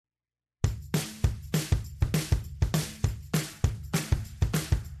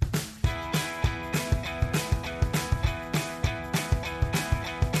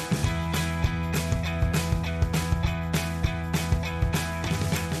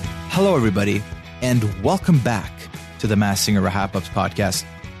Hello, everybody, and welcome back to the Masked Singer RHAPup podcast.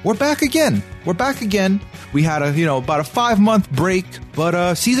 We're back again. We had about a 5-month break,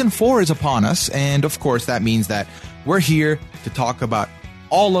 but season 4 is upon us, and of course that means that we're here to talk about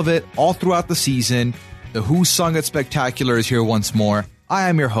all of it, all throughout the season. The Who Sung It Spectacular is here once more. I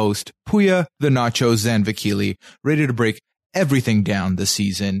am your host, Puya the Nacho Zanvakili, ready to break everything down this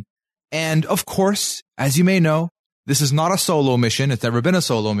season. And of course, as you may know, this is not a solo mission. It's never been a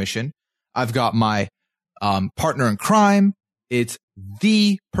solo mission. I've got my partner in crime. It's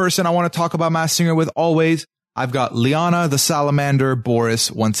the person I want to talk about Masked Singer with always. I've got Liana the Salamander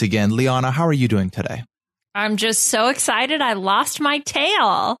Boris once again. Liana, how are you doing today? I'm just so excited I lost my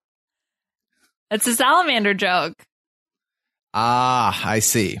tail. It's a salamander joke. Ah, I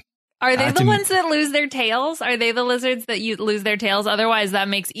see. Are they the ones that lose their tails? Are they the lizards that lose their tails? Otherwise, that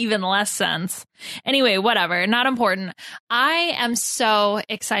makes even less sense. Anyway, whatever. Not important. I am so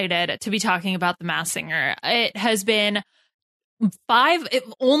excited to be talking about The Masked Singer. It has been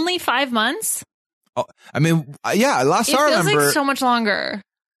only 5 months. Oh, I mean, yeah, last I remember. It feels like so much longer.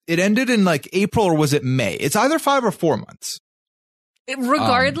 It ended in like April, or was it May? It's either 5 or 4 months.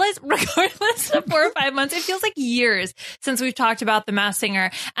 Regardless of 4 or 5 months, it feels like years since we've talked about The Masked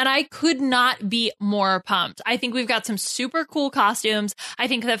Singer, and I could not be more pumped. I think we've got some super cool costumes. I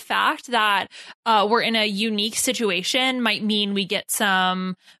think the fact that we're in a unique situation might mean we get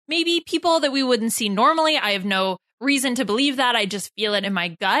some maybe people that we wouldn't see normally. I have no reason to believe that. I just feel it in my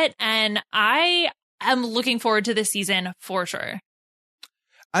gut, and I am looking forward to this season for sure.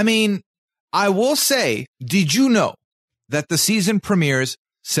 I mean, I will say, did you know that the season premieres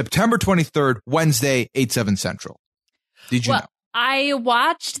September 23rd, Wednesday, 8/7 Central? Did you know? I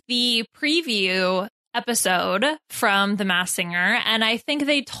watched the preview episode from The Masked Singer, and I think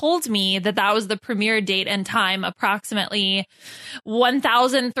they told me that was the premiere date and time approximately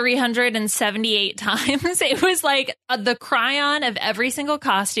 1,378 times. It was like the cryon of every single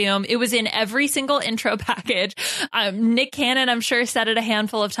costume. It was in every single intro package. Nick Cannon, I'm sure, said it a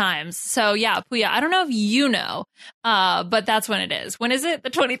handful of times. So yeah, Puya, I don't know if you know, but that's when it is. When is it?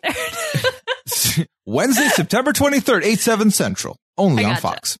 The 23rd? Wednesday, September 23rd, 8/7 Central. Only on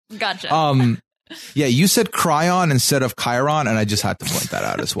Fox. Gotcha. Yeah, you said cryon instead of Chiron, and I just had to point that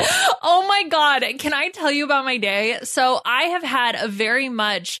out as well. Oh my God. Can I tell you about my day? So I have had a very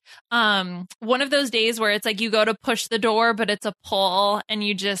much one of those days where it's like you go to push the door, but it's a pull, and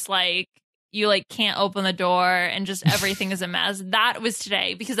you just can't open the door, and just everything is a mess. That was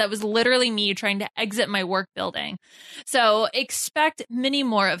today, because that was literally me trying to exit my work building. So expect many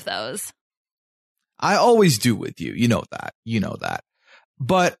more of those. I always do with you. You know that.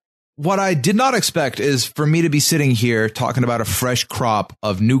 But what I did not expect is for me to be sitting here talking about a fresh crop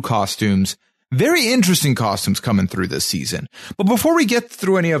of new costumes. Very interesting costumes coming through this season. But before we get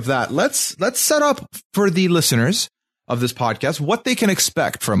through any of that, let's set up for the listeners of this podcast what they can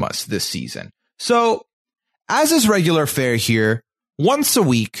expect from us this season. So, as is regular fare here, once a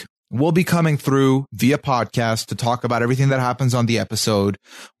week, we'll be coming through via podcast to talk about everything that happens on the episode.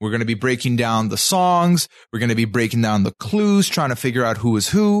 We're going to be breaking down the songs. We're going to be breaking down the clues, trying to figure out who is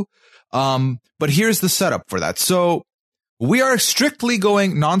who. But here's the setup for that. So we are strictly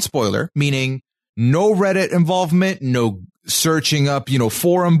going non-spoiler, meaning no Reddit involvement, no searching up,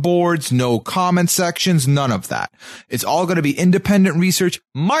 forum boards, no comment sections, none of that. It's all going to be independent research,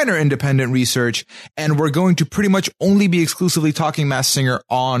 minor independent research, and we're going to pretty much only be exclusively talking Masked Singer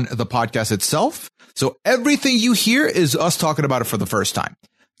on the podcast itself. So everything you hear is us talking about it for the first time.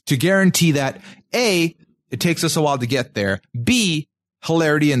 To guarantee that, A, it takes us a while to get there, B,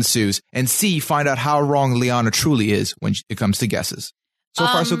 hilarity ensues, and C, find out how wrong Liana truly is when it comes to guesses. So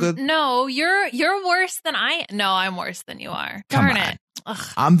far, so good? No, you're worse than I'm worse than you are. Darn it. Ugh.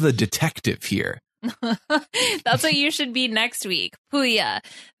 I'm the detective here. That's what you should be next week. Puya,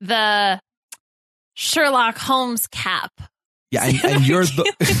 the Sherlock Holmes cap. Yeah, and you're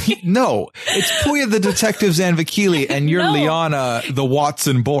the... No, it's Puya the detective Zanvakili, and you're Liana the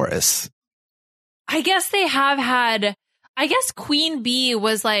Watson Boris. I guess they have had... I guess Queen Bee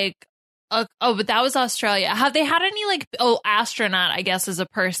was like... but that was Australia. Have they had any astronaut, I guess, as a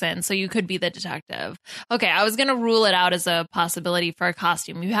person, so you could be the detective. Okay, I was going to rule it out as a possibility for a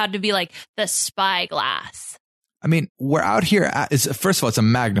costume. You had to be like the spyglass. I mean, we're out here, first of all, it's a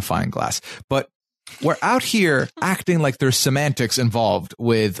magnifying glass, but we're out here acting like there's semantics involved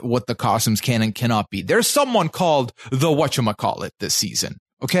with what the costumes can and cannot be. There's someone called the whatchamacallit this season,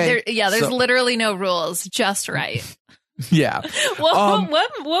 okay? There's literally no rules, just right. Yeah. Well,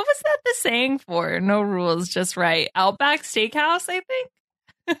 what was that the saying for? No rules, just right. Outback Steakhouse, I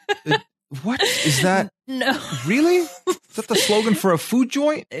think. What is that? No. Really? Is that the slogan for a food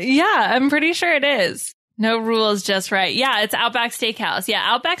joint? Yeah, I'm pretty sure it is. No rules, just right. Yeah, it's Outback Steakhouse. Yeah,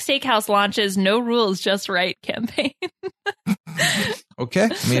 Outback Steakhouse launches No Rules, Just Right campaign. Okay.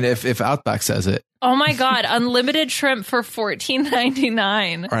 I mean, if Outback says it. Oh my God. Unlimited shrimp for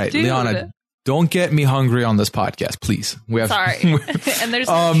 $14.99. All right, Dude. Liana, don't get me hungry on this podcast, please. Sorry. And there's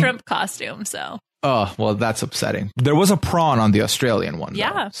no shrimp costume, so. Oh, well, that's upsetting. There was a prawn on the Australian one.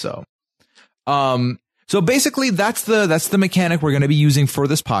 Yeah. Though, so basically that's the mechanic we're going to be using for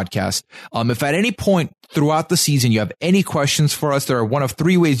this podcast. If at any point throughout the season you have any questions for us, there are one of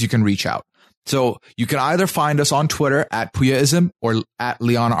three ways you can reach out. So you can either find us on Twitter at Puyaism or at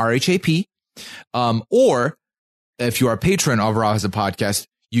Liana RHAP. Or if you are a patron of Raw as a podcast,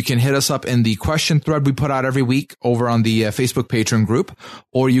 you can hit us up in the question thread we put out every week over on the Facebook patron group,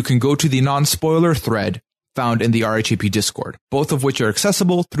 or you can go to the non-spoiler thread found in the RHAP Discord, both of which are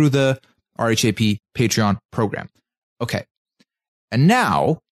accessible through the RHAP Patreon program. Okay. And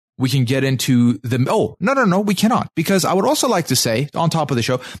now we can get into the... Oh, no, we cannot. Because I would also like to say, on top of the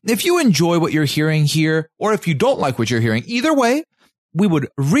show, if you enjoy what you're hearing here, or if you don't like what you're hearing, either way, we would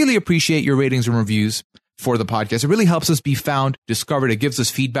really appreciate your ratings and reviews for the podcast. It really helps us be found, discovered. It gives us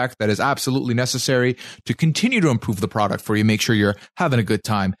feedback that is absolutely necessary to continue to improve the product for you. Make sure you're having a good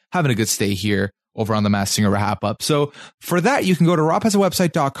time, having a good stay here over on the Masked Singer RHAPup. So for that, you can go to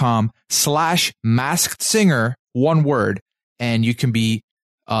rawpasawebsite.com/maskedsinger, one word, and you can be,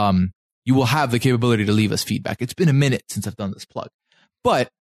 you will have the capability to leave us feedback. It's been a minute since I've done this plug, but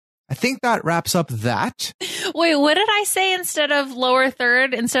I think that wraps up that. Wait, what did I say instead of lower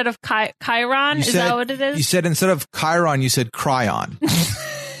third, instead of Chiron? Is that what it is? You said instead of Chiron, you said Cryon.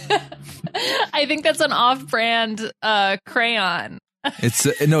 I think that's an off-brand crayon. It's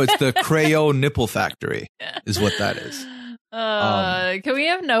the Crayo Nipple Factory is what that is. Can we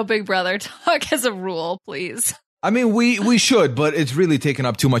have no Big Brother talk as a rule, please? I mean, we should, but it's really taken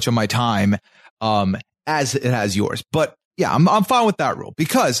up too much of my time, as it has yours. But yeah, I'm fine with that rule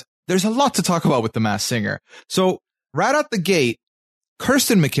because there's a lot to talk about with The Masked Singer. So right out the gate,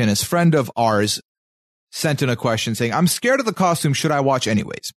 Kirsten McInnes, friend of ours, sent in a question saying, I'm scared of the costume. Should I watch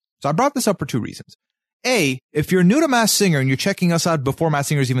anyways? So I brought this up for two reasons. A, if you're new to Masked Singer and you're checking us out before Masked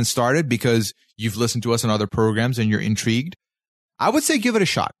Singer's even started because you've listened to us on other programs and you're intrigued, I would say give it a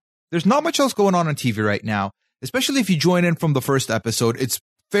shot. There's not much else going on TV right now, especially if you join in from the first episode. It's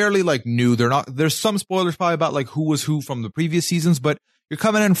fairly new. There's some spoilers probably about who was who from the previous seasons, but you're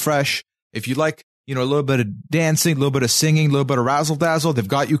coming in fresh. If you like, a little bit of dancing, a little bit of singing, a little bit of razzle dazzle, they've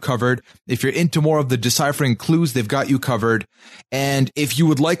got you covered. If you're into more of the deciphering clues, they've got you covered. And if you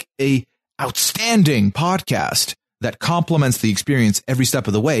would like a outstanding podcast that complements the experience every step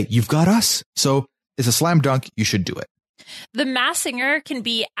of the way, you've got us. So it's a slam dunk. You should do it. The Masked Singer can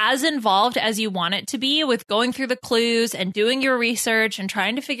be as involved as you want it to be with going through the clues and doing your research and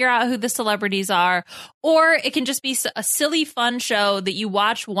trying to figure out who the celebrities are. Or it can just be a silly, fun show that you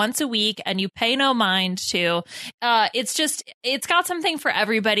watch once a week and you pay no mind to. It's got something for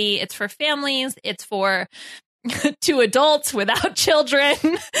everybody. It's for families. It's for to adults without children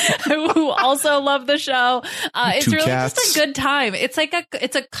who also love the show. It's really cats. Just a good time. It's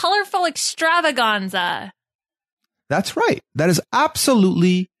a colorful extravaganza. That's right. That is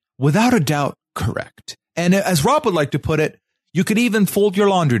absolutely, without a doubt, correct. And as Rob would like to put it, you could even fold your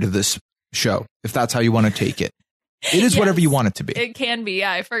laundry to this show, if that's how you want to take it. It is whatever you want it to be. It can be.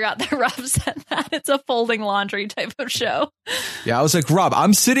 Yeah, I forgot that Rob said that. It's a folding laundry type of show. Yeah, I was like, Rob,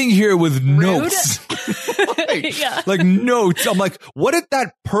 I'm sitting here with notes. Notes. I'm like, what did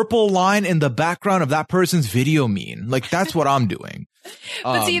that purple line in the background of that person's video mean? That's what I'm doing.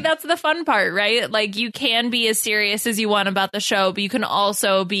 But see, that's the fun part, right? You can be as serious as you want about the show, but you can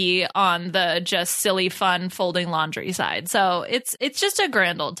also be on the just silly, fun folding laundry side. So it's just a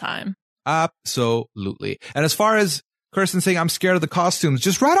grand old time. Absolutely. And as far as Kirsten saying, I'm scared of the costumes,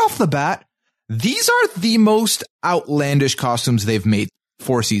 just right off the bat, these are the most outlandish costumes they've made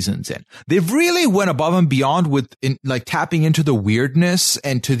 4 seasons in. They've really went above and beyond with tapping into the weirdness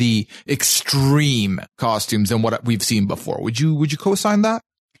and to the extreme costumes than what we've seen before. Would you co-sign that?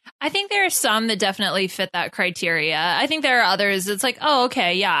 I think there are some that definitely fit that criteria. I think there are others. It's oh,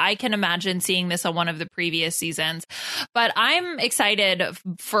 okay, yeah, I can imagine seeing this on one of the previous seasons. But I'm excited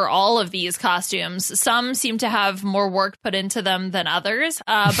for all of these costumes. Some seem to have more work put into them than others.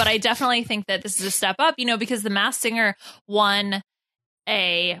 But I definitely think that this is a step up, because The Masked Singer won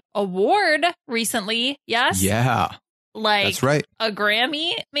a award recently. Yes. Yeah. That's right. A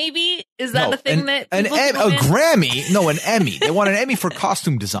Grammy, maybe? Is that a thing that a Grammy? No, an Emmy. They won an Emmy for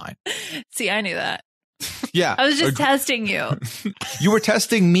costume design. See, I knew that. Yeah. I was just testing you. You were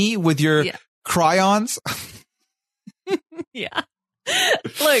testing me with your cryons? Yeah.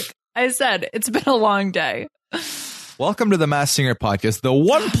 Look, I said it's been a long day. Welcome to the Masked Singer podcast, the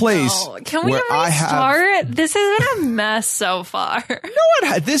one place Can we where restart? This has been a mess so far.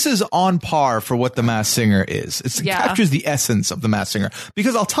 This is on par for what the Masked Singer is. It captures the essence of the Masked Singer.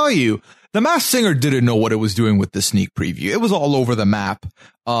 Because I'll tell you, the Masked Singer didn't know what it was doing with the sneak preview. It was all over the map.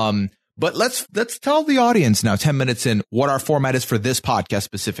 But let's tell the audience now, 10 minutes in, what our format is for this podcast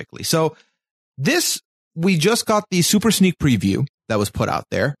specifically. So we just got the super sneak preview that was put out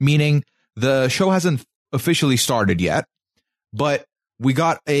there, meaning the show hasn't officially started yet, but we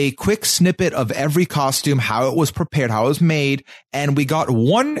got a quick snippet of every costume, how it was prepared, how it was made, and we got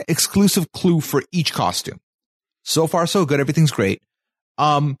one exclusive clue for each costume. So far, so good. Everything's great.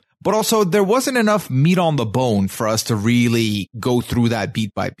 But also there wasn't enough meat on the bone for us to really go through that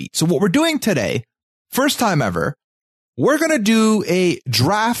beat by beat. So what we're doing today, first time ever, we're going to do a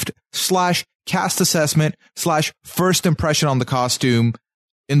draft / cast assessment / first impression on the costume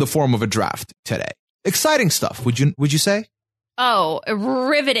in the form of a draft today. Exciting stuff. Would you say? Oh,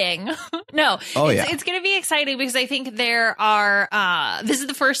 riveting. No. Oh, it's going to be exciting because I think there are, this is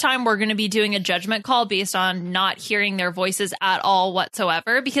the first time we're going to be doing a judgment call based on not hearing their voices at all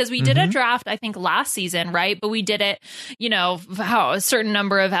whatsoever, because we did a draft, I think last season, right? But we did it, a certain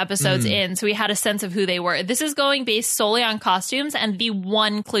number of episodes in. So we had a sense of who they were. This is going based solely on costumes and the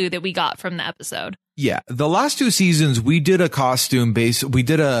one clue that we got from the episode. Yeah. The last 2 seasons, we did a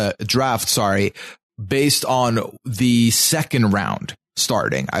draft, based on the second round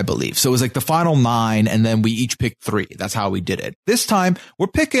starting, I believe. So it was like the final 9, and then we each picked 3. That's how we did it. This time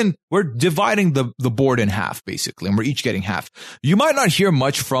we're dividing the board in half, basically, and we're each getting half. You might not hear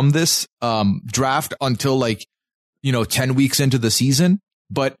much from this draft until 10 weeks into the season,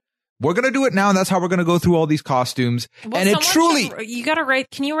 but we're going to do it now, and that's how we're going to go through all these costumes. Well, and it truly, you got to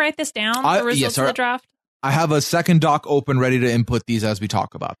write. Can you write this down? The results of the draft? I have a second doc open ready to input these as we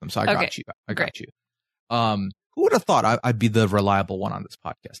talk about them. So I got you. I got you. Who would have thought I'd be the reliable one on this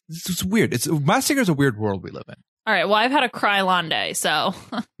podcast? It's weird. Masked Singer is a weird world we live in. All right. Well, I've had a Krylon day, so.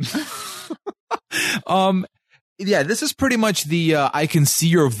 Yeah, this is pretty much the I can see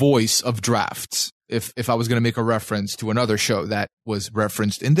your voice of drafts. If I was going to make a reference to another show that was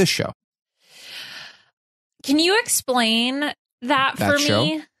referenced in this show. Can you explain that for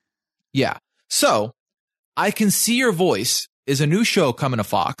me? Yeah. So, I Can See Your Voice is a new show coming to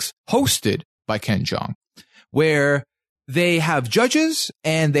Fox, hosted by Ken Jeong, where they have judges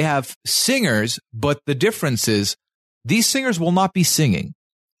and they have singers, but the difference is these singers will not be singing.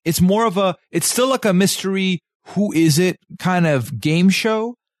 It's still like a mystery, who is it kind of game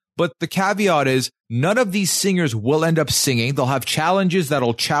show, but the caveat is none of these singers will end up singing. They'll have challenges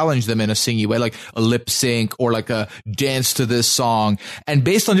that'll challenge them in a singy way, like a lip sync or like a dance to this song. And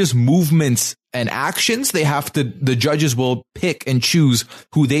based on just movements and actions, the judges will pick and choose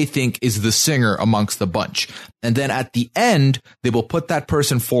who they think is the singer amongst the bunch. And then at the end, they will put that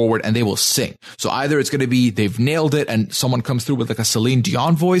person forward and they will sing. So either it's going to be they've nailed it and someone comes through with like a Celine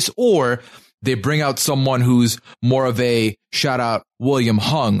Dion voice, or they bring out someone who's more of a shout out William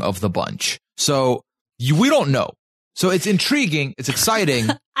Hung of the bunch. So we don't know. So it's intriguing. It's exciting.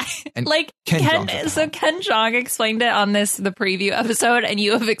 And Ken Jeong explained it on the preview episode, and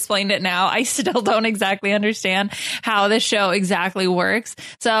you have explained it now. I still don't exactly understand how this show exactly works.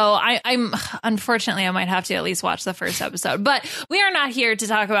 So I'm unfortunately, I might have to at least watch the first episode. But we are not here to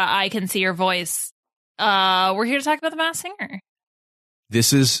talk about I Can See Your Voice. We're here to talk about The Masked Singer.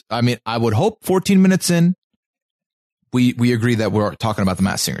 I would hope 14 minutes in, we agree that we're talking about The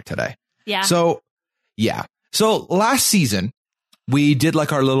Masked Singer today. Yeah. So, yeah. So last season, we did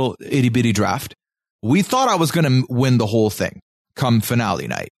like our little itty bitty draft. We thought I was going to win the whole thing come finale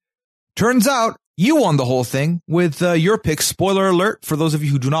night. Turns out you won the whole thing with your pick. Spoiler alert. For those of you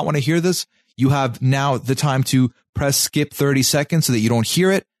who do not want to hear this, you have now the time to press skip 30 seconds so that you don't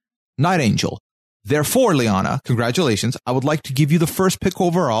hear it. Night Angel. Therefore, Liana, congratulations. I would like to give you the first pick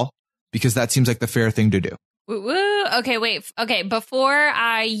overall because that seems like the fair thing to do. Woo. Okay, wait. Okay, before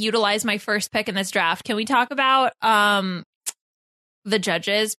I utilize my first pick in this draft, can we talk about the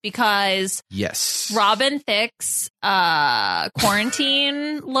judges? Because yes, Robin Thicke's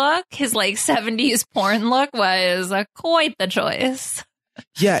quarantine look, his 70s porn look, was quite the choice.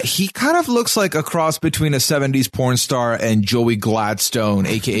 Yeah, he kind of looks like a cross between a 70s porn star and Joey Gladstone,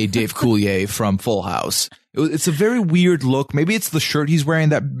 aka Dave Coulier from Full House. It's a very weird look. Maybe it's the shirt he's wearing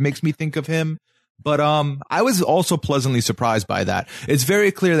that makes me think of him. But I was also pleasantly surprised by that. It's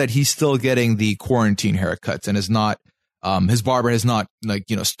very clear that he's still getting the quarantine haircuts and is not his barber has not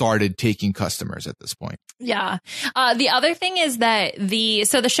started taking customers at this point. Yeah. The other thing is that the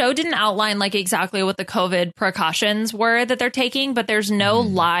show didn't outline like exactly what the COVID precautions were that they're taking, but there's no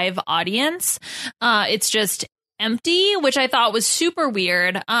live audience. It's just empty, which I thought was super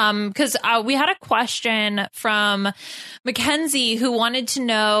weird. Because we had a question from Mackenzie who wanted to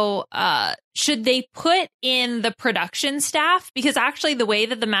know, should they put in the production staff? Because actually the way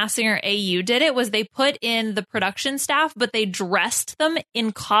that the Masked Singer AU did it was they put in the production staff, but they dressed them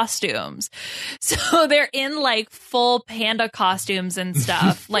in costumes. So they're in like full panda costumes and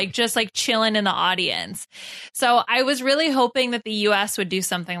stuff, like just like chilling in the audience. So I was really hoping that the US would do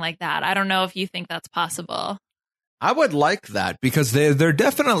something like that. I don't know if you think that's possible. I would like that because they're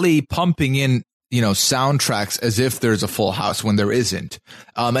definitely pumping in, soundtracks as if there's a full house when there isn't.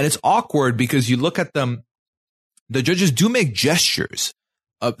 And it's awkward because you look at them, the judges do make gestures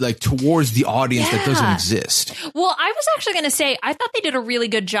like towards the audience that doesn't exist. Well, I was actually going to say, I thought they did a really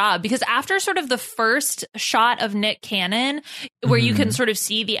good job because after sort of the first shot of Nick Cannon, where you can sort of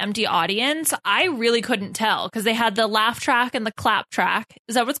see the empty audience, I really couldn't tell because they had the laugh track and the clap track.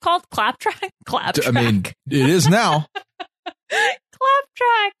 Is that what it's called? Clap track? Clap track. I mean, it is now. Clap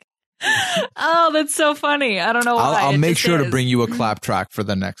track. Oh, that's so funny. I don't know why. I'll make sure to bring you a clap track for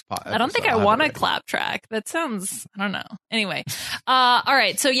the next pod. I don't think I want a clap track. That sounds, I don't know. Anyway. All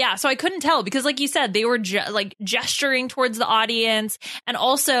right. So I couldn't tell because like you said, they were gesturing towards the audience. And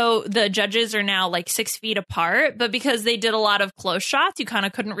also the judges are now like 6 feet apart, but because they did a lot of close shots, you kind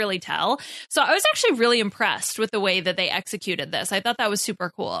of couldn't really tell. So I was actually really impressed with the way that they executed this. I thought that was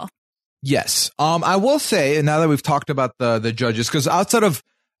super cool. Yes. I will say, and now that we've talked about the judges, because outside of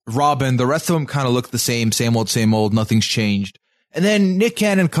Robin, the rest of them kind of look the same old, nothing's changed. And then Nick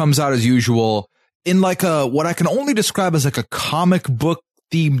Cannon comes out as usual in like what I can only describe as like a comic book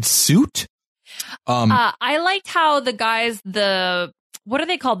themed suit. I liked how the guys, what are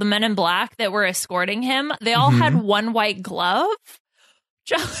they called? The men in black that were escorting him. They all had one white glove.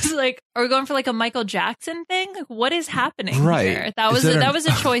 Just like, are we going for like a Michael Jackson thing? Like, what is happening here? That was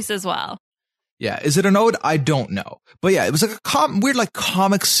a choice as well. Yeah. Is it an ode? I don't know. But yeah, it was like a weird, like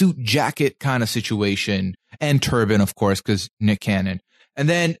comic suit jacket kind of situation and turban, of course, because Nick Cannon. And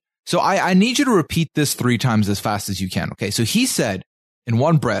then, so I need you to repeat this 3 times as fast as you can. Okay. So he said in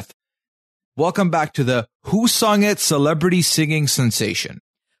one breath, welcome back to the Who Sung It celebrity singing sensation.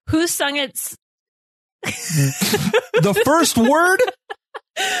 Who sung it? The first word?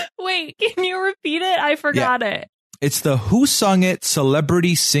 Wait, can you repeat it? I forgot it. It's the Who Sung It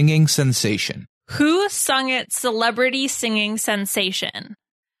celebrity singing sensation. Who Sung It celebrity singing sensation.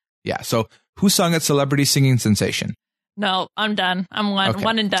 Yeah. So Who Sung It celebrity singing sensation. No, I'm done. I'm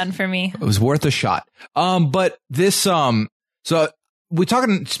one and done for me. It was worth a shot. But this, so we're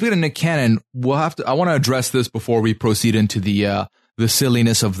talking, speaking of Nick Cannon, I want to address this before we proceed into the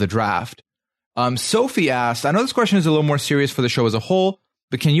silliness of the draft. Sophie asked, I know this question is a little more serious for the show as a whole,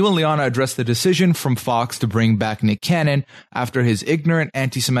 but can you and Liana address the decision from Fox to bring back Nick Cannon after his ignorant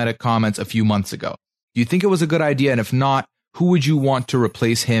anti-Semitic comments a few months ago? Do you think it was a good idea? And if not, who would you want to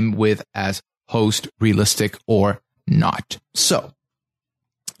replace him with as host, realistic or not? So,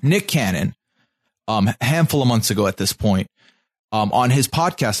 Nick Cannon, a handful of months ago at this point, on his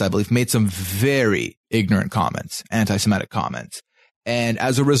podcast, I believe, made some very ignorant comments, anti-Semitic comments. And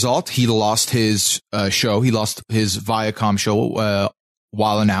as a result, he lost his show. He lost his Viacom show,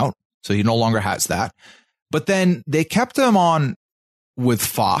 Wild 'N Out. So he no longer has that. But then they kept him on with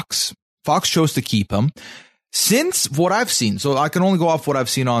Fox. Fox chose to keep him. Since what I've seen, so I can only go off what I've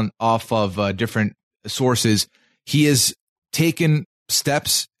seen off of different sources, he has taken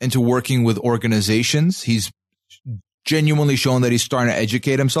steps into working with organizations. He's genuinely shown that he's starting to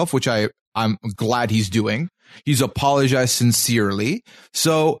educate himself, which I'm glad he's doing. He's apologized sincerely.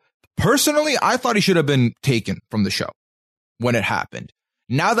 So personally, I thought he should have been taken from the show when it happened.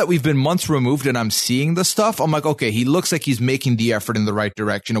 Now that we've been months removed and I'm seeing the stuff, I'm like, okay, he looks like he's making the effort in the right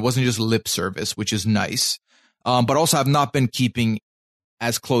direction. It wasn't just lip service, which is nice. But also I've not been keeping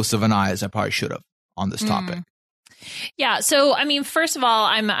as close of an eye as I probably should have on this topic. Yeah. So, I mean, first of all,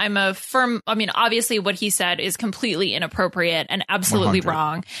 I'm a firm, I mean, obviously what he said is completely inappropriate and absolutely 100.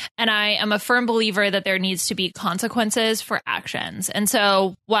 wrong. And I am a firm believer that there needs to be consequences for actions. And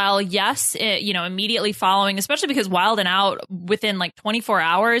so while yes, immediately following, especially because Wild 'N Out within like 24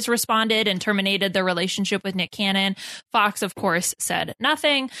 hours responded and terminated the relationship with Nick Cannon, Fox, of course, said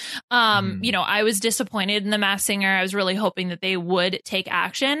nothing. I was disappointed in the Masked Singer. I was really hoping that they would take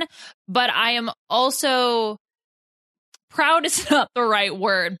action, but I am also proud is not the right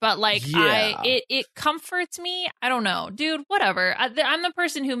word, but like Yeah. it comforts me. I don't know, dude, whatever. I'm the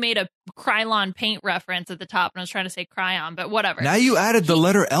person who made a Krylon paint reference at the top and I was trying to say Cryon, but whatever. Now you added the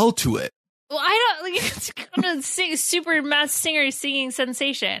letter L to it. Well, I don't like it's kind of super mass singer singing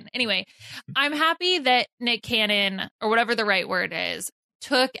sensation. Anyway, I'm happy that Nick Cannon, or whatever the right word is,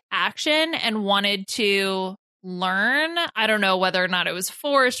 took action and wanted to learn. I don't know whether or not it was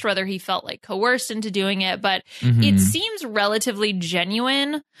forced, whether he felt like coerced into doing it, but it seems relatively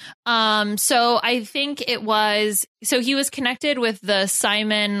genuine. So I think it was, so he was connected with the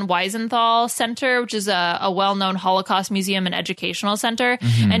Simon Wiesenthal Center, which is a well-known Holocaust museum and educational center.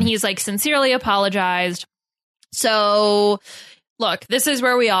 And he's like sincerely apologized. So look, this is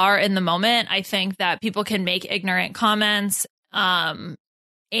where we are in the moment. I think that people can make ignorant comments,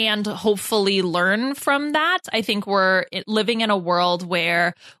 and hopefully learn from that. I think we're living in a world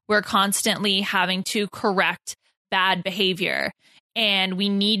where we're constantly having to correct bad behavior, and we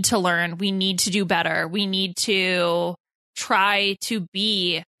need to learn. We need to do better. We need to try to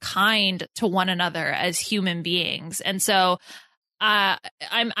be kind to one another as human beings. And so I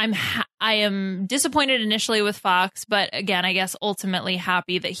am disappointed initially with Fox, but again, I guess ultimately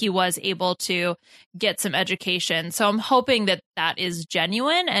happy that he was able to get some education. So I'm hoping that that is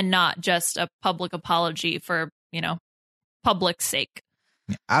genuine and not just a public apology for, public's sake.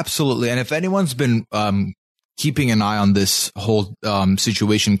 Absolutely. And if anyone's been keeping an eye on this whole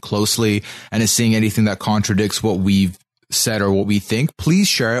situation closely and is seeing anything that contradicts what we've said or what we think, please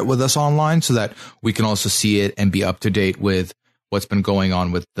share it with us online so that we can also see it and be up to date with what's been going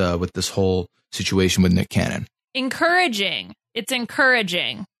on with this whole situation with Nick Cannon. Encouraging. It's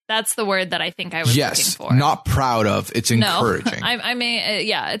encouraging. That's the word that I think I was looking for. Not proud of. It's encouraging. No, I mean,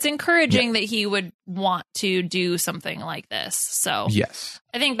 it's encouraging that he would want to do something like this. So yes,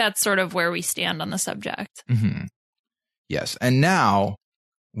 I think that's sort of where we stand on the subject. Yes. And now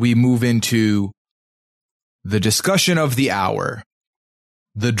we move into the discussion of the hour.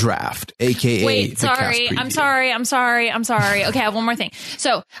 The draft, aka Wait, the sorry. cast I'm sorry. Okay, I have one more thing.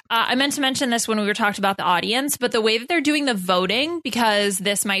 So I meant to mention this when we were talking about the audience, but the way that they're doing the voting, because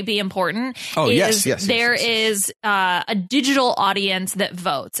this might be important, there is a digital audience that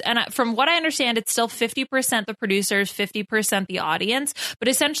votes. And from what I understand, it's still 50% the producers, 50% the audience. But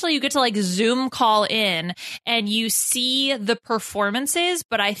essentially, you get to like Zoom call in and you see the performances,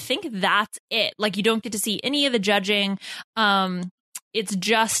 but I think that's it. Like you don't get to see any of the judging. It's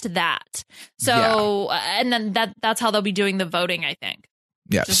just that. So, and then that's how they'll be doing the voting, I think.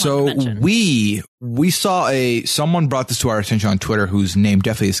 Yeah. So we saw someone brought this to our attention on Twitter, whose name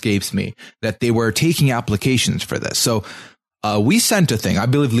definitely escapes me, that they were taking applications for this. So we sent a thing. I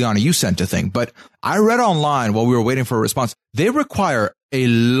believe, Liana, you sent a thing, but I read online while we were waiting for a response. They require a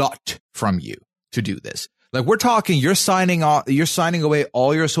lot from you to do this. Like we're talking, you're signing away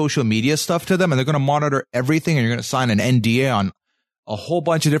all your social media stuff to them, and they're going to monitor everything, and you're going to sign an NDA on a whole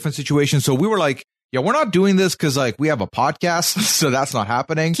bunch of different situations. So we were like, yeah, we're not doing this because like we have a podcast, so that's not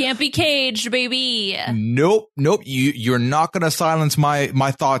happening. Can't be caged, baby. Nope. You're not going to silence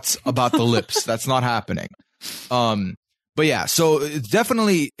my thoughts about the lips. That's not happening. But yeah, so it's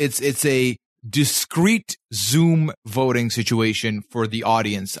definitely it's a discrete Zoom voting situation for the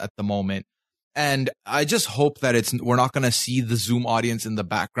audience at the moment. And I just hope that we're not going to see the Zoom audience in the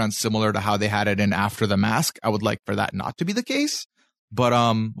background similar to how they had it in After the Mask. I would like for that not to be the case. But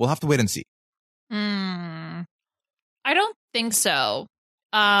we'll have to wait and see. I don't think so.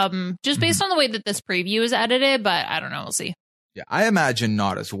 Just based on the way that this preview is edited, but I don't know. We'll see. Yeah, I imagine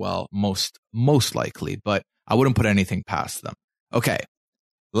not as well, most likely, but I wouldn't put anything past them. Okay.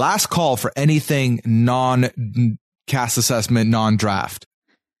 Last call for anything non-cast assessment, non-draft.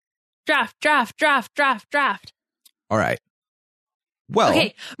 Draft. All right. Well.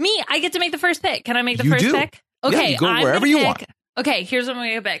 Okay, I get to make the first pick. Can I make the first pick? Okay, yeah, you go wherever you want. Okay, here's what I'm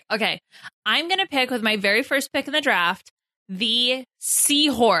going to pick. Okay, I'm going to pick with my very first pick in the draft, the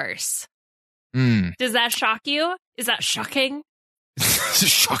seahorse. Does that shock you? Is that shocking?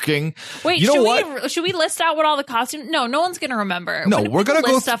 Shocking. Wait, should we list out what all the costumes? No one's going to remember. No, we're going to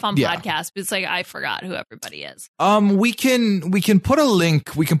list stuff on podcasts. It's like I forgot who everybody is. We can put a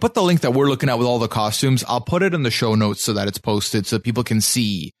link. We can put the link that we're looking at with all the costumes. I'll put it in the show notes so that it's posted so people can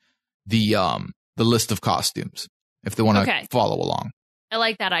see the list of costumes if they want to follow along. I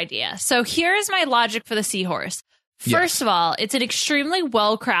like that idea. So here's my logic for the seahorse. First of all, it's an extremely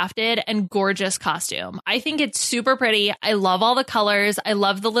well-crafted and gorgeous costume. I think it's super pretty. I love all the colors. I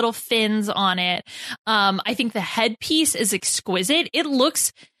love the little fins on it. I think the headpiece is exquisite. It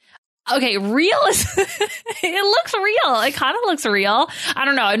looks Okay, real is it looks real. It kind of looks real. I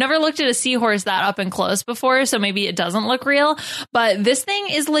don't know. I've never looked at a seahorse that up and close before, so maybe it doesn't look real. But this thing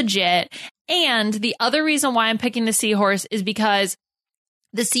is legit. And the other reason why I'm picking the seahorse is because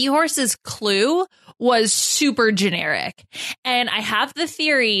the seahorse's clue was super generic. And I have the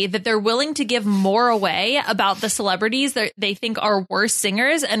theory that they're willing to give more away about the celebrities that they think are worse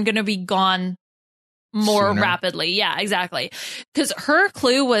singers and going to be gone more sooner. Rapidly. Yeah, exactly. Because her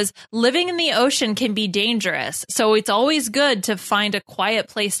clue was living in the ocean can be dangerous. So it's always good to find a quiet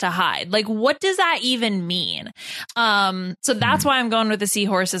place to hide. Like, what does that even mean? So that's why I'm going with the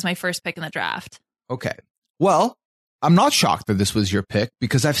seahorse as my first pick in the draft. Okay. Well, I'm not shocked that this was your pick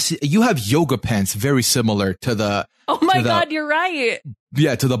because you have yoga pants very similar to the. Oh my God, you're right.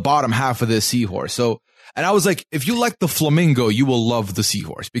 Yeah, to the bottom half of this seahorse. So, and I was like, if you like the flamingo, you will love the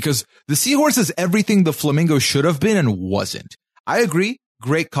seahorse because the seahorse is everything the flamingo should have been and wasn't. I agree.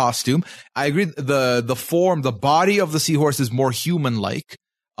 Great costume. I agree. The form, the body of the seahorse is more human-like.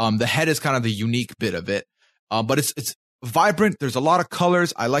 The head is kind of the unique bit of it. But it's vibrant. There's a lot of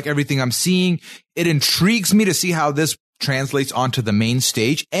colors. I like everything I'm seeing. It intrigues me to see how this translates onto the main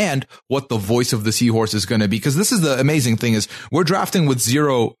stage and what the voice of the seahorse is going to be. Because this is the amazing thing is we're drafting with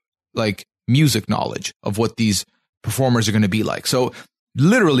zero like music knowledge of what these performers are going to be like. So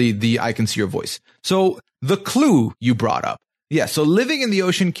literally I can see your voice. So the clue you brought up. Yeah. So living in the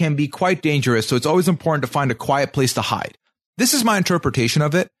ocean can be quite dangerous. So it's always important to find a quiet place to hide. This is my interpretation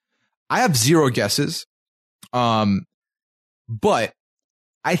of it. I have zero guesses. But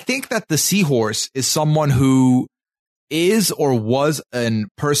I think that the seahorse is someone who is or was a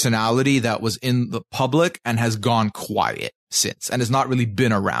personality that was in the public and has gone quiet since and has not really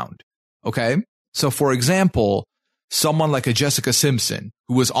been around. Okay. So for example, someone like a Jessica Simpson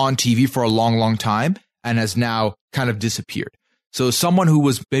who was on TV for a long, long time and has now kind of disappeared. So someone who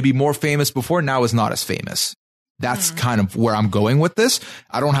was maybe more famous before now is not as famous. That's kind of where I'm going with this.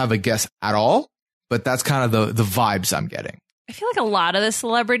 I don't have a guess at all, but that's kind of the vibes I'm getting. I feel like a lot of the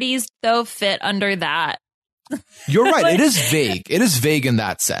celebrities though fit under that. You're right. Like, it is vague. It is vague in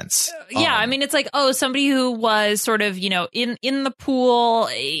that sense. Yeah. I mean, it's like, oh, somebody who was sort of, in the pool,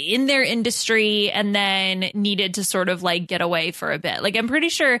 in their industry, and then needed to sort of like get away for a bit. Like, I'm pretty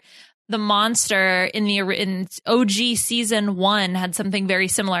sure the monster in OG season 1 had something very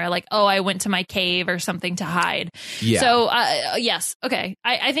similar. Like, oh, I went to my cave or something to hide. Yeah. So, yes. Okay.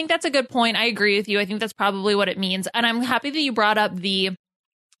 I think that's a good point. I agree with you. I think that's probably what it means. And I'm happy that you brought up the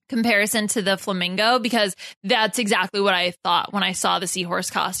comparison to the flamingo because that's exactly what I thought when I saw the seahorse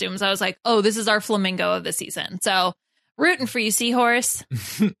costumes. I was like, oh, this is our flamingo of the season. So rooting for you, seahorse.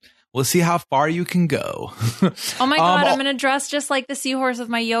 We'll see how far you can go. Oh my God, I'm going to dress just like the seahorse with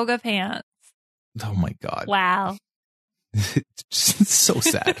my yoga pants. Oh my God. Wow. It's so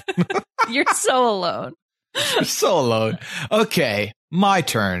sad. You're so alone. You're so alone. Okay, my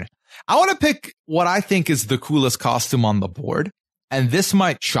turn. I want to pick what I think is the coolest costume on the board. And this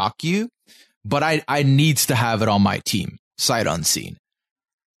might shock you, but I needs to have it on my team, sight unseen.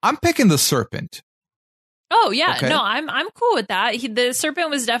 I'm picking the serpent. Oh, yeah. Okay. No, I'm cool with that. The serpent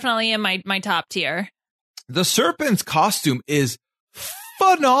was definitely in my top tier. The serpent's costume is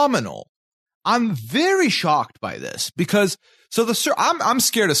phenomenal. I'm very shocked by this because I'm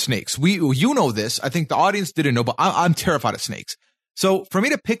scared of snakes. You know this. I think the audience didn't know, but I'm terrified of snakes. So for me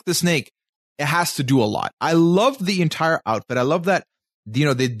to pick the snake, it has to do a lot. I love the entire outfit. I love that,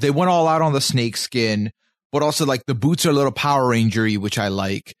 they went all out on the snake skin, but also like the boots are a little Power Ranger-y, which I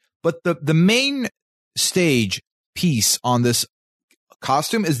like. But the main stage piece on this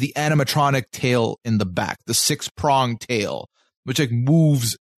costume is the animatronic tail in the back, the 6-pronged tail, which like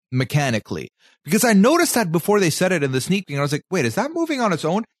moves mechanically. Because I noticed that before they said it in the sneak peek, and I was like, wait, is that moving on its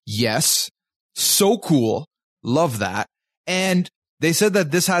own? Yes. So cool. Love that. And they said that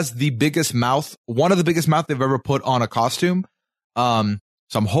this has the biggest mouth, one of the biggest mouth they've ever put on a costume. So I'm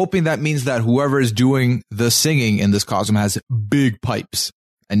hoping that means that whoever is doing the singing in this costume has big pipes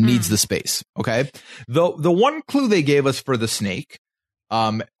and needs the space. Okay. The one clue they gave us for the snake,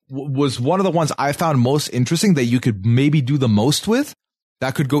 was one of the ones I found most interesting that you could maybe do the most with.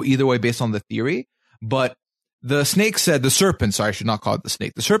 That could go either way based on the theory. But the serpent, sorry, I should not call it the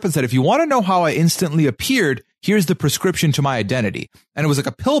snake. The serpent said, if you want to know how I instantly appeared, here's the prescription to my identity. And it was like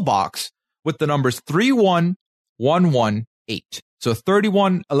a pill box with the numbers 31118. So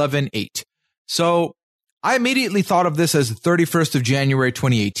 31118. So I immediately thought of this as the 31st of January,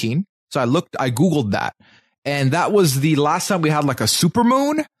 2018. So I Googled that. And that was the last time we had like a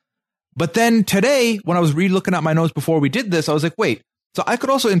supermoon. But then today, when I was re-looking at my notes before we did this, I was like, wait, so I could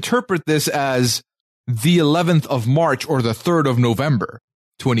also interpret this as the 11th of March or the 3rd of November,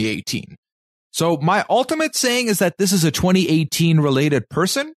 2018. So my ultimate saying is that this is a 2018 related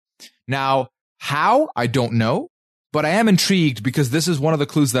person. Now, how? I don't know, but I am intrigued because this is one of the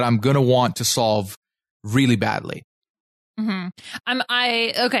clues that I'm going to want to solve really badly.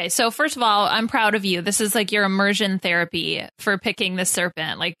 Mm-hmm. Okay. So first of all, I'm proud of you. This is like your immersion therapy for picking the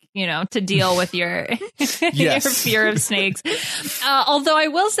serpent, like, you know, to deal with your, your fear of snakes. Although I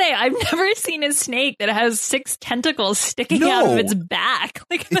will say I've never seen a snake that has 6 tentacles sticking out of its back.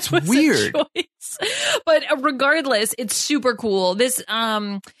 Like, it's that was weird. A choice. But regardless, it's super cool. This,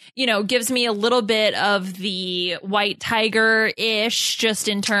 you know, gives me a little bit of the white tiger-ish, just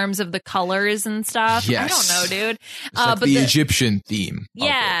in terms of the colors and stuff. Yes. I don't know, dude. But the Egyptian theme.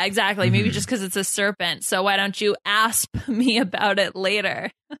 Yeah, exactly. Maybe just because it's a serpent. So why don't you ask me about it later?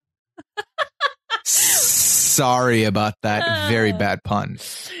 Sorry about that very bad pun.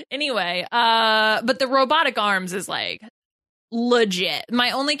 Anyway, but the robotic arms is like legit.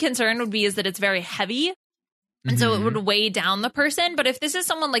 My only concern would be is that it's very heavy. And so it would weigh down the person. But if this is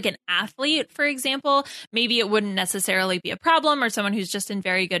someone like an athlete, for example, maybe it wouldn't necessarily be a problem, or someone who's just in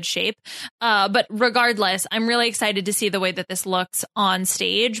very good shape. But regardless, I'm really excited to see the way that this looks on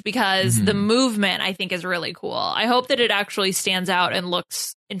stage, because the movement, I think, is really cool. I hope that it actually stands out and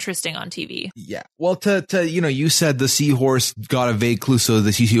looks interesting on TV. Yeah. Well, to you know, you said the seahorse got a vague clue so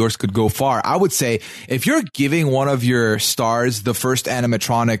the seahorse could go far. I would say if you're giving one of your stars the first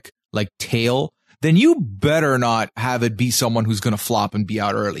animatronic like tail, then you better not have it be someone who's going to flop and be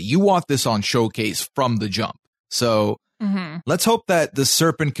out early. You want this on showcase from the jump. So let's hope that the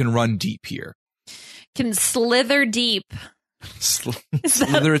serpent can run deep here. Can slither deep.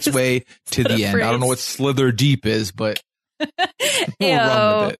 Slither its way to the end. I don't know what slither deep is, but we'll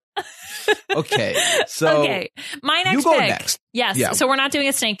run with it. Okay, so my next you go pick. Next. Yes, yeah. So we're not doing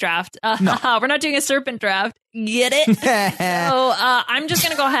a snake draft. No. We're not doing a serpent draft. Get it? So I'm just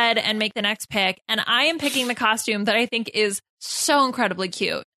going to go ahead and make the next pick, and I am picking the costume that I think is so incredibly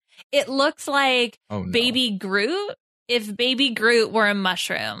cute. It looks like Baby Groot. If Baby Groot were a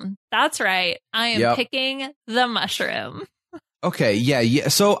mushroom. That's right. I am picking the mushroom. Okay, yeah.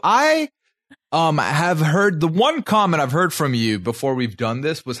 So I have heard, the one comment I've heard from you before we've done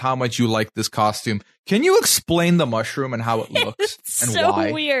this was how much you like this costume. Can you explain the mushroom and how it looks and why?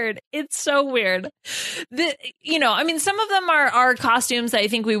 It's so weird. You know, I mean, some of them are costumes that I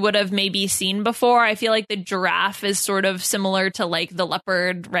think we would have maybe seen before. I feel like the giraffe is sort of similar to like the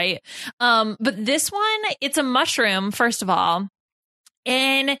leopard, right? But this one, it's a mushroom, first of all.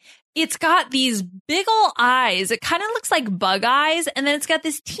 And it's got these big ol' eyes. It kind of looks like bug eyes. And then it's got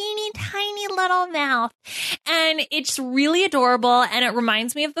this teeny tiny little mouth. And it's really adorable. And it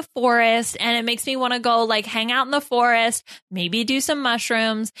reminds me of the forest. And it makes me want to go like hang out in the forest, maybe do some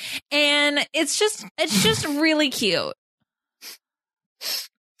mushrooms. And it's just really cute.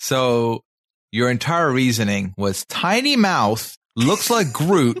 So your entire reasoning was tiny mouth, looks like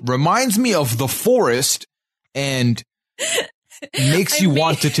Groot, reminds me of the forest, and makes you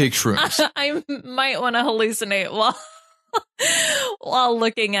want to take shrooms. I might want to hallucinate while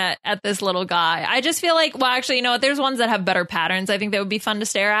looking at this little guy. I just feel like, well, actually, you know what? There's ones that have better patterns. I think that would be fun to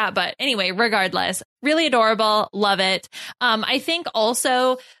stare at. But anyway, regardless, really adorable. Love it. I think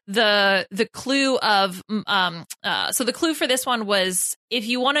also the clue of so the clue for this one was, if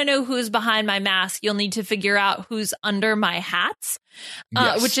you want to know who's behind my mask, you'll need to figure out who's under my hats.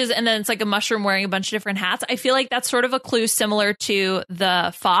 Which is, and then it's like a mushroom wearing a bunch of different hats. I feel like that's sort of a clue similar to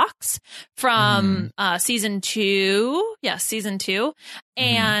the fox from season 2. Yes, season 2.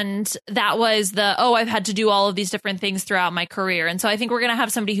 And that was I've had to do all of these different things throughout my career. And so I think we're going to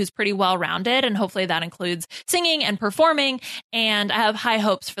have somebody who's pretty well-rounded, and hopefully that includes singing and performing. And I have high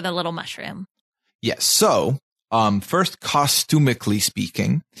hopes for the little mushroom. Yes. So, first, costumically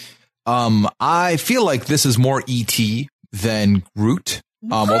speaking, I feel like this is more E.T. than Groot.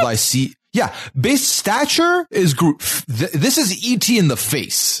 Although I see, base stature is Groot. This is E.T. in the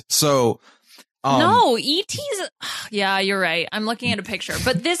face. So, no, E.T.'s. Yeah, you're right. I'm looking at a picture,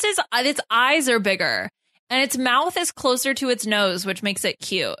 but this is, its eyes are bigger and its mouth is closer to its nose, which makes it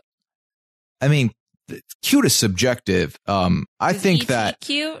cute. I mean, cute is subjective. I think E.T. that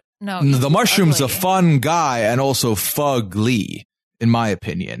cute. No, the mushroom's a fun guy and also fugly, in my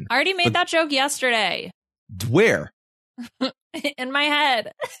opinion. I already made that joke yesterday. Where? In my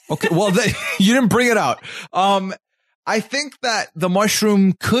head. Okay, well, you didn't bring it out. I think that the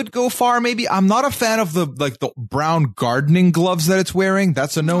mushroom could go far, maybe. I'm not a fan of the brown gardening gloves that it's wearing.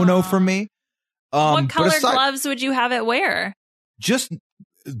 That's a no-no for me. What color gloves would you have it wear? Just,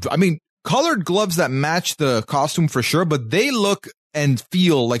 I mean, colored gloves that match the costume for sure, but they look and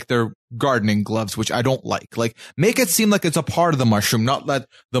feel like they're gardening gloves, which I don't like. Like, make it seem like it's a part of the mushroom, not that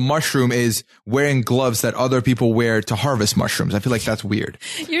the mushroom is wearing gloves that other people wear to harvest mushrooms. I feel like that's weird.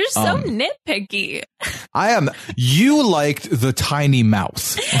 You're so nitpicky. I am. You liked the tiny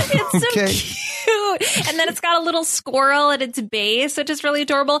mouth. It's so cute. And then it's got a little squirrel at its base, which is really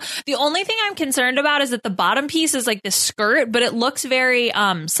adorable. The only thing I'm concerned about is that the bottom piece is like the skirt, but it looks very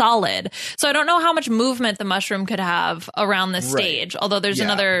solid. So I don't know how much movement the mushroom could have around the stage. Although there's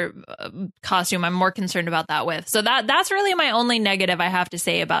another costume I'm more concerned about that with. So that's really my only negative I have to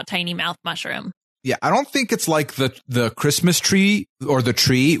say about Tiny Mouth Mushroom. Yeah, I don't think it's like the Christmas tree or the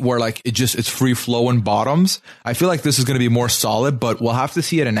tree where like it's free flowing bottoms. I feel like this is going to be more solid, but we'll have to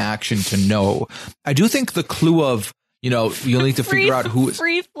see it in action to know. I do think the clue of, you'll need to figure out who is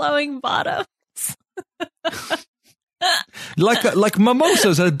free flowing bottoms. like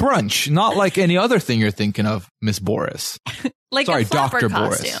mimosas at brunch, not like any other thing you're thinking of, Miss Boris. Sorry, Dr. costume.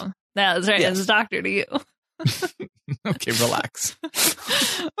 Boris. That's right. Yes. It's a doctor to you. Okay, relax.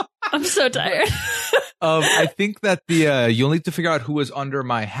 I'm so tired. I think that you'll need to figure out who is under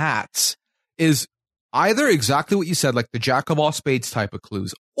my hats is either exactly what you said, like the jack of all spades type of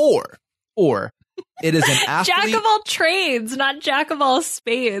clues, or it is an athlete. Jack of all trades, not jack of all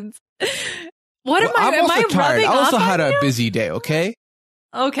spades. What am I? I'm also tired. I also had a you? busy day. Okay.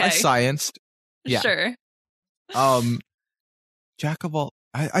 Okay. I scienced. Yeah. Sure. Jack of all.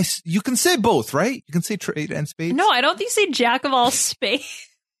 You can say both, right? You can say trade and spades. No, I don't think you say jack of all spades.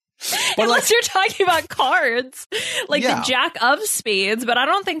 Unless you're talking about cards, like the jack of spades. But I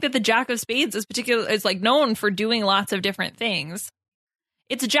don't think that the jack of spades is like known for doing lots of different things.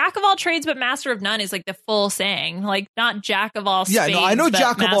 It's jack of all trades, but master of none is like the full saying, like not jack of all spades. Yeah, no, I know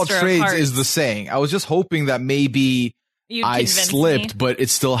jack of all trades hearts. is the saying. I was just hoping that maybe I slipped, but it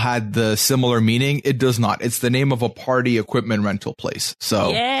still had the similar meaning. It does not. It's the name of a party equipment rental place.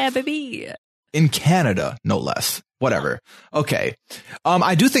 So yeah, baby. In Canada, no less. Whatever. Okay.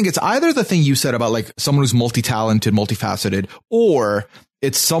 I do think it's either the thing you said about like someone who's multi-talented, multifaceted, or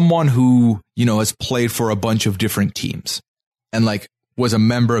it's someone who, has played for a bunch of different teams and like was a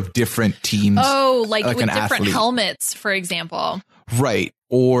member of different teams. Oh, like with different athlete. helmets, for example. Right.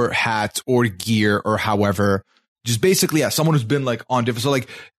 Or hats or gear or however. Just basically, someone who's been like on different. So like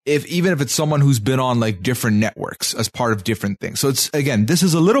even if it's someone who's been on like different networks as part of different things. So it's, again, this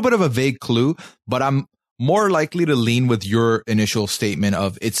is a little bit of a vague clue, but I'm more likely to lean with your initial statement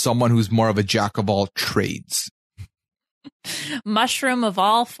of it's someone who's more of a jack of all trades. Mushroom of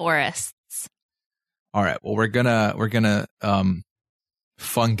all forests. All right. Well, we're gonna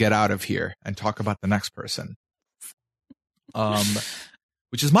fun get out of here and talk about the next person.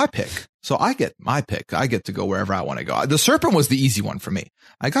 Which is my pick. So I get my pick. I get to go wherever I want to go. The serpent was the easy one for me.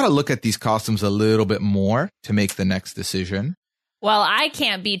 I got to look at these costumes a little bit more to make the next decision. Well, I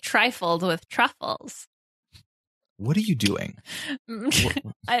can't be trifled with truffles. What are you doing? I'm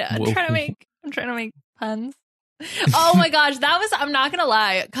trying to make puns. Oh my gosh, I'm not gonna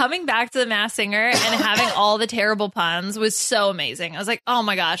lie, coming back to The Masked Singer and having all the terrible puns was so amazing. I was like, oh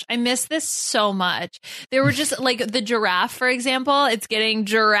my gosh, I miss this so much. There were just like the giraffe, for example, it's getting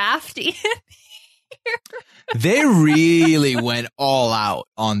giraffed in here. They really went all out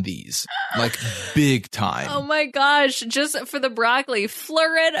on these, like big time. Oh my gosh, just for the broccoli,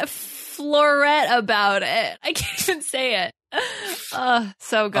 floret about it. I can't even say it. Oh,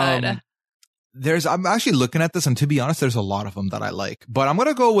 so good. I'm actually looking at this, and to be honest, there's a lot of them that I like. But I'm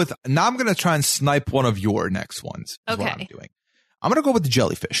going to try and snipe one of your next ones. Okay. What I'm doing. I'm going to go with the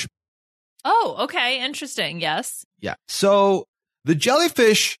jellyfish. Oh, okay. Interesting. Yes. Yeah. So the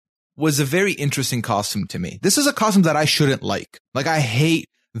jellyfish was a very interesting costume to me. This is a costume that I shouldn't like. Like, I hate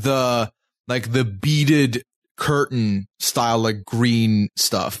the beaded curtain style, like green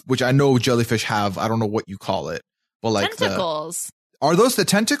stuff, which I know jellyfish have. I don't know what you call it, but like tentacles. Are those the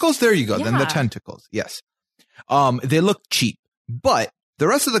tentacles? There you go. Yeah. Then the tentacles. Yes. They look cheap, but the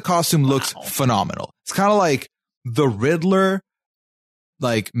rest of the costume looks phenomenal. It's kind of like the Riddler,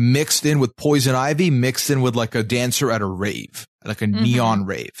 like mixed in with Poison Ivy, mixed in with like a dancer at a rave, like a neon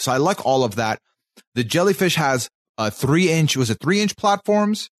rave. So I like all of that. The jellyfish has a 3-inch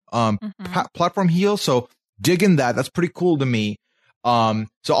platforms, platform heel. So digging that. That's pretty cool to me.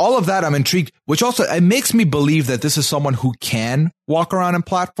 So all of that, I'm intrigued, which also, it makes me believe that this is someone who can walk around in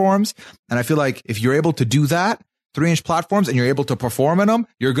platforms. And I feel like if you're able to do that, 3-inch platforms, and you're able to perform in them,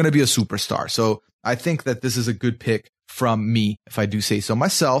 you're going to be a superstar. So I think that this is a good pick from me, if I do say so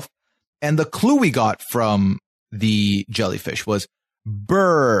myself. And the clue we got from the jellyfish was,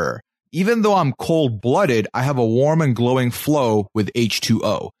 brr, even though I'm cold blooded, I have a warm and glowing flow with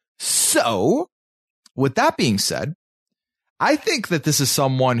H2O. So with that being said, I think that this is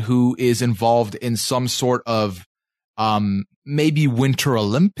someone who is involved in some sort of maybe Winter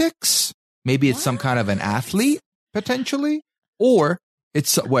Olympics. Maybe it's some kind of an athlete, potentially. Or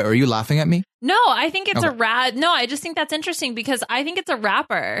it's, wait, are you laughing at me? No, I think it's No, I just think that's interesting because I think it's a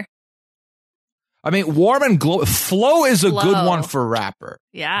rapper. I mean, Warm and Glow. Flo is a good one for rapper.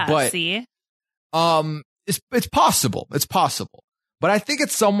 Yeah, but, see? It's possible. It's possible. But I think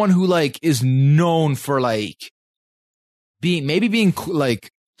it's someone who, like, is known for, like, being like...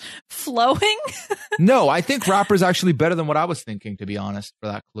 Flowing? No, I think rapper's actually better than what I was thinking, to be honest, for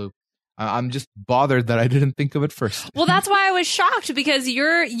that clue. I'm just bothered that I didn't think of it first. Well, that's why I was shocked, because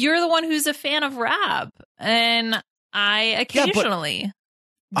you're the one who's a fan of rap, and I occasionally...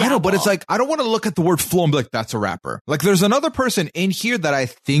 I know, but it's like, I don't want to look at the word flow and be like, that's a rapper. Like, there's another person in here that I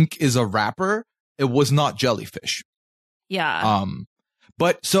think is a rapper. It was not Jellyfish. Yeah.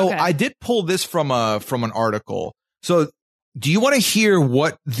 But so okay. I did pull this from an article. So do you want to hear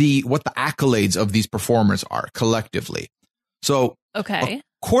what the accolades of these performers are collectively? So okay.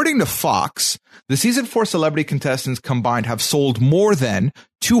 According to Fox, the season 4 celebrity contestants combined have sold more than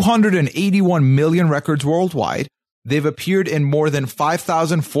 281 million records worldwide. They've appeared in more than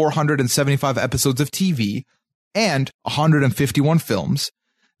 5,475 episodes of TV and 151 films.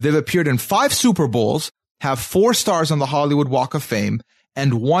 They've appeared in 5 Super Bowls, have 4 stars on the Hollywood Walk of Fame,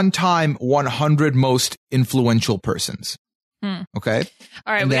 and 1-time 100 most influential persons. Okay.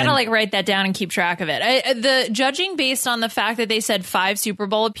 All right. We got to like write that down and keep track of it. The judging based on the fact that they said 5 Super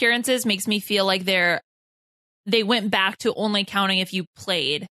Bowl appearances makes me feel like they went back to only counting if you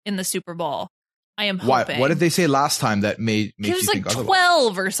played in the Super Bowl. I am hoping. What did they say last time that made you think otherwise? It was like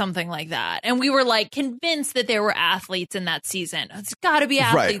 12 or something like that. And we were like convinced that there were athletes in that season. It's got to be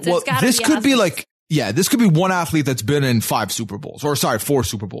athletes. Right. Well, this could be like, this could be one athlete that's been in 5 Super Bowls, or 4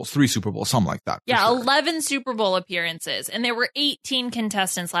 Super Bowls, 3 Super Bowls, something like that. Yeah, sure. 11 Super Bowl appearances. And there were 18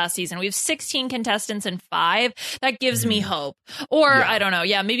 contestants last season. We have 16 contestants in 5. That gives me hope. Or I don't know.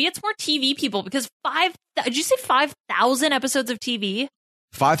 Yeah, maybe it's more TV people, because did you say 5,000 episodes of TV?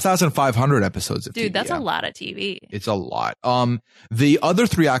 5,500 episodes of TV. Dude, that's a lot of TV. It's a lot. The other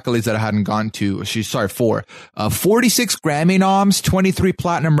 3 accolades that I hadn't gone to, 4. 46 Grammy noms, 23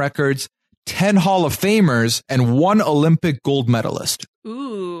 platinum records, 10 Hall of Famers, and 1 Olympic gold medalist.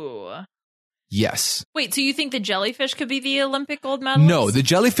 Ooh. Yes. Wait, so you think the Jellyfish could be the Olympic gold medalist? No, the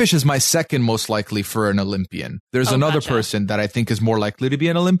Jellyfish is my second most likely for an Olympian. There's another person that I think is more likely to be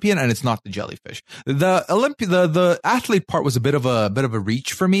an Olympian, and it's not the Jellyfish. The athlete part was a bit of a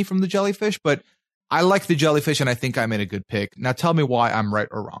reach for me from the Jellyfish, but I like the Jellyfish, and I think I made a good pick. Now tell me why I'm right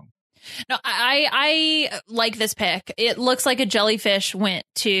or wrong. No, I like this pick. It looks like a Jellyfish went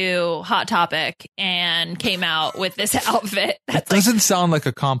to Hot Topic and came out with this outfit. That doesn't sound like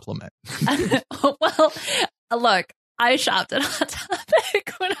a compliment. Well, look, I shopped at Hot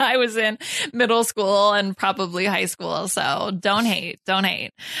Topic when I was in middle school and probably high school. So don't hate.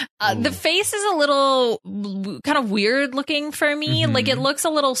 The face is a little kind of weird looking for me. Like it looks a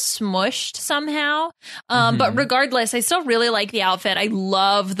little smushed somehow. But regardless, I still really like the outfit. I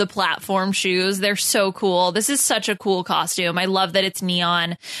love the platform shoes. They're so cool. This is such a cool costume. I love that it's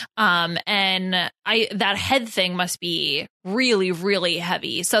neon. And that head thing must be really, really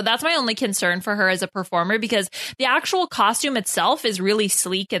heavy. So that's my only concern for her as a performer, because the actual costume itself is really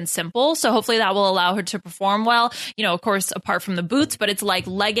sleek and simple. So hopefully that will allow her to perform well. You know, of course, apart from the boots, but it's like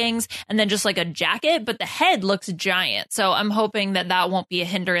leggings and then just like a jacket, but the head looks giant. So I'm hoping that won't be a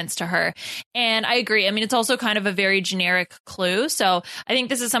hindrance to her. And I agree. I mean, it's also kind of a very generic clue. So I think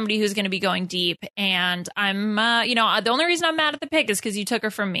this is somebody who's going to be going deep. And I'm, the only reason I'm mad at the pick is because you took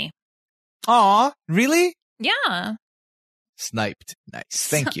her from me. Aw, really? Yeah. Sniped. Nice.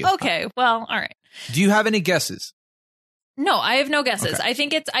 Thank you. Okay. Well, all right. Do you have any guesses? No, I have no guesses. Okay. I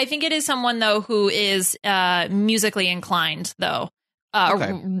think it is someone though who is musically inclined though.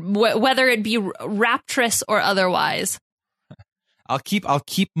 Whether it be raptress or otherwise. I'll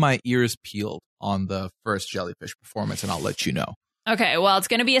keep my ears peeled on the first Jellyfish performance, and I'll let you know. Okay, well, it's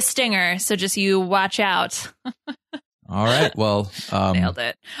going to be a stinger, so just you watch out. All right. Well, nailed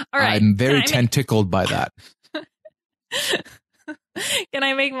it. All right. I'm very tickled by that. Can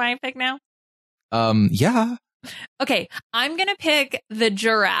I make my pick now? Yeah. Okay, I'm going to pick the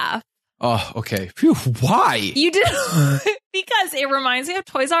giraffe. Oh, okay. Phew, why? You did because it reminds me of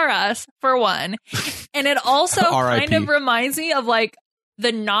Toys R Us for one, and it also kind of reminds me of like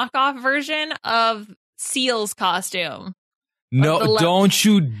the knockoff version of Seal's costume. No, don't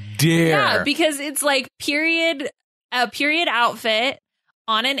you dare! Yeah, because it's like a period outfit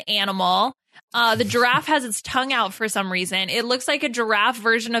on an animal. The giraffe has its tongue out for some reason. It looks like a giraffe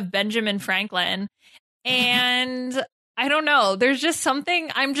version of Benjamin Franklin. And I don't know. There's just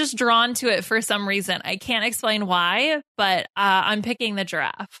something, I'm just drawn to it for some reason. I can't explain why, but I'm picking the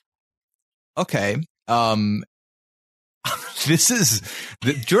giraffe. Okay. The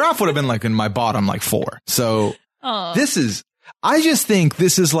giraffe would have been like in my bottom, like 4. So I just think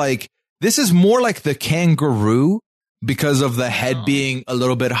this is more like the kangaroo because of the head being a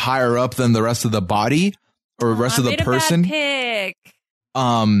little bit higher up than the rest of the body or rest of the person. A bad pick.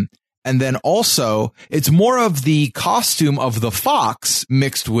 And then also it's more of the costume of the fox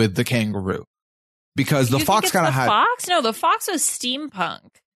mixed with the kangaroo because the fox kind of had fox. No, the fox was steampunk.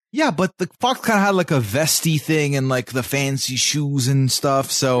 Yeah, but the fox kind of had like a vesty thing and like the fancy shoes and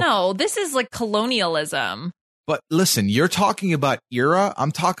stuff. So no, this is like colonialism. But listen, you're talking about era.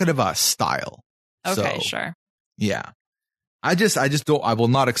 I'm talking about style. Okay, sure. Yeah, I will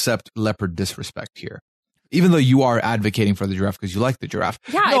not accept leopard disrespect here. Even though you are advocating for the giraffe because you like the giraffe.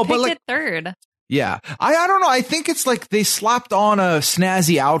 Yeah, I picked it third. Yeah. I don't know. I think it's like they slapped on a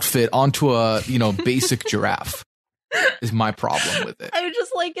snazzy outfit onto a, basic giraffe is my problem with it. I was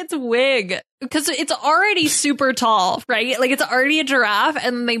just like, it's wig because it's already super tall, right? Like it's already a giraffe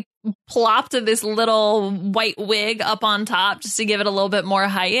and they plopped this little white wig up on top just to give it a little bit more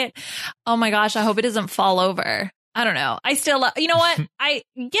height. Oh my gosh. I hope it doesn't fall over. I don't know. I still, you know what? I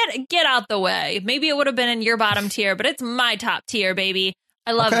get out the way. Maybe it would have been in your bottom tier, but it's my top tier, baby.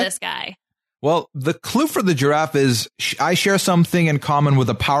 I love this guy. Well, the clue for the giraffe is I share something in common with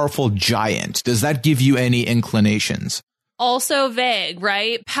a powerful giant. Does that give you any inclinations? Also vague,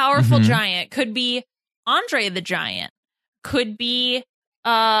 right? Powerful giant could be Andre the Giant. Could be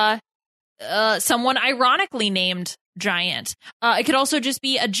someone ironically named Giant. It could also just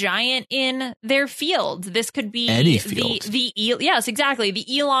be a giant in their field. This could be any field. Yes, exactly.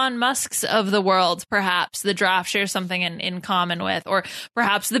 The Elon Musks of the world, perhaps the giraffe shares something in common with, or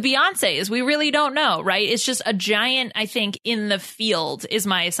perhaps the Beyoncés. We really don't know, right? It's just a giant, I think, in the field is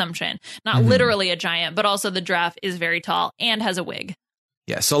my assumption. Not literally a giant, but also the giraffe is very tall and has a wig.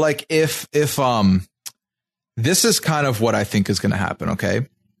 Yeah. So like if this is kind of what I think is going to happen. Okay.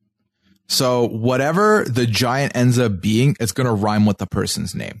 So whatever the giant ends up being, it's going to rhyme with the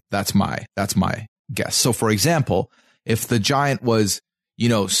person's name. That's my guess. So for example, if the giant was,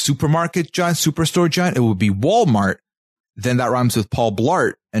 supermarket giant, superstore giant, it would be Walmart. Then that rhymes with Paul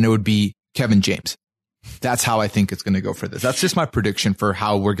Blart and it would be Kevin James. That's how I think it's going to go for this. That's just my prediction for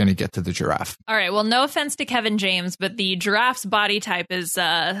how we're going to get to the giraffe. All right. Well, no offense to Kevin James, but the giraffe's body type is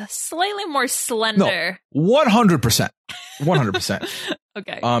slightly more slender. No, 100%. 100%.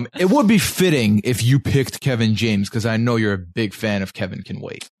 Okay. It would be fitting if you picked Kevin James because I know you're a big fan of Kevin Can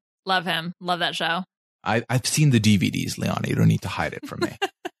Wait. Love him. Love that show. I've seen the DVDs, Liana. You don't need to hide it from me.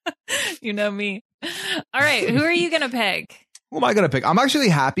 You know me. All right. Who are you going to pick? Who am I going to pick? I'm actually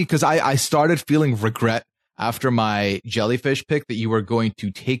happy because I started feeling regret after my jellyfish pick that you were going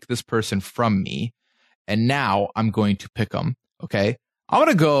to take this person from me. And now I'm going to pick them. Okay. I'm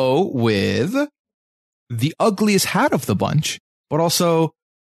going to go with the ugliest hat of the bunch, but also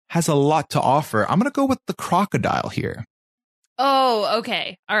has a lot to offer. I'm going to go with the crocodile here. Oh,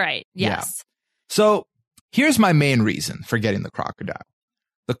 okay. All right. Yes. Yeah. So here's my main reason for getting the crocodile.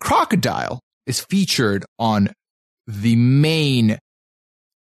 The crocodile is featured on the main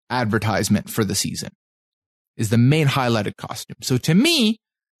advertisement for the season, is the main highlighted costume. So to me,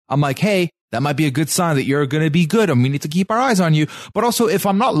 I'm like, hey, that might be a good sign that you're going to be good and we need to keep our eyes on you. But also, if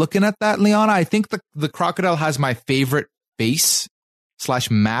I'm not looking at that, Liana, I think the crocodile has my favorite face /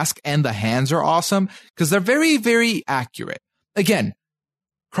 mask, and the hands are awesome because they're very, very accurate. Again,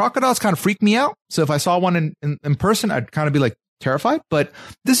 crocodiles kind of freak me out. So if I saw one in person, I'd kind of be like terrified. But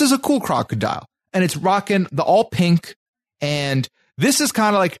this is a cool crocodile. And it's rocking the all pink. And this is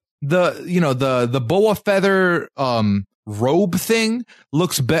kind of like the boa feather robe thing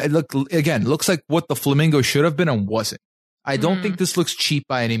looks like what the flamingo should have been and wasn't. I don't think this looks cheap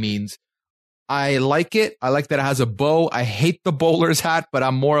by any means. I like it. I like that it has a bow. I hate the bowler's hat, but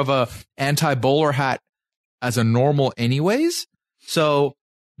I'm more of a anti-bowler hat as a normal anyways. So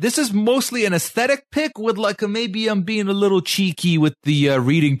this is mostly an aesthetic pick with like maybe I'm being a little cheeky with the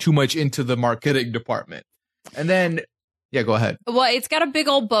reading too much into the marketing department. And then, yeah, go ahead. Well, it's got a big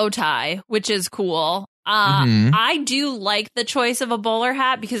old bow tie, which is cool. I do like the choice of a bowler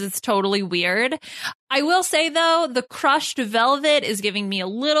hat because it's totally weird. I will say, though, the crushed velvet is giving me a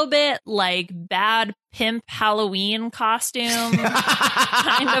little bit like bad pimp Halloween costume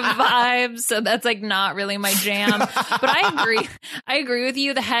kind of vibes. So that's like not really my jam. But I agree with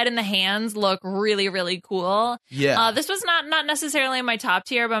you. The head and the hands look really, really cool. Yeah. This was not necessarily in my top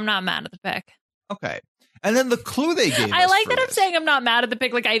tier, but I'm not mad at the pick. Okay. And then the clue they gave I us like for that I'm this- saying I'm not mad at the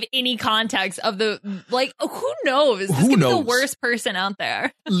pick. Like I have any context of the, like, who knows? This Who could be knows? the worst person out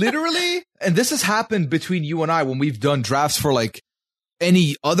there. Literally, and this has happened between you and I when we've done drafts for like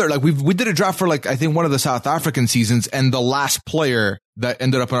any other, like we did a draft for like I think one of the South African seasons, and the last player that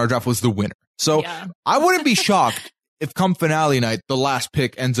ended up in our draft was the winner. So Yeah. I wouldn't be shocked if come finale night the last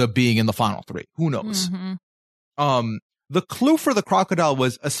pick ends up being in the final three. Who knows? Mhm. The clue for the crocodile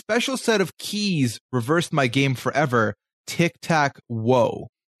was a special set of keys reversed my game forever. Tic tac whoa.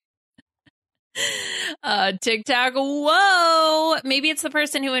 Tic tac, whoa. Maybe it's the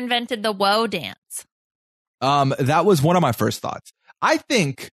person who invented the whoa dance. That was one of my first thoughts. I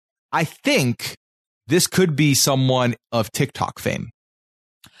think this could be someone of TikTok fame.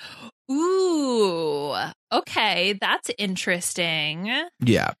 Ooh, okay, that's interesting.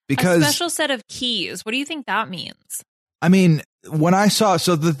 Yeah, because a special set of keys. What do you think that means? I mean, when I saw,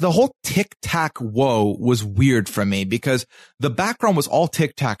 so the whole tic tac whoa was weird for me because the background was all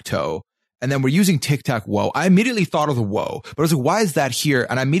tic tac toe. And then we're using tic tac whoa. I immediately thought of the whoa, but I was like, why is that here?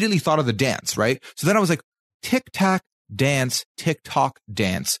 And I immediately thought of the dance, right? So then I was like, tic tac dance, TikTok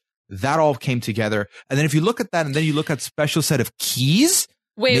dance. That all came together. And then if you look at that and then you look at special set of keys.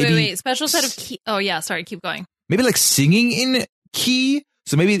 Wait. Special set of keys. Oh, yeah. Sorry. Keep going. Maybe like singing in key.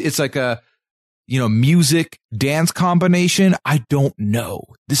 So maybe it's like a, music dance combination. I don't know.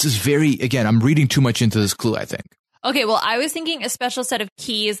 This is again, I'm reading too much into this clue, I think. Okay. Well, I was thinking a special set of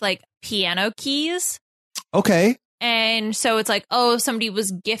keys, like piano keys. Okay. And so it's like, oh, somebody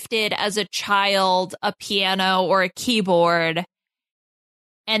was gifted as a child a piano or a keyboard.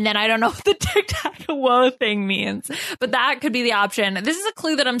 And then I don't know what the tic-tac-whoa thing means, but that could be the option. This is a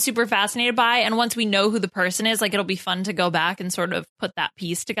clue that I'm super fascinated by. And once we know who the person is, like, it'll be fun to go back and sort of put that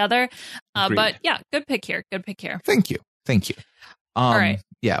piece together. But yeah, good pick here. Thank you. All right.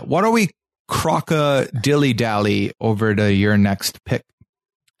 Yeah. Why don't we dilly-dally over to your next pick?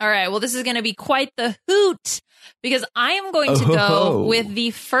 All right. Well, this is going to be quite the hoot because I am going to go with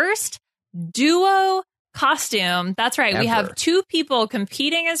the first duo costume. That's right. We have two people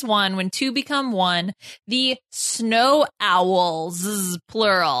competing as one when two become one. The snow owls,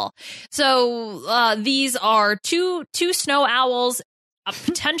 plural. So these are two snow owls,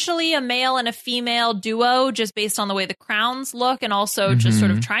 potentially a male and a female duo, just based on the way the crowns look, and also just sort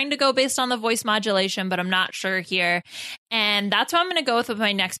of trying to go based on the voice modulation, but I'm not sure here. And that's what I'm going to go with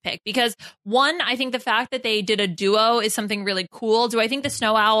my next pick, because one, I think the fact that they did a duo is something really cool. Do I think the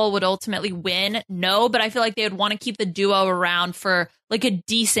snow owl would ultimately win? No, but I feel like they would want to keep the duo around for like a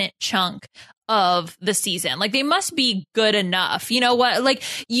decent chunk of the season. Like they must be good enough. You know what?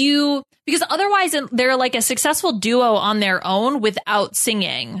 Because otherwise they're like a successful duo on their own without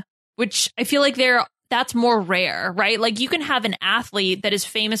singing, which I feel like that's more rare, right? Like you can have an athlete that is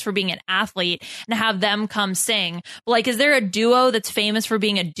famous for being an athlete and have them come sing. But like, is there a duo that's famous for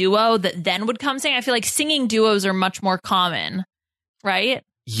being a duo that then would come sing? I feel like singing duos are much more common, right?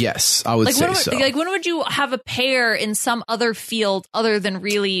 Yes, I would say so. Like when would you have a pair in some other field other than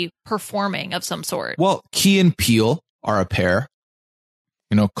really performing of some sort? Well, Key and Peele are a pair.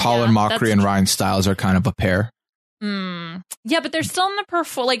 Colin Mockery and Ryan Stiles are kind of a pair. Yeah, but they're still in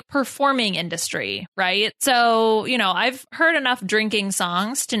the performing industry, right? So, I've heard enough drinking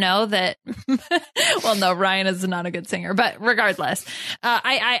songs to know that, well, no, Ryan is not a good singer, but regardless,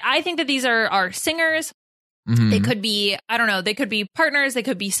 I think that these are singers. They could be, I don't know, they could be partners, they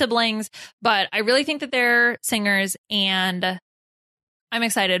could be siblings, but I really think that they're singers, and I'm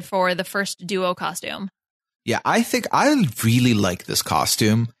excited for the first duo costume. Yeah, I think I really like this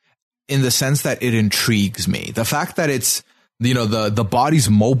costume in the sense that it intrigues me. The fact that it's, the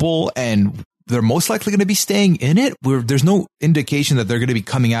body's mobile and they're most likely going to be staying in it. There's no indication that they're going to be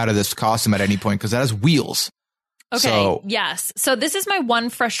coming out of this costume at any point because it has wheels. Okay. Yes. So this is my one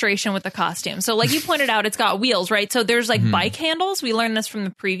frustration with the costume. So like you pointed out, it's got wheels, right? So there's like bike handles. We learned this from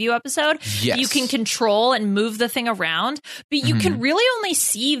the preview episode. Yes. You can control and move the thing around, but you can really only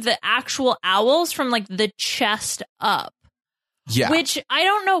see the actual owls from like the chest up. Yeah. Which I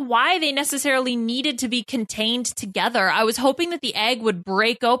don't know why they necessarily needed to be contained together. I was hoping that the egg would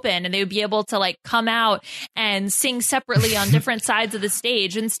break open and they would be able to like come out and sing separately on different sides of the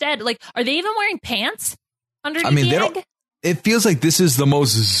stage. Instead, like, are they even wearing pants underneath the egg? It feels like this is the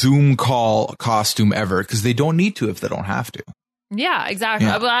most Zoom call costume ever because they don't need to if they don't have to. Yeah, exactly.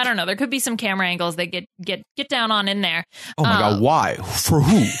 Yeah. Well, I don't know. There could be some camera angles they get down on in there. Oh my God. Why? For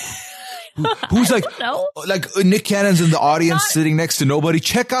who? Who's like, no. like Nick Cannon's in the audience sitting next to nobody.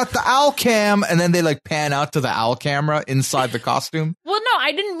 Check out the owl cam. And then they like pan out to the owl camera inside the costume. Well, no,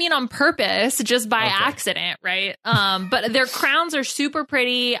 I didn't mean on purpose, just by accident, right? But their crowns are super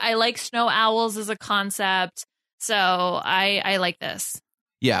pretty. I like snow owls as a concept. So I like this.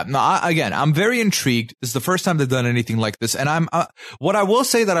 Yeah, no, I'm very intrigued. This is the first time they've done anything like this. And what I will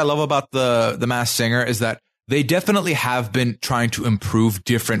say that I love about the Masked Singer is that they definitely have been trying to improve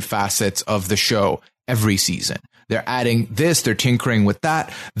different facets of the show every season. They're adding this, they're tinkering with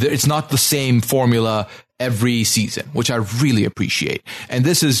that. It's not the same formula every season, which I really appreciate. And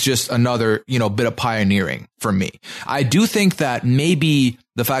this is just another, bit of pioneering for me. I do think that maybe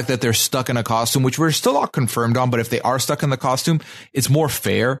the fact that they're stuck in a costume, which we're still not confirmed on, but if they are stuck in the costume, it's more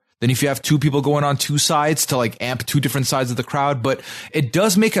fair than if you have two people going on two sides to like amp two different sides of the crowd. But it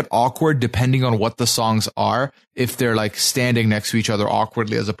does make it awkward depending on what the songs are, if they're like standing next to each other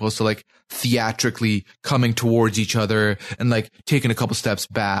awkwardly as opposed to like theatrically coming towards each other and like taking a couple steps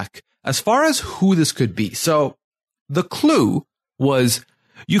back. As far as who this could be, so the clue was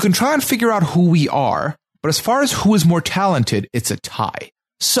you can try and figure out who we are, but as far as who is more talented, it's a tie.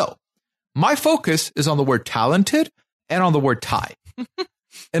 So my focus is on the word talented and on the word tie.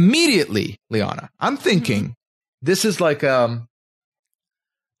 Immediately, Liana, I'm thinking this is like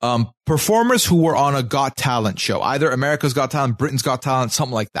performers who were on a Got Talent show, either America's Got Talent, Britain's Got Talent,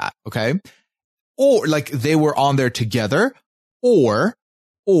 something like that. Okay. Or like they were on there together or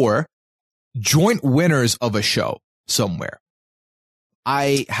joint winners of a show somewhere.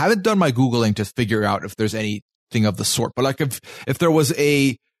 I haven't done my Googling to figure out if there's anything of the sort, but like if there was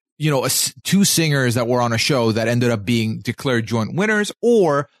two singers that were on a show that ended up being declared joint winners,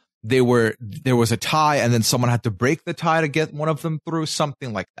 or there was a tie and then someone had to break the tie to get one of them through,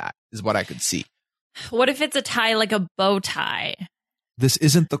 something like that is what I could see. What if it's a tie like a bow tie? This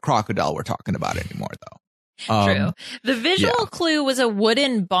isn't the crocodile we're talking about anymore, though. True. The visual clue was a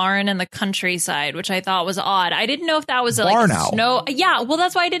wooden barn in the countryside, which I thought was odd. I didn't know if that was like a snow. Yeah, well,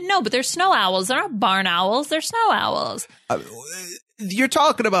 that's why I didn't know. But they're snow owls. They're not barn owls. They're snow owls. You're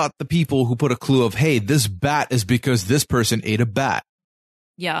talking about the people who put a clue of, hey, this bat is because this person ate a bat.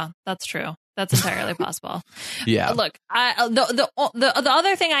 Yeah, that's true. That's entirely possible. Yeah. Look, the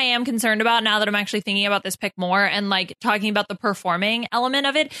other thing I am concerned about now that I'm actually thinking about this pick more and like talking about the performing element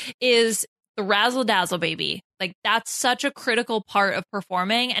of it is the razzle dazzle baby. Like that's such a critical part of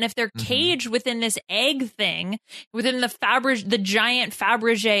performing. And if they're caged within this egg thing, within the giant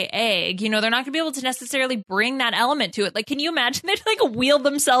Fabergé egg, they're not going to be able to necessarily bring that element to it. Like, can you imagine they'd like wheel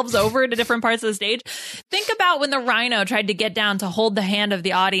themselves over to different parts of the stage? Think about when the rhino tried to get down to hold the hand of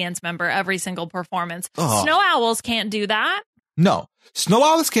the audience member every single performance. Oh. Snow owls can't do that. No, snow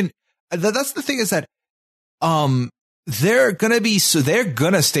owls can. That's the thing is that, they're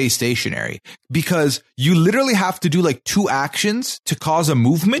gonna stay stationary because you literally have to do like two actions to cause a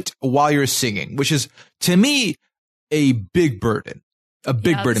movement while you're singing, which is to me a big burden.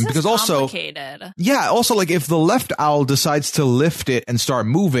 Because also like if the left owl decides to lift it and start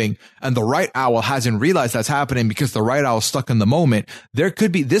moving and the right owl hasn't realized that's happening because the right owl is stuck in the moment,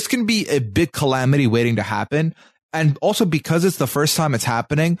 this can be a big calamity waiting to happen. And also because it's the first time it's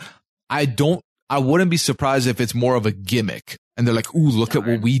happening, I wouldn't be surprised if it's more of a gimmick and they're like, ooh, look at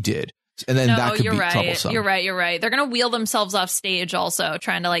what we did. And then that could be troublesome. You're right. They're going to wheel themselves off stage also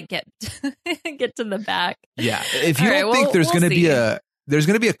trying to like get to the back. Yeah. If you don't think there's going to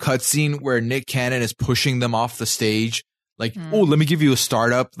be a cutscene where Nick Cannon is pushing them off the stage, like, oh, let me give you a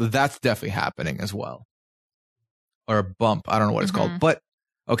startup. That's definitely happening as well. Or a bump. I don't know what it's called, but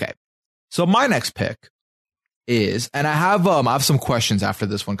okay. So my next pick is, and I have some questions after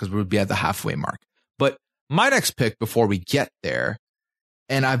this one because we'll be at the halfway mark. But my next pick before we get there,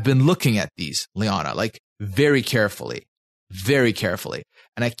 and I've been looking at these, Liana, like very carefully,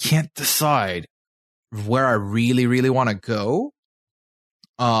 and I can't decide where I really, really want to go.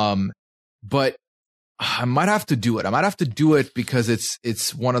 But I might have to do it. I might have to do it because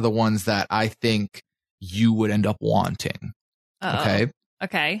it's one of the ones that I think you would end up wanting. Uh-oh.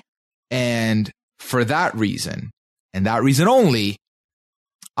 Okay. And for that reason, and that reason only,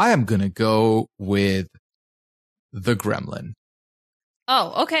 I am going to go with the Gremlin.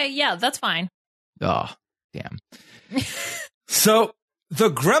 Oh, okay. Yeah, that's fine. Oh, damn. So the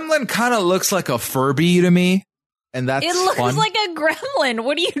Gremlin kind of looks like a Furby to me. And that's It looks fun. like a gremlin.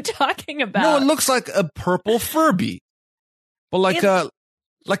 What are you talking about? No, it looks like a purple Furby. But like a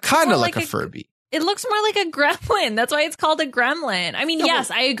Furby. It looks more like a gremlin. That's why it's called a gremlin. I mean,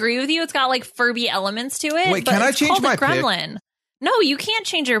 yes, I agree with you. It's got like Furby elements to it. Wait, can I change my gremlin? Pick? No, you can't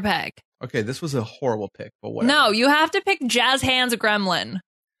change your pick. Okay, this was a horrible pick, but whatever. No, you have to pick Jazz Hands Gremlin.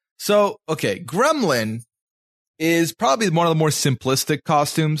 So, okay, Gremlin is probably one of the more simplistic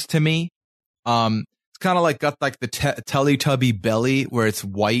costumes to me. It's kind of like got like the Teletubby belly where it's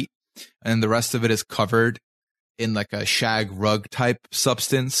white and the rest of it is covered in like a shag rug type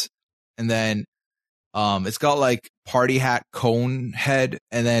substance. And then it's got like party hat cone head,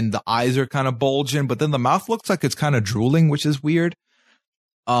 and then the eyes are kind of bulging, but then the mouth looks like it's kind of drooling, which is weird.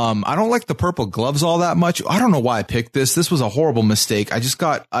 I don't like the purple gloves all that much. I don't know why I picked this. This was a horrible mistake. I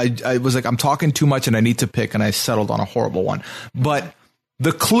was like, I'm talking too much and I need to pick, and I settled on a horrible one. But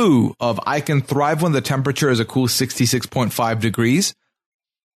the clue of I can thrive when the temperature is a cool 66.5 degrees.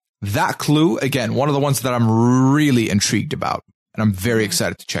 That clue, again, one of the ones that I'm really intrigued about, and I'm very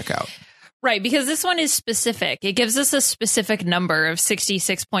excited to check out. Right, because this one is specific. It gives us a specific number of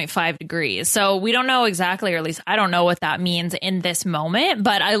 66.5 degrees. So we don't know exactly, or at least I don't know what that means in this moment,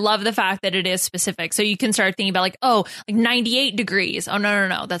 but I love the fact that it is specific. So you can start thinking about like 98 degrees. Oh,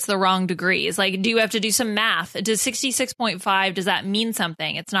 no. That's the wrong degrees. Like, do you have to do some math? Does 66.5, does that mean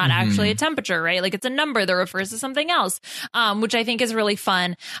something? It's not actually a temperature, right? Like it's a number that refers to something else, which I think is really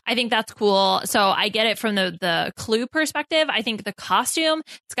fun. I think that's cool. So I get it from the clue perspective. I think the costume,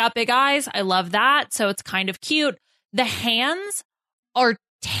 it's got big eyes. I love that. So it's kind of cute. The hands are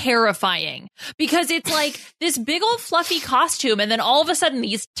terrifying because it's like this big old fluffy costume. And then all of a sudden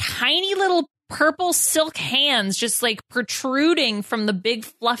these tiny little purple silk hands just like protruding from the big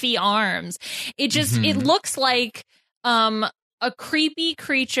fluffy arms. It just, it looks like a creepy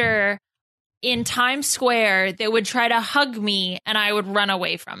creature in Times Square that would try to hug me and I would run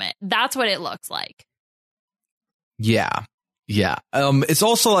away from it. That's what it looks like. Yeah. Yeah. It's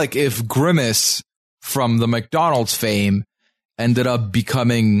also like if Grimace from the McDonald's fame ended up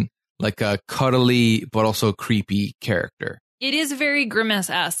becoming like a cuddly but also creepy character. It is very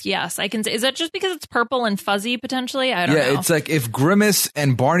Grimace-esque, yes. I can say. Is that just because it's purple and fuzzy, potentially? I don't know. Yeah, it's like if Grimace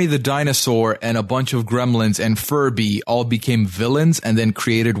and Barney the dinosaur and a bunch of gremlins and Furby all became villains and then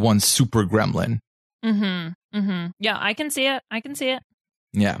created one super gremlin. Yeah, I can see it.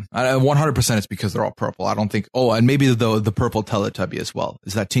 Yeah, 100% it's because they're all purple. I don't think, and maybe the purple Teletubby as well.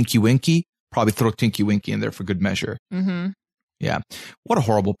 Is that Tinky Winky? Probably throw Tinky Winky in there for good measure. Yeah, what a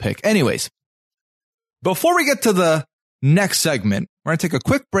horrible pick. Anyways, before we get to the next segment, we're going to take a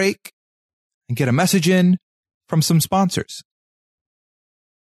quick break and get a message in from some sponsors.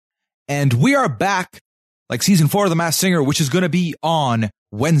 And we are back like season 4 of The Masked Singer, which is going to be on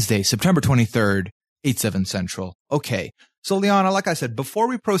Wednesday, September 23rd, 8/7 Central. Okay. So, Liana, like I said, before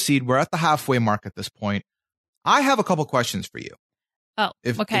we proceed, we're at the halfway mark at this point. I have a couple questions for you. Oh,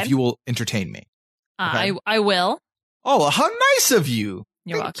 okay. If you will entertain me. Okay? I will. Oh, how nice of you.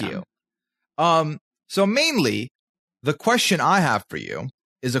 You're Thank welcome. you. So mainly, the question I have for you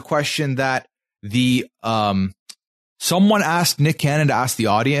is a question that someone asked Nick Cannon to ask the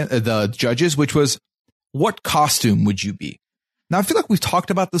audience, the judges, which was, what costume would you be? Now, I feel like we've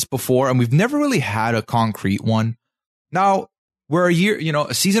talked about this before, and we've never really had a concrete one. Now, we're a year,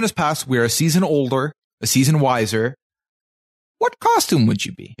 a season has passed. We're a season older, a season wiser. What costume would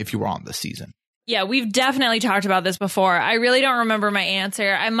you be if you were on this season? Yeah, we've definitely talked about this before. I really don't remember my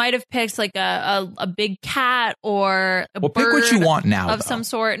answer. I might have picked like a big cat or a bird. Pick what you want now, of some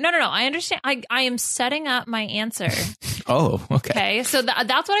sort. No. I understand. I am setting up my answer. Oh, okay. Okay, so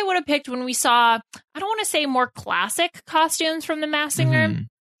that's what I would have picked when we saw, I don't want to say more classic costumes from The Masked Singer,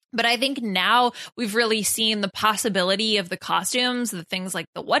 but I think now we've really seen the possibility of the costumes, the things like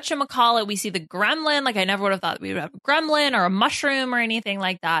the whatchamacallit. We see the gremlin. Like I never would have thought we would have a gremlin or a mushroom or anything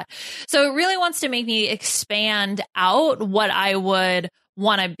like that. So it really wants to make me expand out what I would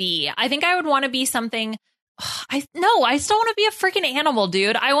want to be. I think I would want to be something. I still want to be a freaking animal,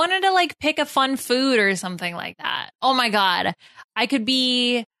 dude. I wanted to like pick a fun food or something like that. Oh my God. I could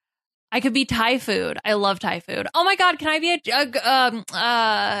be Thai food. I love Thai food. Oh my God, can I be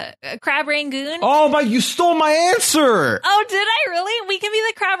a crab rangoon? Oh my, you stole my answer. Oh, did I really? We can be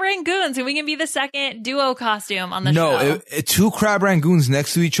the crab rangoons and we can be the second duo costume on the show. No, two crab rangoons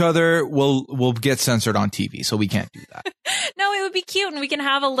next to each other will get censored on TV, so we can't do that. No, it would be cute and we can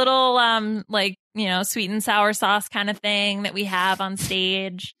have a little sweet and sour sauce kind of thing that we have on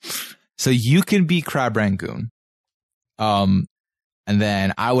stage. So you can be crab rangoon. And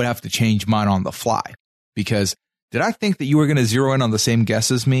then I would have to change mine on the fly because did I think that you were going to zero in on the same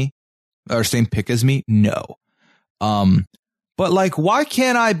guess as me or same pick as me? No. But like, why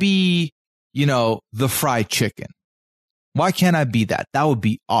can't I be, the fried chicken? Why can't I be that? That would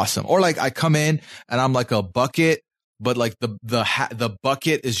be awesome. Or like I come in and I'm like a bucket, but like the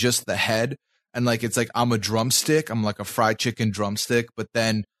bucket is just the head. And like, it's like, I'm a drumstick. I'm like a fried chicken drumstick, but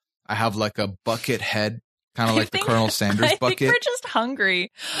then I have like a bucket head Kind of like the Colonel Sanders bucket. I think we're just hungry.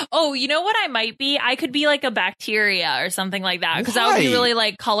 Oh, you know what I might be? I could be like a bacteria or something like that, because that would be really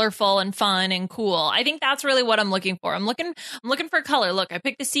like colorful and fun and cool. I think that's really what I'm looking for. I'm looking for color. Look, I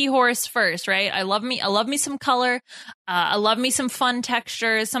picked the seahorse first, right? I love me some color. I love me some fun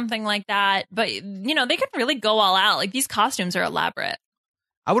textures, something like that. But you know, they could really go all out. Like, these costumes are elaborate.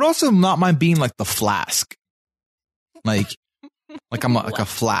 I would also not mind being like the flask, like I'm like a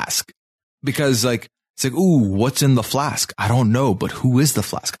flask, because like. It's like, ooh, what's in the flask? I don't know, but who is the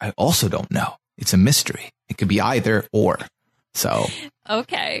flask? I also don't know. It's a mystery. It could be either or. So.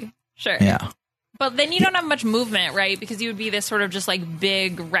 Okay, sure. Yeah. But then you don't have much movement, right? Because you would be this sort of just like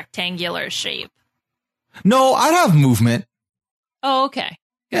big rectangular shape. No, I'd have movement. Oh, okay.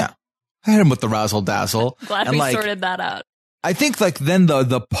 Yeah. I hit him with the razzle dazzle. Glad we sorted that out. I think like then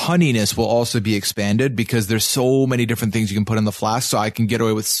the punniness will also be expanded, because there's so many different things you can put in the flask. So I can get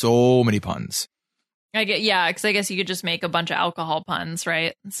away with so many puns. Because I guess you could just make a bunch of alcohol puns,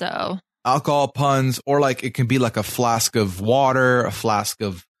 right? So alcohol puns, or like it can be like a flask of water, a flask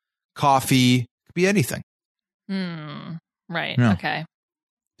of coffee, it could be anything. Right. Yeah. Okay.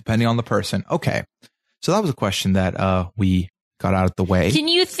 Depending on the person. Okay. So that was a question that we got out of the way. Can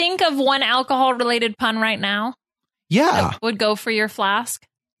you think of one alcohol related pun right now? Yeah. That would go for your flask?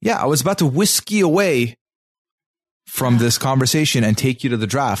 Yeah. I was about to whiskey away from this conversation and take you to the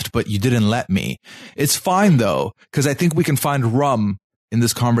draft, but you didn't let me. It's fine though, because I think we can find rum in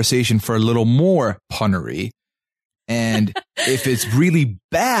this conversation for a little more punnery. And if it's really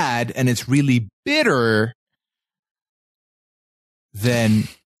bad and it's really bitter, then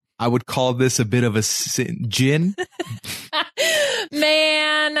I would call this a bit of a gin.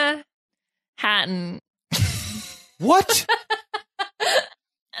 Manhattan. What?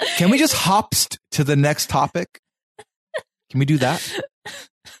 Can we just hop to the next topic? Can we do that?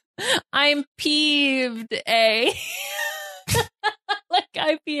 I'm peeved, like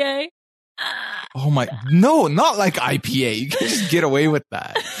IPA. Oh my, no, not like IPA. You can just get away with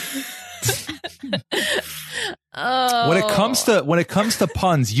that. Oh. When it comes to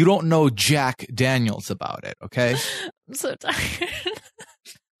puns, you don't know Jack Daniels about it, okay? I'm so tired.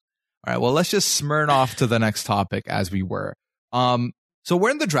 All right, well, let's just smirn off to the next topic as we were. So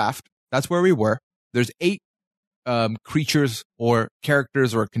we're in the draft. That's where we were. There's 8 creatures or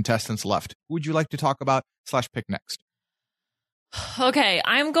characters or contestants left. Who would you like to talk about / pick next? Okay,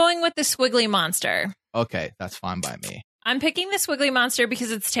 I'm going with the squiggly monster. Okay, that's fine by me. I'm picking the squiggly monster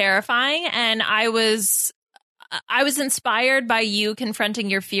because it's terrifying, and I was inspired by you confronting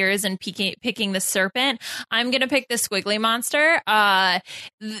your fears and picking the serpent. I'm going to pick the squiggly monster.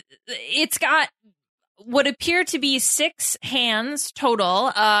 It's got what appear to be 6 hands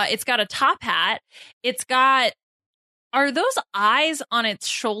total. It's got a top hat. Are those eyes on its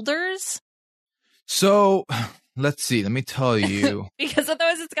shoulders? So let's see. Let me tell you. Because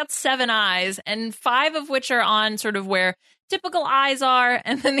otherwise it's got 7 eyes, and 5 of which are on sort of where typical eyes are,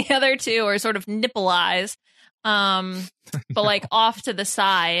 and then the other 2 are sort of nipple eyes. But like off to the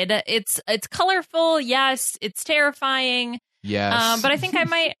side. It's colorful. Yes. It's terrifying. Yes. But I think I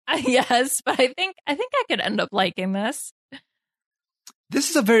might. Yes. But I think I could end up liking this. This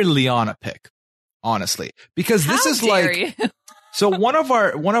is a very Liana pick, honestly, because this is like. You? So one of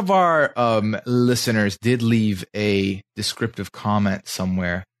our listeners did leave a descriptive comment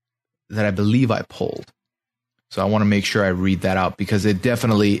somewhere that I believe I pulled. So I want to make sure I read that out, because it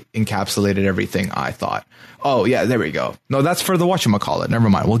definitely encapsulated everything I thought. Oh, yeah, there we go. No, that's for the whatchamacallit. Never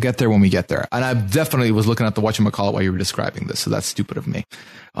mind. We'll get there when we get there. And I definitely was looking at the whatchamacallit while you were describing this, so that's stupid of me.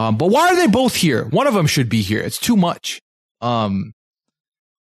 But why are they both here? One of them should be here. It's too much. I'm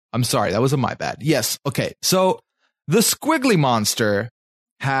sorry. That was my bad. Yes. Okay. So the squiggly monster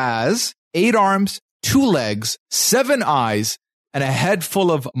has 8 arms, 2 legs, 7 eyes, and a head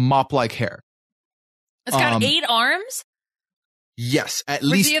full of mop-like hair. It's got 8 arms? Yes, at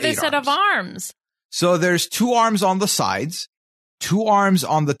least 8 arms. Where's the other set of arms? So there's 2 arms on the sides, 2 arms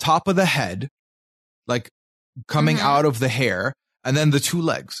on the top of the head, like coming out of the hair, and then the 2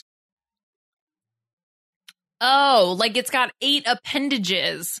 legs. Oh, like it's got 8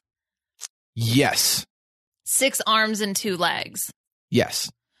 appendages. Yes. 6 arms and 2 legs. Yes.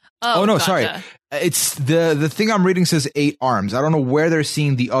 Oh, no, gotcha. sorry. It's the thing I'm reading says 8 arms. I don't know where they're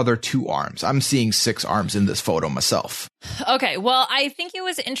seeing the other 2 arms. I'm seeing 6 arms in this photo myself. Okay, well, I think it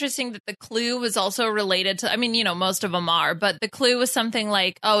was interesting that the clue was also related to, I mean, you know, most of them are, but the clue was something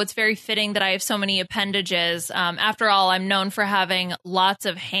like, oh, it's very fitting that I have so many appendages. After all, I'm known for having lots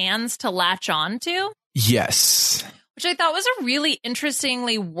of hands to latch onto. Yes. Which I thought was a really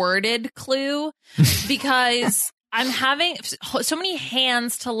interestingly worded clue, because I'm having so many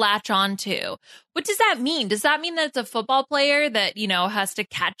hands to latch onto. What does that mean? Does that mean that it's a football player that, has to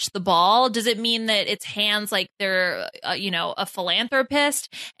catch the ball? Does it mean that it's hands like they're, a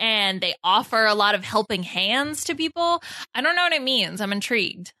philanthropist and they offer a lot of helping hands to people? I don't know what it means. I'm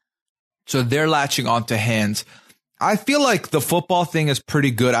intrigued. So they're latching onto hands. I feel like the football thing is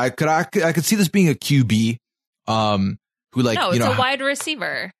pretty good. I could see this being a QB, who like, no, it's a wide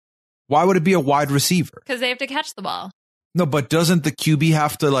receiver. Why would it be a wide receiver? Because they have to catch the ball. No, but doesn't the QB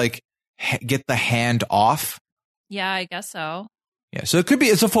have to like get the hand off? Yeah, I guess so. Yeah, so it could be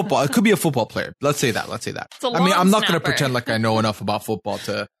a football player. Let's say that. I mean, I'm not going to pretend like I know enough about football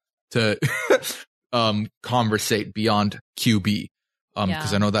to conversate beyond QB.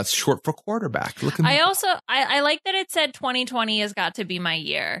 Because I know that's short for quarterback. I like that it said 2020 has got to be my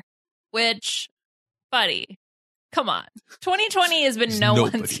year, which, buddy, come on. 2020 has been no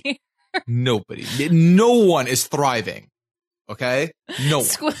one's year. Nobody. No one is thriving. Okay? No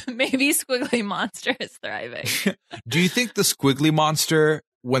one. Maybe Squiggly Monster is thriving. Do you think the Squiggly Monster,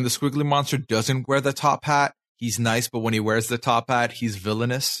 when the Squiggly Monster doesn't wear the top hat, he's nice, but when he wears the top hat, he's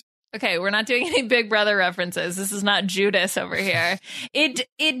villainous? Okay, we're not doing any Big Brother references. This is not Judas over here.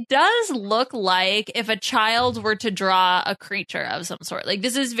 It does look like if a child were to draw a creature of some sort. Like,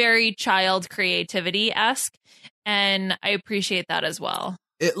 this is very child creativity-esque, and I appreciate that as well.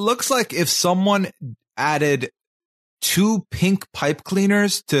 It looks like if someone added 2 pink pipe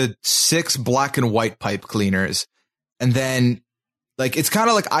cleaners to 6 black and white pipe cleaners, and then, like, it's kind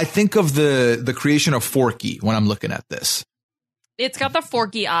of like I think of the creation of Forky when I'm looking at this. It's got the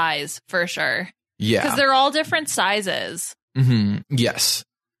Forky eyes, for sure. Yeah. Because they're all different sizes. Mm-hmm. Yes.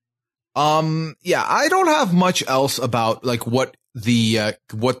 Yeah, I don't have much else about, like, what the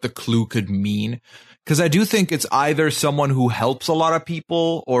clue could mean. Because I do think it's either someone who helps a lot of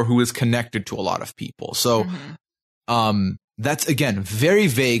people or who is connected to a lot of people. So that's, again, very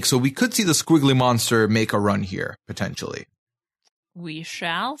vague. So we could see the Squiggly Monster make a run here, potentially. We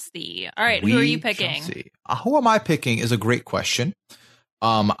shall see. All right, who are you picking? Who am I picking is a great question.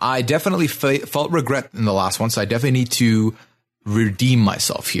 I definitely felt regret in the last one, so I definitely need to redeem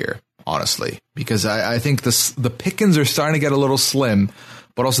myself here, honestly. Because I think the pickings are starting to get a little slim,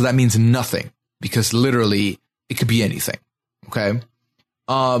 but also that means nothing. Because literally, it could be anything. Okay.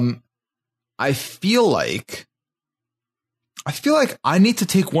 I feel like I need to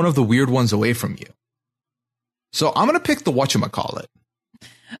take one of the weird ones away from you. So I'm gonna pick the whatchamacallit.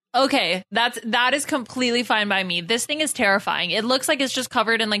 Okay, that is completely fine by me. This thing is terrifying. It looks like it's just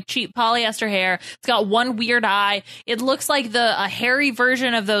covered in like cheap polyester hair. It's got one weird eye. It looks like a hairy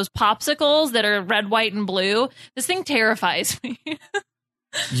version of those popsicles that are red, white, and blue. This thing terrifies me.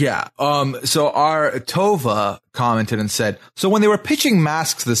 Yeah. So our Tova commented and said, so when they were pitching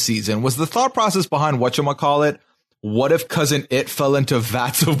masks this season, was the thought process behind whatchamacallit, what if Cousin It fell into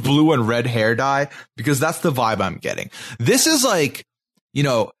vats of blue and red hair dye? Because that's the vibe I'm getting. This is like,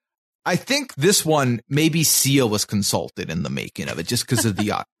 I think this one, maybe Sia was consulted in the making of it just because of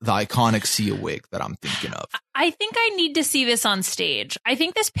the iconic Sia wig that I'm thinking of. I think I need to see this on stage. I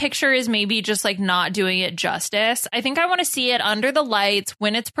think this picture is maybe just like not doing it justice. I think I want to see it under the lights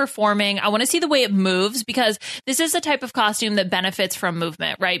when it's performing. I want to see the way it moves because this is the type of costume that benefits from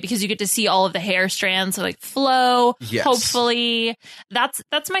movement, right? Because you get to see all of the hair strands like flow. Yes. Hopefully.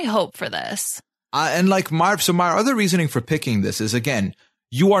 That's my hope for this. And like my other reasoning for picking this is, again,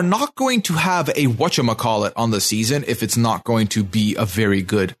 you are not going to have a whatchamacallit on the season if it's not going to be a very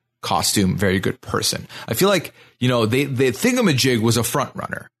good costume, very good person. I feel like, the thingamajig was a front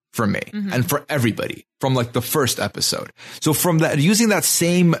runner for me and for everybody from like the first episode. So from that, using that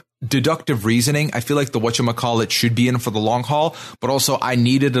same deductive reasoning, I feel like the whatchamacallit should be in for the long haul, but also I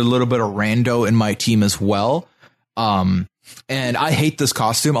needed a little bit of rando in my team as well. And I hate this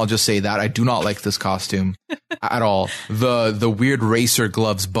costume. I'll just say that I do not like this costume at all. The weird racer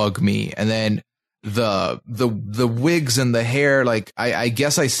gloves bug me. And then the wigs and the hair, like I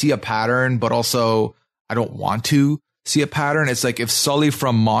guess I see a pattern, but also I don't want to see a pattern. It's like if Sully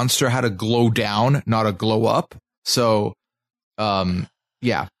from Monster had a glow down, not a glow up. So,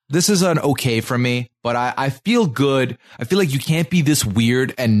 yeah, this is an okay for me, but I feel good. I feel like you can't be this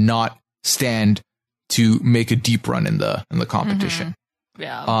weird and not stand to make a deep run in the competition.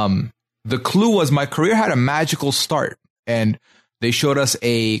 Yeah. The clue was my career had a magical start, and they showed us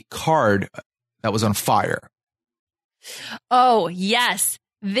a card that was on fire. Oh, yes.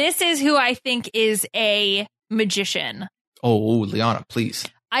 This is who I think is a magician. Oh, Liana, please.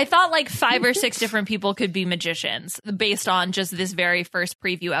 I thought like 5 or 6 different people could be magicians based on just this very first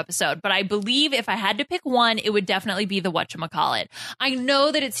preview episode. But I believe if I had to pick one, it would definitely be the whatchamacallit. I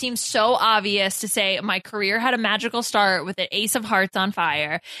know that it seems so obvious to say my career had a magical start with an ace of hearts on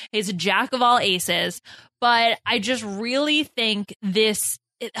fire. He's a jack of all aces. But I just really think this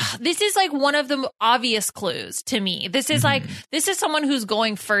is like one of the obvious clues to me. This is like, this is someone who's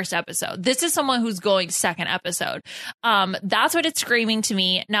going first episode. This is someone who's going second episode. That's what it's screaming to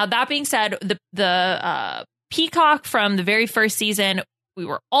me. Now, that being said, the peacock from the very first season, we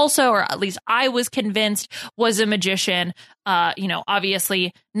were also, or at least I was convinced, was a magician.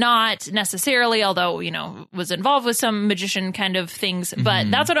 Obviously not necessarily, although, was involved with some magician kind of things. But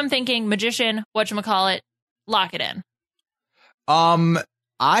that's what I'm thinking. Magician, whatchamacallit, lock it in.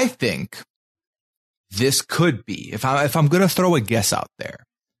 I think this could be, if I'm going to throw a guess out there,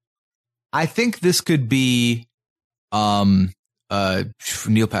 I think this could be Neil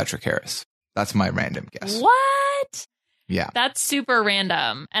Patrick Harris. That's my random guess. What? Yeah. That's super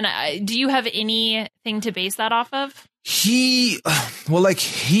random. And do you have anything to base that off of? He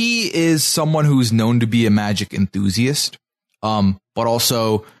is someone who's known to be a magic enthusiast, but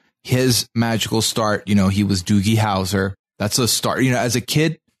also his magical start, he was Doogie Howser. That's a start, as a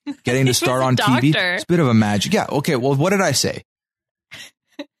kid, getting to start on TV. It's a bit of a magic. Yeah. Okay. Well, what did I say?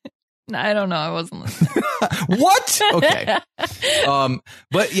 I don't know. I wasn't listening. What? Okay.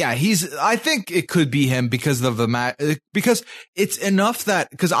 But yeah, I think it could be him because of because it's enough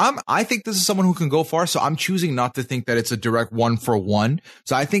because I think this is someone who can go far. So I'm choosing not to think that it's a direct 1-for-1.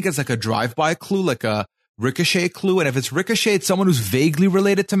 So I think it's like a drive-by clue, like a Ricochet clue. And if it's Ricochet, it's someone who's vaguely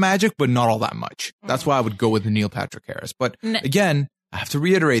related to magic, but not all that much. That's why I would go with Neil Patrick Harris. But again, I have to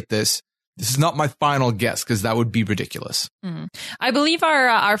reiterate this. This is not my final guess because that would be ridiculous. I believe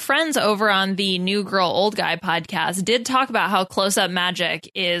our friends over on the New Girl Old Guy podcast did talk about how close-up magic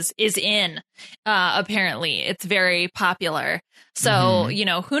is in. Apparently, it's very popular. So,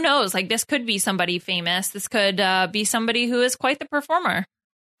 who knows? Like, this could be somebody famous. This could be somebody who is quite the performer.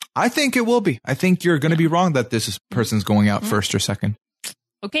 I think it will be. I think you're going to be wrong that person's going out first or second.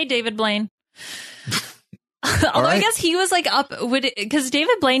 Okay, David Blaine. Although I guess he was like because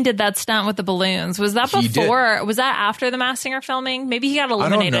David Blaine did that stunt with the balloons. Was that before? Was that after the Masked Singer filming? Maybe he got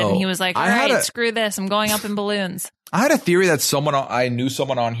eliminated and he was like, all right, screw this. I'm going up in balloons. I had a theory that I knew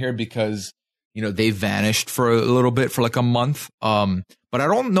someone on here because, they vanished for a little bit for like a month. But I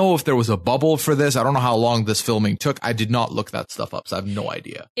don't know if there was a bubble for this. I don't know how long this filming took. I did not look that stuff up, so I have no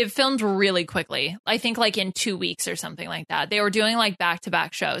idea. It filmed really quickly. I think like in 2 weeks or something like that. They were doing like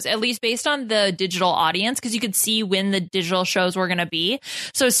back-to-back shows, at least based on the digital audience, because you could see when the digital shows were going to be.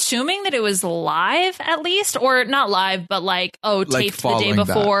 So assuming that it was live at least, or not live, but like, taped the day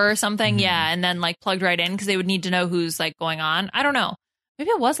before or something. Yeah, and then like plugged right in because they would need to know who's like going on. I don't know. Maybe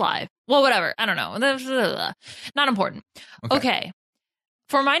it was live. Well, whatever. I don't know. Not important. Okay.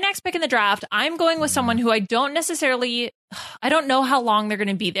 For my next pick in the draft, I'm going with someone who I don't know how long they're going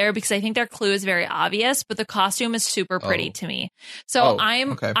to be there because I think their clue is very obvious, but the costume is super pretty to me. So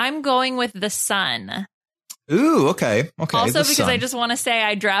I'm going with the Sun. Ooh, okay. Also because I just want to say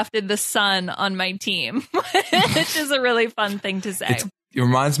I drafted the Sun on my team, which is a really fun thing to say. It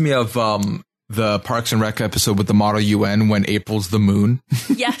reminds me of the Parks and Rec episode with the Model UN when April's the moon.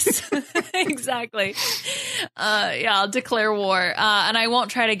 Yes, exactly. I'll declare war. And I won't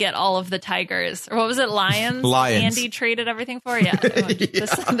try to get all of the tigers. Or what was it? Lions? Andy traded everything for? Yeah.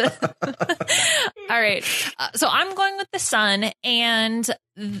 All right. So I'm going with the Sun. And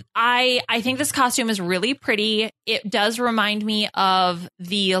I think this costume is really pretty. It does remind me of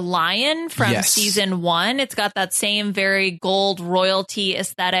the lion from season 1. It's got that same very gold royalty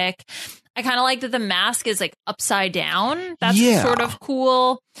aesthetic. I kind of like that the mask is like upside down. That's sort of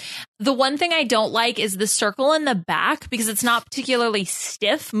cool. The one thing I don't like is the circle in the back because it's not particularly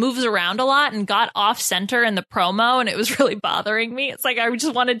stiff, moves around a lot and got off center in the promo. And it was really bothering me. It's like I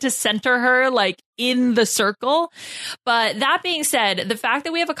just wanted to center her like in the circle. But that being said, the fact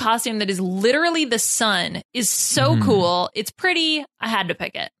that we have a costume that is literally the sun is so cool. It's pretty. I had to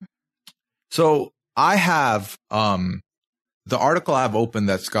pick it. So I have the article I have open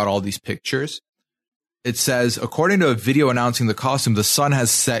that's got all these pictures. It says, according to a video announcing the costume, the Sun has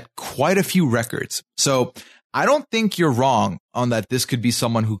set quite a few records. So I don't think you're wrong on that. This could be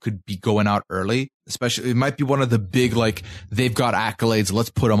someone who could be going out early, especially it might be one of the big, like they've got accolades. Let's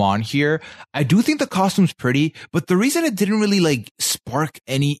put them on here. I do think the costume's pretty, but the reason it didn't really like spark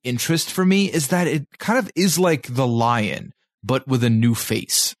any interest for me is that it kind of is like the lion, but with a new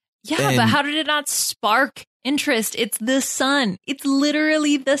face. Yeah, but how did it not spark interest? It's the sun. It's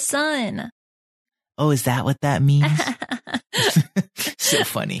literally the sun. Oh, is that what that means? So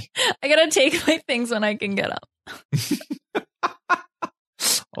funny. I gotta take my things when I can get up.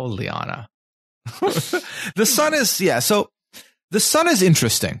 Oh, Liana. The sun is, so the sun is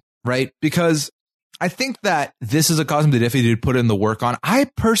interesting, right? Because I think that this is a costume that definitely did put in the work on. I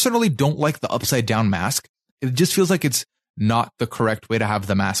personally don't like the upside down mask. It just feels like it's not the correct way to have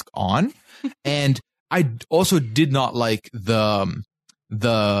the mask on. And I also did not like what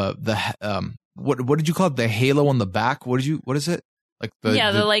did you call it? The halo on the back? What is it? Like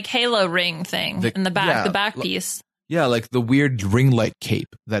the like halo ring thing in the back, the back piece. Yeah, like the weird ring light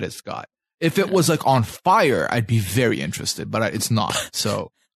cape that it's got. If it was like on fire, I'd be very interested, but it's not. So,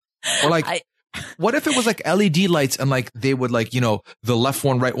 or like, what if it was like LED lights and like they would like, the left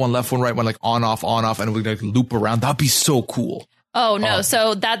one, right one, left one, right one, like on, off, and it would like loop around. That'd be so cool. Oh, no.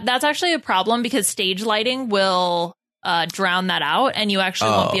 So that's actually a problem because stage lighting will drown that out and you actually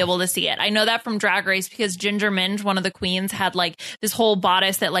won't be able to see it. I know that from Drag Race because Ginger Minge, one of the queens, had like this whole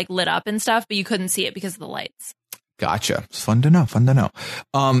bodice that like lit up and stuff, but you couldn't see it because of the lights. Gotcha. It's fun to know.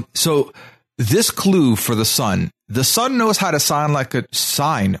 So this clue for the sun knows how to shine like a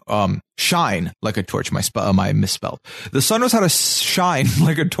torch. My misspelled. The sun knows how to shine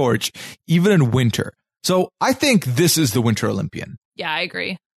like a torch, even in winter. So I think this is the Winter Olympian. Yeah, I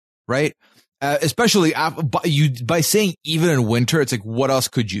agree. Right. Especially by saying even in winter, it's like, what else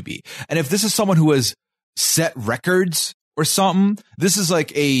could you be? And if this is someone who has set records or something, this is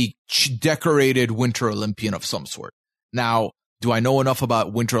like a decorated Winter Olympian of some sort. Now, do I know enough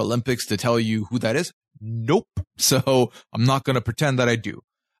about Winter Olympics to tell you who that is? Nope. So I'm not going to pretend that I do.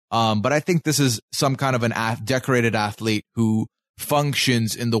 But I think this is some kind of an decorated athlete who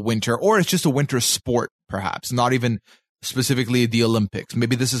functions in the winter, or it's just a winter sport, perhaps not even specifically the Olympics.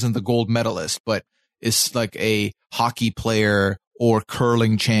 Maybe this isn't the gold medalist, but it's like a hockey player or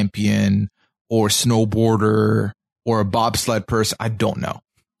curling champion or snowboarder or a bobsled person. I don't know.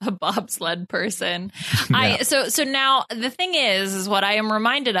 A bobsled person. Yeah. So now the thing is what I am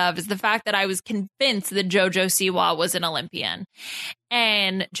reminded of is the fact that I was convinced that JoJo Siwa was an Olympian,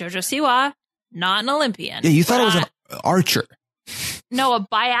 and JoJo Siwa, not an Olympian. Yeah, you thought it was an archer. No, a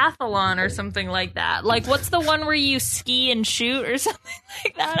biathlon or something like that. Like, what's the one where you ski and shoot or something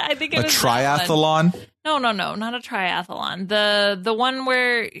like that? I think it was a triathlon. No, not a triathlon. The one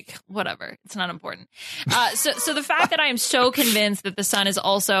where, whatever, it's not important. So the fact that I am so convinced that the sun is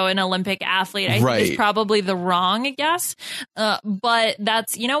also an Olympic athlete, I think is probably the wrong guess. But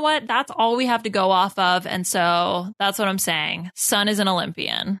that's, you know what? That's all we have to go off of. And so that's what I'm saying. Sun is an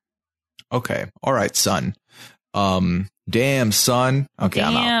Olympian. Okay. All right, sun. Damn, son. Okay,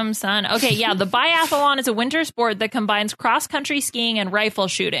 damn, son. Okay, yeah. The biathlon is a winter sport that combines cross-country skiing and rifle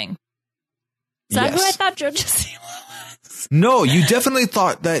shooting. Is that who I thought JoJo Siwa was? No, you definitely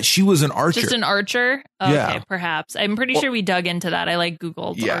thought that she was an archer. Just an archer? Okay, perhaps. I'm pretty sure we dug into that. I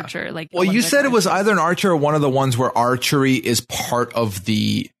Googled archer. Well, you said it was either an archer or one of the ones where archery is part of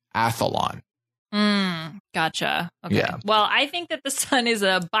the athlon. Gotcha. Okay. Yeah. Well, I think that the sun is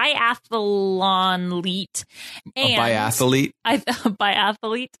a biathlete. A biathlete? A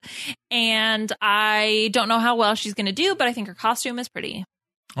biathlete. And I don't know how well she's going to do, but I think her costume is pretty.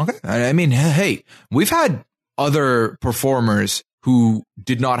 Okay. I mean, hey, we've had other performers who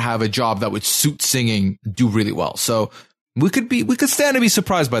did not have a job that would suit singing do really well. So we could stand to be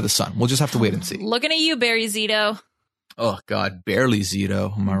surprised by the sun. We'll just have to wait and see. Looking at you, Barry Zito. Oh, God. Barely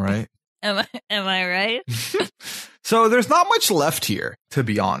Zito. Am I right? Am I right? So there's not much left here, to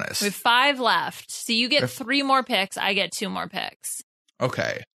be honest. We have 5 left. So you get 3 more picks. I get 2 more picks.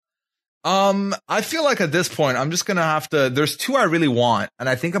 Okay. I feel like at this point, I'm just going to have to, there's 2 I really want, and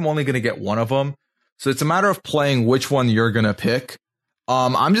I think I'm only going to get one of them. So it's a matter of playing which one you're going to pick.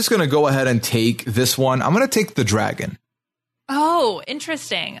 I'm just going to go ahead and take this one. I'm going to take the dragon. Oh,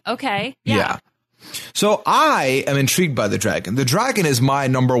 interesting. Okay. Yeah. So I am intrigued by the dragon. The dragon is my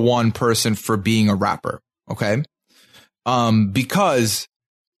number 1 person for being a rapper. Okay. Because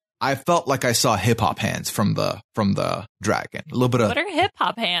I felt like I saw hip hop hands from the dragon. A little bit of. What are hip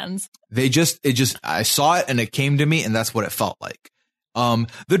hop hands? I saw it and it came to me and that's what it felt like.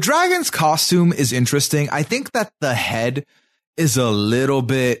 The dragon's costume is interesting. I think that the head is a little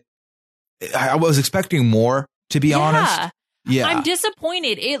bit, I was expecting more, to be honest. Yeah. I'm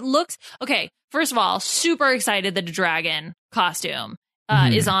disappointed. It looks okay. First of all, super excited that a dragon costume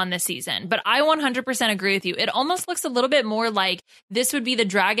is on this season. But I 100% agree with you. It almost looks a little bit more like this would be the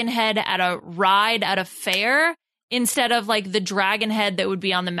dragon head at a ride at a fair instead of like the dragon head that would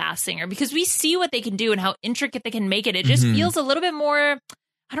be on The Masked Singer. Because we see what they can do and how intricate they can make it. It just feels a little bit more,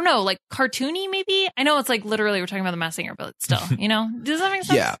 I don't know, like cartoony maybe? I know it's like literally we're talking about The Masked Singer, but still, does that make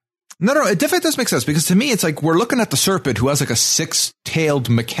sense? Yeah. No, it definitely does make sense because to me, it's like we're looking at the serpent who has like a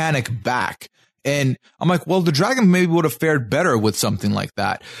 6-tailed mechanic back. And I'm like, well, the dragon maybe would have fared better with something like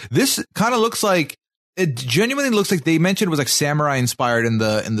that. This kind of looks like, it genuinely looks like they mentioned it was like samurai inspired in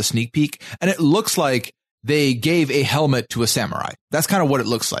the sneak peek. And it looks like they gave a helmet to a samurai. That's kind of what it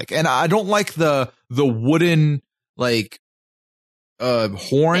looks like. And I don't like the wooden, like,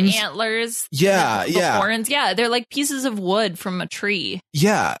 horns, the antlers, the horns, they're like pieces of wood from a tree.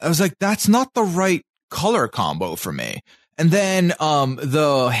 I was like, that's not the right color combo for me. And then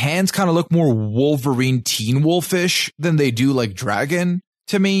the hands kind of look more Wolverine Teen Wolfish than they do like dragon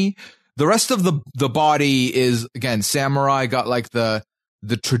to me. The rest of the body is again samurai, got like the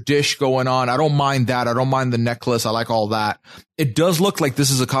tradish going on. I don't mind that. I don't mind the necklace. I like all that. It does look like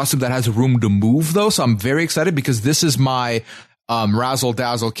this is a costume that has room to move though, so I'm very excited because this is my razzle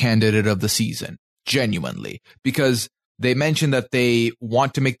dazzle candidate of the season, genuinely, because they mentioned that they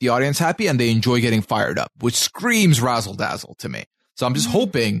want to make the audience happy and they enjoy getting fired up, which screams razzle dazzle to me. So I'm just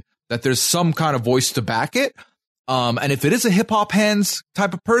hoping that there's some kind of voice to back it. And if it is a hip hop hands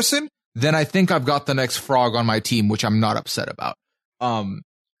type of person, then I think I've got the next frog on my team, which I'm not upset about.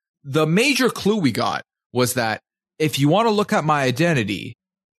 The major clue we got was that if you want to look at my identity,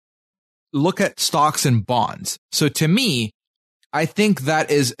 look at stocks and bonds. So to me, I think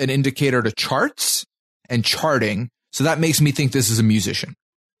that is an indicator to charts and charting. So that makes me think this is a musician.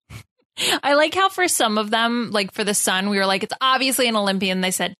 I like how for some of them, like for the sun, we were like, it's obviously an Olympian. They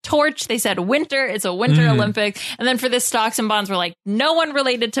said torch. They said winter. It's a winter Olympic. And then for this stocks and bonds, we're like, no one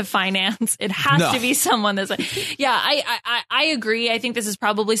related to finance. It has to be someone that's like, I agree. I think this is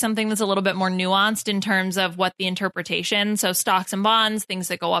probably something that's a little bit more nuanced in terms of what the interpretation. So stocks and bonds, things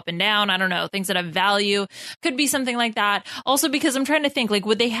that go up and down. I don't know, things that have value could be something like that. Also, because I'm trying to think, like,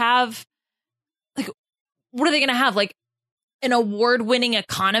 would they have, like, what are they going to have? Like, an award-winning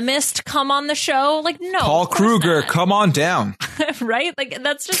economist come on the show? Like, no. Paul Kruger, come on down. Right? Like,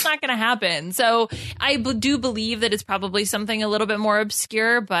 that's just not going to happen. So I do believe that it's probably something a little bit more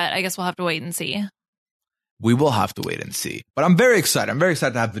obscure, but I guess we'll have to wait and see. We will have to wait and see. But I'm very excited. I'm very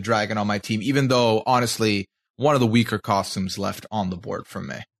excited to have the dragon on my team, even though, honestly, one of the weaker costumes left on the board for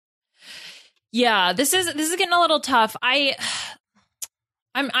me. Yeah, this is getting a little tough.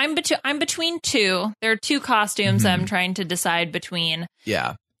 I'm between two. There are two costumes I'm trying to decide between.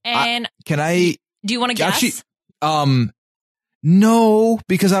 Yeah. And do you want to guess? Actually, no,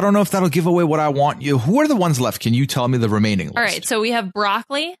 because I don't know if that'll give away what I want you. Who are the ones left? Can you tell me the remaining list? All right. So we have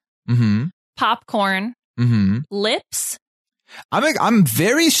broccoli, popcorn, lips. I'm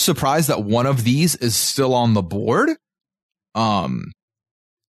very surprised that one of these is still on the board.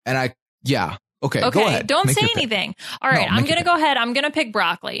 Okay, go ahead. Don't say anything. All right, I'm going to go ahead. I'm going to pick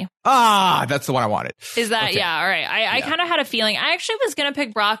broccoli. That's the one I wanted. Is that, yeah, all right. I kind of had a feeling. I actually was going to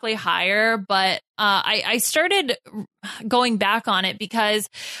pick broccoli higher, but I started going back on it because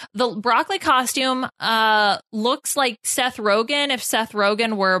the broccoli costume looks like Seth Rogen if Seth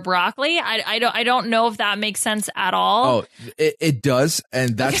Rogen were a broccoli. I don't know if that makes sense at all. Oh, it does,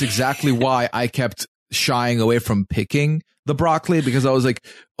 and that's exactly why I kept shying away from picking the broccoli, because I was like,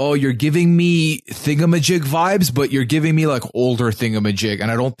 oh, you're giving me thingamajig vibes, but you're giving me like older thingamajig,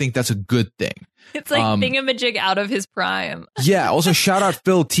 and I don't think that's a good thing. It's like thingamajig out of his prime. Yeah. Also, shout out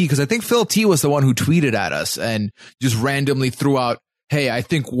Phil T, because I think Phil T was the one who tweeted at us and just randomly threw out, hey, I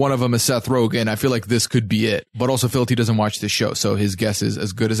think one of them is Seth Rogen. I feel like this could be it. But also, Phil T doesn't watch this show, so his guess is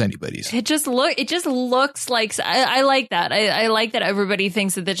as good as anybody's. It just looks like, I like that. I like that everybody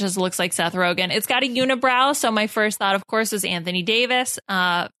thinks that just looks like Seth Rogen. It's got a unibrow, so my first thought, of course, is Anthony Davis.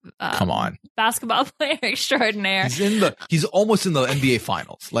 Come on, basketball player extraordinaire. He's almost in the NBA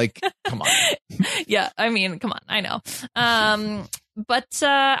Finals. Like, come on. Yeah, I mean, come on. I know. But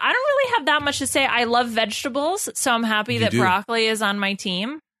I don't really have that much to say. I love vegetables, so I'm happy that broccoli is on my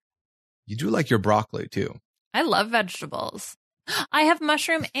team. You do like your broccoli, too. I love vegetables. I have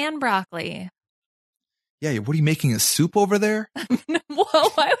mushroom and broccoli. Yeah, what are you making, a soup over there? Whoa,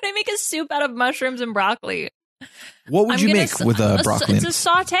 why would I make a soup out of mushrooms and broccoli? What would you make with broccoli? It's a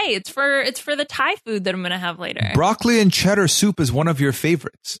saute. It's for the Thai food that I'm going to have later. Broccoli and cheddar soup is one of your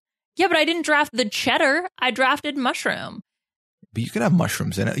favorites. Yeah, but I didn't draft the cheddar. I drafted mushroom. But you can have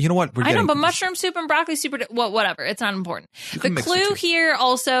mushrooms in it. You know what? I know, but mushroom soup and broccoli soup, whatever. It's not important. The clue here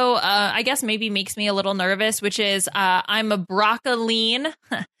also, I guess, maybe makes me a little nervous, which is I'm a broccoline.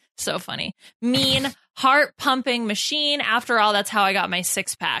 So funny. Mean heart pumping machine. After all, that's how I got my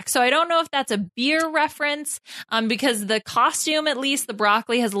 6-pack. So I don't know if that's a beer reference, because the costume, at least the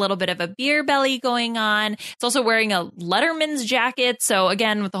broccoli, has a little bit of a beer belly going on. It's also wearing a Letterman's jacket. So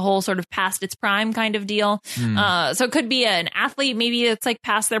again, with the whole sort of past its prime kind of deal. So it could be an athlete. Maybe it's like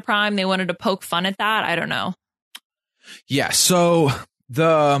past their prime. They wanted to poke fun at that. I don't know. Yeah. So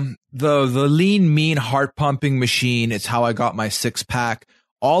the lean, mean, heart pumping machine. It's how I got my 6-pack.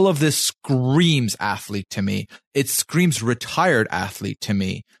 All of this screams athlete to me. It screams retired athlete to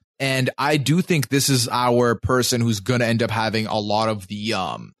me. And I do think this is our person who's going to end up having a lot of the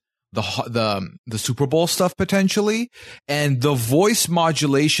Super Bowl stuff potentially. And the voice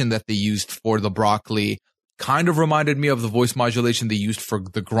modulation that they used for the broccoli kind of reminded me of the voice modulation they used for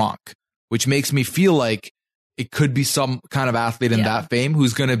the Gronk, which makes me feel like it could be some kind of athlete in that fame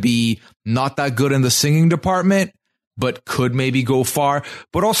who's going to be not that good in the singing department, but could maybe go far.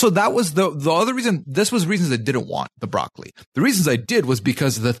 But also that was the other reason. This was reasons I didn't want the broccoli. The reasons I did was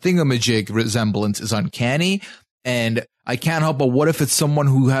because the thingamajig resemblance is uncanny. And I can't help but what if it's someone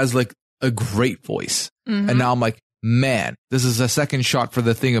who has like a great voice? And now I'm like, man, this is a second shot for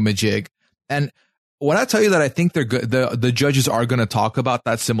the thingamajig. And when I tell you that I think they're good, the judges are going to talk about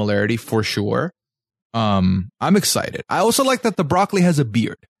that similarity for sure. I'm excited. I also like that the broccoli has a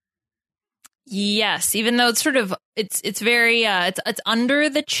beard. Yes, even though it's sort of it's very it's under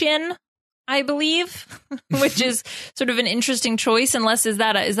the chin, I believe, which is sort of an interesting choice. Unless is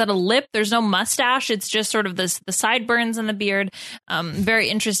that a lip? There's no mustache. It's just sort of the sideburns and the beard. Very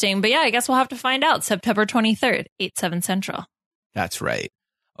interesting. But yeah, I guess we'll have to find out September 23rd, 8/7 Central. That's right.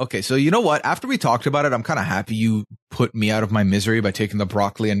 Okay, so you know what? After we talked about it, I'm kind of happy you put me out of my misery by taking the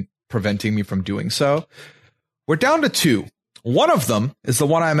broccoli and preventing me from doing so. We're down to 2. One of them is the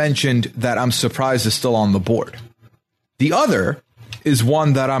one I mentioned that I'm surprised is still on the board. The other is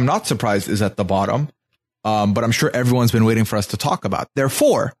one that I'm not surprised is at the bottom, but I'm sure everyone's been waiting for us to talk about.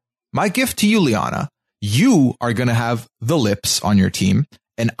 Therefore, my gift to you, Liana, you are going to have the lips on your team,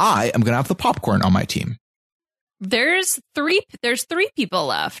 and I am going to have the popcorn on my team. There's 3 people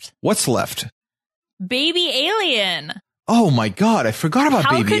left. What's left? Baby Alien. Oh my God, I forgot about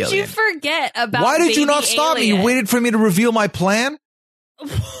Baby Alien. How could you forget about Why did Baby you not stop Alien? me? You waited for me to reveal my plan?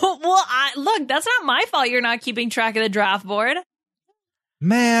 Well, look, that's not my fault you're not keeping track of the draft board.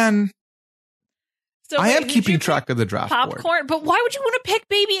 Man. So I am keeping track of the draft popcorn, board. but why would you want to pick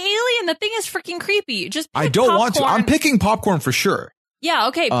Baby Alien? The thing is freaking creepy. Just pick I don't popcorn. want to. I'm picking popcorn for sure. Yeah,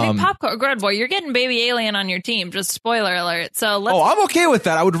 okay, pick popcorn. Good boy, you're getting Baby Alien on your team. Just spoiler alert. So let's. Oh, I'm okay with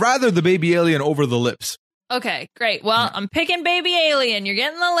that. I would rather the Baby Alien over the lips. Okay, great. Well, I'm picking Baby Alien. You're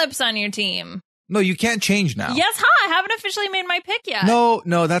getting the lips on your team. No, you can't change now. Yes, I haven't officially made my pick yet. No,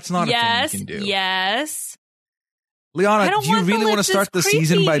 that's not a thing you can do. Yes. Liana, do you really want to start the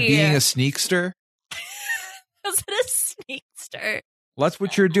season by being a sneakster? Is it a sneakster? Well, that's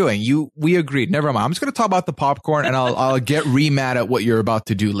what you're doing. We agreed. Never mind. I'm just going to talk about the popcorn, and I'll get mad at what you're about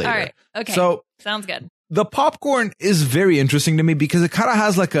to do later. All right. Okay. So sounds good. The popcorn is very interesting to me because it kind of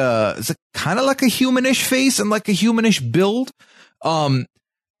has it's kind of like a humanish face and like a humanish build.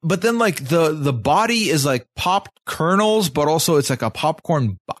 But then like the body is like popped kernels, but also it's like a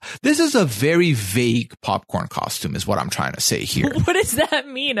popcorn. This is a very vague popcorn costume is what I'm trying to say here. What does that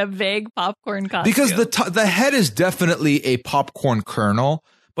mean? A vague popcorn costume? Because the head is definitely a popcorn kernel,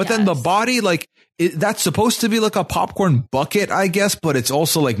 but then the body, like that's supposed to be like a popcorn bucket, I guess, but it's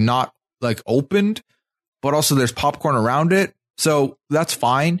also like not like opened. But also there's popcorn around it. So that's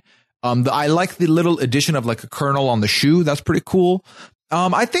fine. I like the little addition of like a kernel on the shoe. That's pretty cool.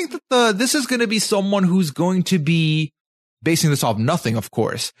 I think that this is going to be someone who's going to be basing this off nothing, of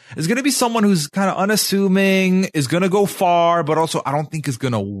course. It's going to be someone who's kind of unassuming, is going to go far, but also I don't think is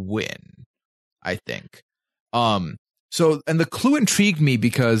going to win. I think. So, and the clue intrigued me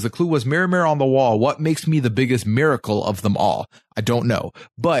because the clue was mirror, mirror on the wall. What makes me the biggest miracle of them all? I don't know,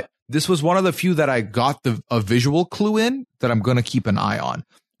 but this was one of the few that I got a visual clue in that I'm going to keep an eye on,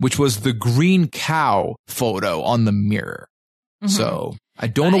 which was the green cow photo on the mirror. Mm-hmm. So I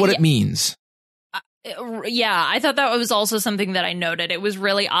don't know what it means. Yeah, I thought that was also something that I noted. It was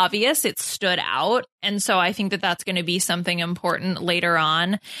really obvious. It stood out. And so I think that that's going to be something important later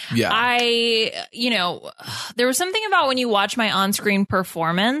on. Yeah. There was something about when you watch my on-screen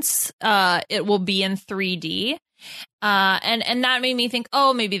performance, it will be in 3D. And that made me think,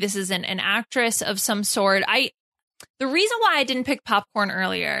 oh, maybe this is an actress of some sort. The reason why I didn't pick popcorn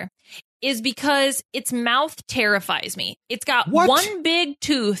earlier is because its mouth terrifies me. It's got one big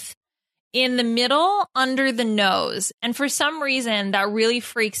tooth in the middle under the nose. And for some reason, that really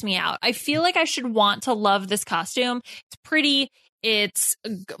freaks me out. I feel like I should want to love this costume. It's pretty.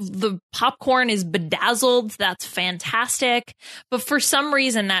 The popcorn is bedazzled. That's fantastic. But for some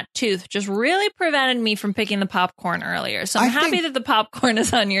reason, that tooth just really prevented me from picking the popcorn earlier. So I'm happy that the popcorn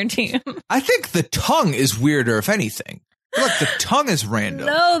is on your team. I think the tongue is weirder, if anything. I feel like the tongue is random.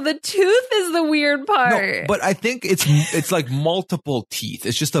 No, the tooth is the weird part. No, but I think it's like multiple teeth.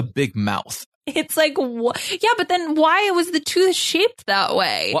 It's just a big mouth. It's like, yeah, but then why was the tooth shaped that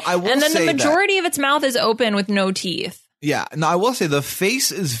way? Well, I will and then say the majority of its mouth is open with no teeth. Yeah, no, I will say the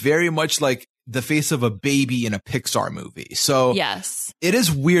face is very much like the face of a baby in a Pixar movie. So yes, it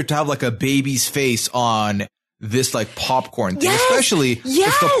is weird to have like a baby's face on this like popcorn thing, especially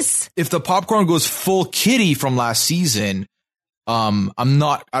if the popcorn goes full kitty from last season. I'm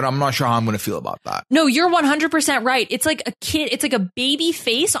not sure how I'm going to feel about that. No, you're 100% right. It's like a kid. It's like a baby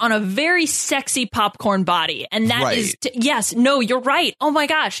face on a very sexy popcorn body. And that is, yes, no, you're right. Oh my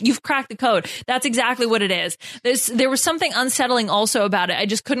gosh. You've cracked the code. That's exactly what it is. There was something unsettling also about it. I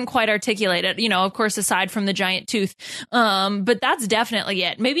just couldn't quite articulate it, of course, aside from the giant tooth. But that's definitely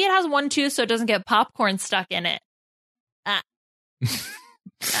it. Maybe it has one tooth so it doesn't get popcorn stuck in it.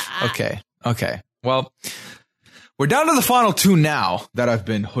 Okay. Well, we're down to the final two now that I've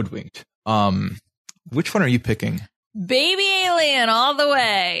been hoodwinked. Which one are you picking? Baby Alien all the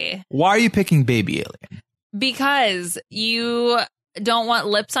way. Why are you picking Baby Alien? Because you don't want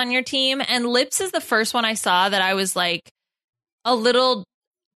Lips on your team. And Lips is the first one I saw that I was like a little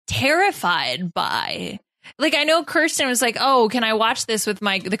terrified by. Like, I know Kirsten was like, oh, can I watch this with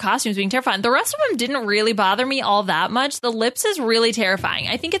the costumes being terrifying? The rest of them didn't really bother me all that much. The Lips is really terrifying.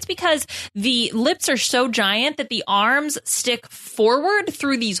 I think it's because the lips are so giant that the arms stick forward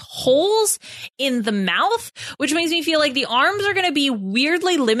through these holes in the mouth, which makes me feel like the arms are going to be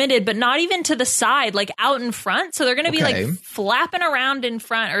weirdly limited, but not even to the side, like out in front. So they're going to be like flapping around in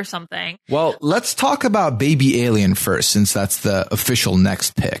front or something. Well, let's talk about Baby Alien first, since that's the official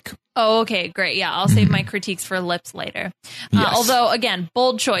next pick. Oh, okay, great. Yeah, I'll save my critiques for Lips later. Yes. Although, again,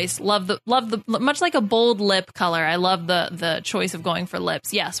 bold choice. Love the much like a bold lip color. I love the choice of going for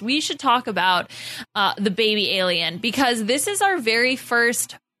Lips. Yes, we should talk about the Baby Alien because this is our very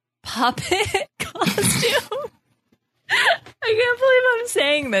first puppet costume. I can't believe I'm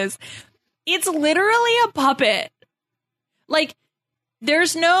saying this. It's literally a puppet. Like,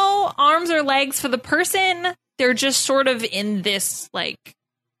 there's no arms or legs for the person. They're just sort of in this, like,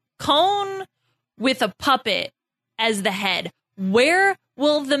 cone with a puppet as the head. Where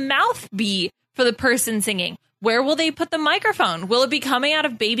will the mouth be for the person singing? Where will they put the microphone? Will it be coming out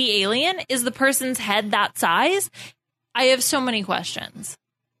of Baby Alien? Is the person's head that size? I have so many questions.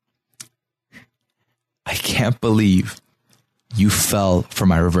 I can't believe you fell for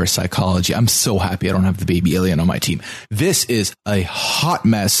my reverse psychology. I'm so happy I don't have the Baby Alien on my team. This is a hot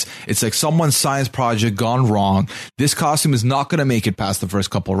mess. It's like someone's science project gone wrong. This costume is not going to make it past the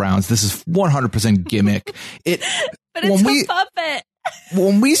first couple rounds. This is 100% gimmick. But it's a puppet.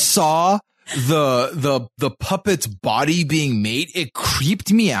 When we saw the puppet's body being made, it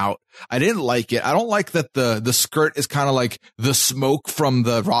creeped me out. I didn't like it. I don't like that the skirt is kind of like the smoke from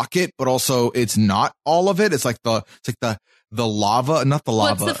the rocket, but also it's not all of it. It's like the lava, not the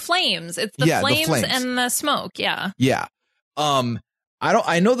lava. Well, it's the flames. It's the flames and the smoke. Yeah. Yeah.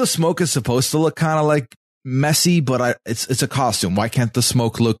 I know the smoke is supposed to look kind of like messy, but it's a costume. Why can't the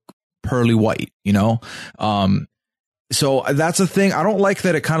smoke look pearly white? So that's a thing. I don't like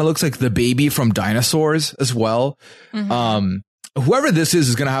that it kind of looks like the baby from Dinosaurs as well. Mm-hmm. Whoever this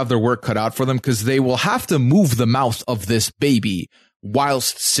is going to have their work cut out for them because they will have to move the mouth of this baby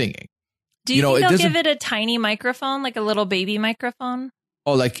whilst singing. Do you think they'll give it a tiny microphone, like a little baby microphone?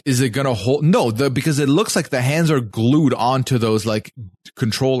 Oh, like, is it going to hold? No, because it looks like the hands are glued onto those like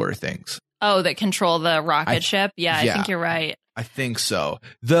controller things. Oh, that control the rocket ship? Yeah, I think you're right. I think so.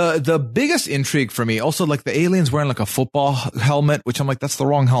 The biggest intrigue for me, also, like, the alien's wearing like a football helmet, which I'm like, that's the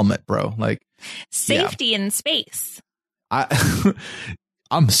wrong helmet, bro. Like, safety in space.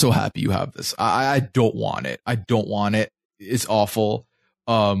 I'm so happy you have this. I don't want it. I don't want it. It's awful.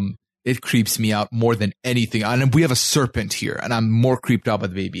 It creeps me out more than anything. And we have a serpent here, and I'm more creeped out by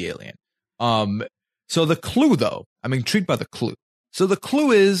the Baby Alien. So the clue, though, I'm intrigued by the clue. So the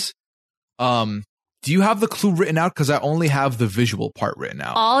clue is, do you have the clue written out? Because I only have the visual part written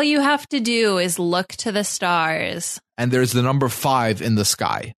out. All you have to do is look to the stars. And there's the number 5 in the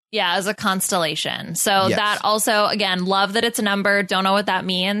sky. Yeah, as a constellation. So that also, again, love that it's a number. Don't know what that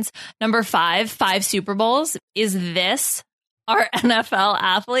means. Number 5 Super Bowls. Is this our NFL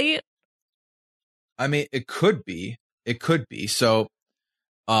athlete? I mean, it could be. It could be. So,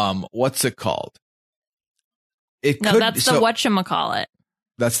 what's it called? That's the whatchamacallit.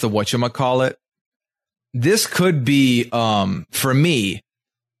 That's the whatchamacallit. This could be, for me,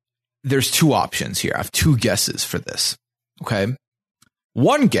 there's two options here. I have two guesses for this. Okay.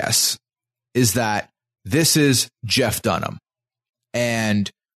 One guess is that this is Jeff Dunham, and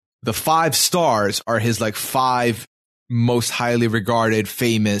the 5 stars are his like 5 most highly regarded,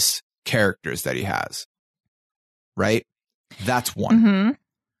 famous characters that he has. Right? That's one. Mm-hmm.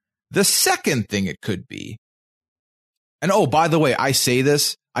 The second thing it could be, and oh, by the way, I say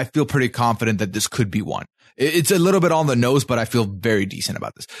this, I feel pretty confident that this could be one. It's a little bit on the nose, but I feel very decent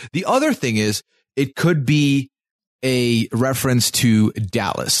about this. The other thing is, it could be a reference to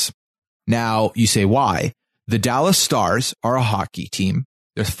Dallas. Now, you say, why? The Dallas Stars are a hockey team.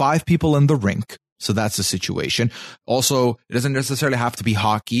 There's 5 people in the rink, so that's the situation. Also, it doesn't necessarily have to be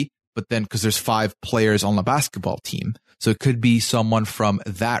hockey, but then because there's 5 players on the basketball team, so it could be someone from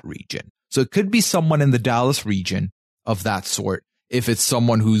that region. So it could be someone in the Dallas region of that sort. If it's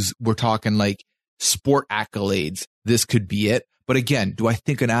someone we're talking like sport accolades, this could be it. But again, do I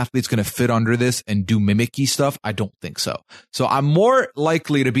think an athlete's going to fit under this and do mimicky stuff? I don't think so. So I'm more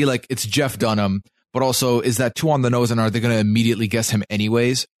likely to be like, it's Jeff Dunham, but also, is that too on the nose, and are they going to immediately guess him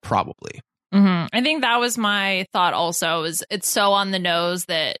anyways? Probably. Mm-hmm. I think that was my thought also, is it's so on the nose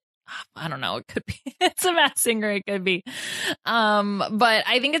that, I don't know, it could be, it's a Masked Singer, it could be. But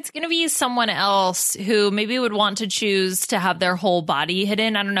I think it's going to be someone else who maybe would want to choose to have their whole body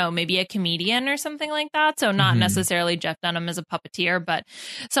hidden. I don't know, maybe a comedian or something like that. So not necessarily Jeff Dunham as a puppeteer, but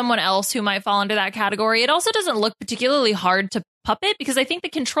someone else who might fall into that category. It also doesn't look particularly hard to puppet, because I think the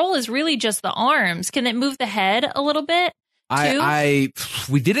control is really just the arms. Can it move the head a little bit?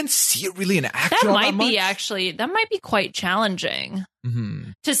 We didn't see it really in action. That might be quite challenging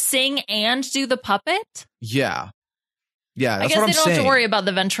to sing and do the puppet. Yeah. That's I guess what they don't saying. have to worry about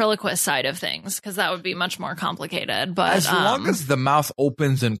the ventriloquist side of things, because that would be much more complicated. But as long as the mouth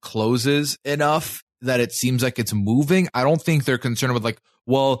opens and closes enough that it seems like it's moving, I don't think they're concerned with like,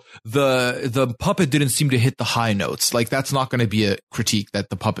 well, the puppet didn't seem to hit the high notes. Like, that's not going to be a critique that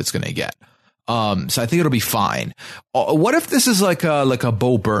the puppet's going to get. So I think it'll be fine. What if this is like a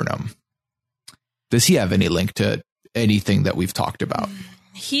Bo Burnham? Does he have any link to anything that we've talked about?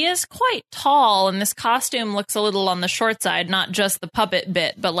 He is quite tall, and this costume looks a little on the short side, not just the puppet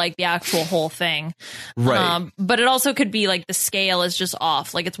bit, but like the actual whole thing. Right. But it also could be like the scale is just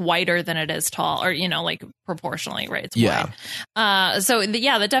off, like it's wider than it is tall, or, like proportionally, right? It's wide.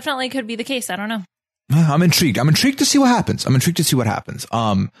 That definitely could be the case. I don't know. I'm intrigued. I'm intrigued to see what happens.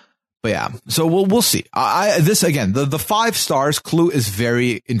 But yeah, so we'll see. This again, the 5 stars clue is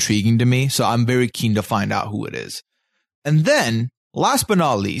very intriguing to me, so I'm very keen to find out who it is. And then, last but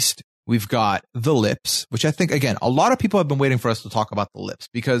not least, we've got the lips, which I think, again, a lot of people have been waiting for us to talk about the lips,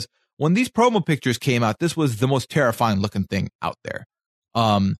 because when these promo pictures came out, this was the most terrifying looking thing out there.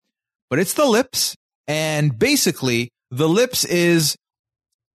 But it's the lips, and basically the lips is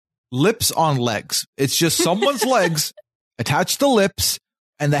lips on legs. It's just someone's legs attached to lips,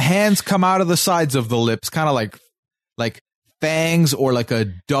 and the hands come out of the sides of the lips, kind of like fangs or like a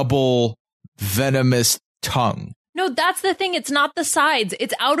double venomous tongue. No, that's the thing. It's not the sides.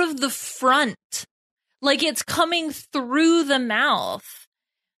 It's out of the front. Like, it's coming through the mouth.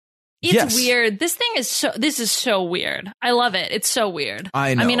 It's weird. This is so weird. I love it. It's so weird.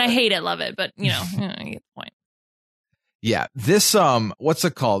 I know. I mean, I hate it, love it, but I get the point. Yeah. This, what's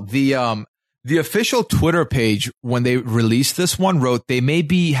it called? The official Twitter page, when they released this one, wrote they may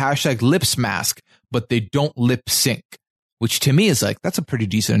be #lips mask, but they don't lip sync, which to me is like, that's a pretty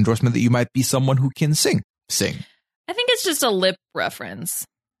decent endorsement that you might be someone who can sing. I think it's just a lip reference.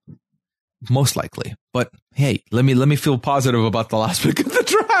 Most likely. But hey, let me feel positive about the last pick of the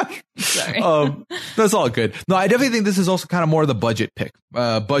draft. Sorry. That's all good. No, I definitely think this is also kind of more of the budget pick,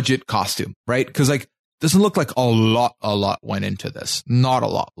 budget costume, right? Because like, doesn't look like a lot went into this. Not a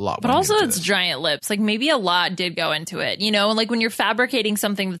lot. But also it's giant lips. Like, maybe a lot did go into it. Like when you're fabricating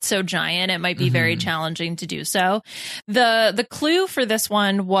something that's so giant, it might be very challenging to do so. The clue for this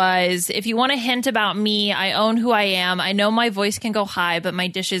one was, if you want a hint about me, I own who I am. I know my voice can go high, but my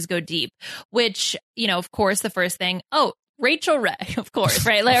dishes go deep. Which, of course, the first thing, Rachel Ray, of course,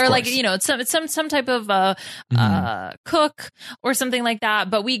 right? Or like, it's some type of cook or something like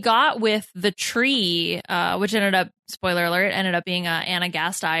that. But we got with the tree, which ended up, spoiler alert, ended up being Anna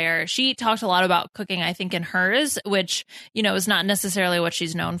Gasteyer. She talked a lot about cooking, I think, in hers, which, is not necessarily what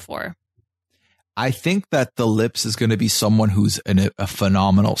she's known for. I think that the lips is going to be someone who's a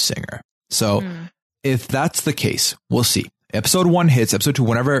phenomenal singer. So if that's the case, we'll see. Episode 1 hits, episode 2,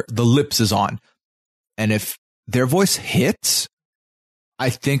 whenever the lips is on. And if their voice hits,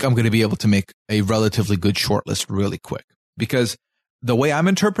 I think I'm going to be able to make a relatively good shortlist really quick, because the way I'm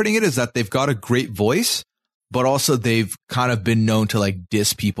interpreting it is that they've got a great voice, but also they've kind of been known to like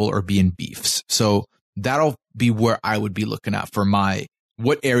diss people or be in beefs. So that'll be where I would be looking at for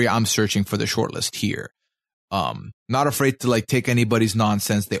what area I'm searching for the shortlist here. Not afraid to like take anybody's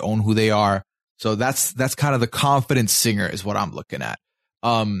nonsense. They own who they are. So that's kind of the confident singer is what I'm looking at.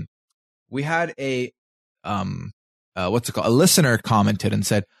 We had a listener commented and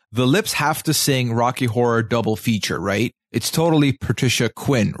said, the Lips have to sing Rocky Horror double feature, right? It's totally Patricia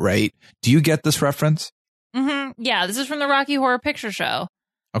Quinn, right? Do you get this reference? Mm-hmm. Yeah, this is from the Rocky Horror Picture Show.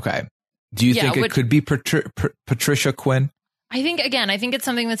 Okay. Do you think it could be Patricia Quinn? I think it's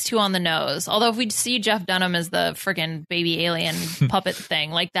something that's too on the nose. Although if we see Jeff Dunham as the friggin' baby alien puppet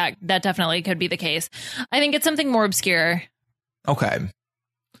thing, like that definitely could be the case. I think it's something more obscure. Okay.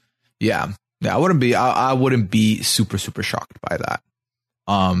 Yeah. I wouldn't be super, super shocked by that.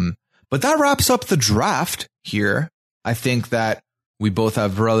 But that wraps up the draft here. I think that we both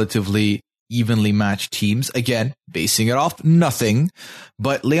have relatively evenly matched teams. Again, basing it off nothing.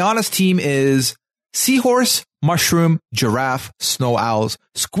 But Liana's team is Seahorse, Mushroom, Giraffe, Snow Owls,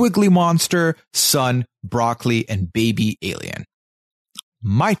 Squiggly Monster, Sun, Broccoli, and Baby Alien.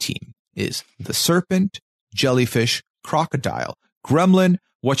 My team is the Serpent, Jellyfish, Crocodile, Gremlin,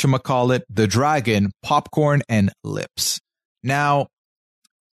 whatchamacallit, the Dragon, Popcorn, and Lips. Now,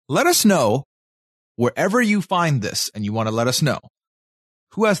 let us know, wherever you find this, and you want to let us know,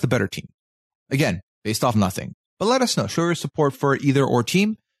 who has the better team. Again, based off nothing. But let us know. Show your support for either or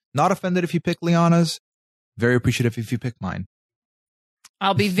team. Not offended if you pick Liana's. Very appreciative if you pick mine.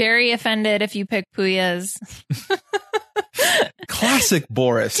 I'll be very offended if you pick Puya's. Classic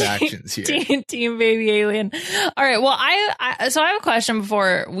Boris actions here. Team Baby Alien. All right. Well, so I have a question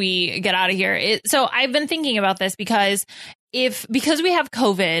before we get out of here. So I've been thinking about this because we have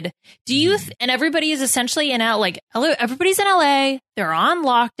COVID, do you and everybody is essentially everybody's in LA, they're on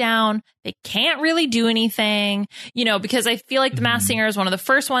lockdown, they can't really do anything, because I feel like the Masked Singer is one of the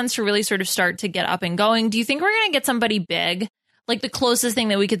first ones to really sort of start to get up and going. Do you think we're going to get somebody big, like the closest thing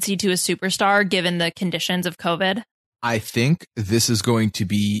that we could see to a superstar given the conditions of COVID? I think this is going to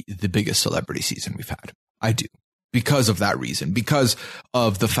be the biggest celebrity season we've had. I do. Because of that reason, because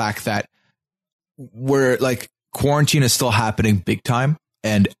of the fact that we're like, quarantine is still happening big time.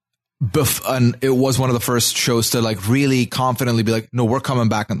 And it was one of the first shows to like really confidently be like, no, we're coming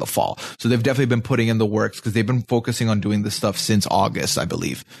back in the fall. So they've definitely been putting in the works because they've been focusing on doing this stuff since August, I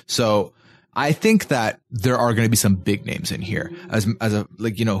believe. So I think that there are going to be some big names in here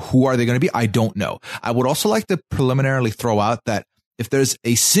who are they going to be? I don't know. I would also like to preliminarily throw out that if there's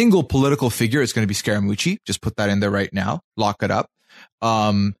a single political figure, it's going to be Scaramucci. Just put that in there right now. Lock it up.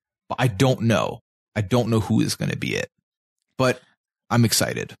 But I don't know. I don't know who is going to be it, but I'm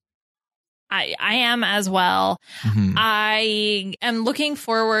excited. I am as well. Mm-hmm. I am looking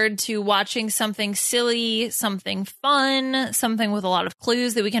forward to watching something silly, something fun, something with a lot of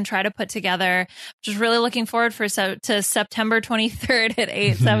clues that we can try to put together. Just really looking forward to September 23rd at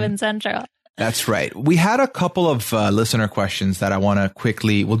 8/7 Central. That's right. We had a couple of listener questions that I want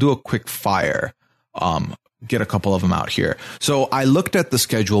to we'll do a quick fire. Get a couple of them out here. So I looked at the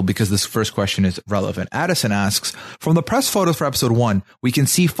schedule because this first question is relevant. Addison asks, from the press photos for episode 1, we can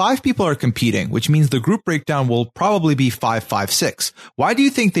see 5 people are competing, which means the group breakdown will probably be 5-5-6. Why do you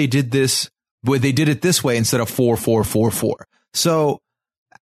think they did this? They did it this way instead of 4-4-4-4. So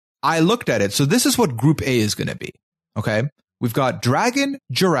I looked at it. So this is what group A is going to be. Okay. We've got Dragon,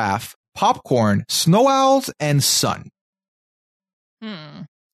 Giraffe, Popcorn, Snow Owls, and Sun.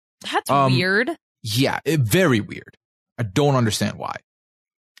 That's weird. Yeah, very weird. I don't understand why.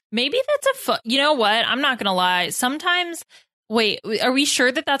 Maybe that's you know what? I'm not going to lie. Sometimes, wait, are we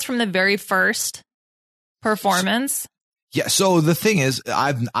sure that that's from the very first performance? Yeah. So the thing is,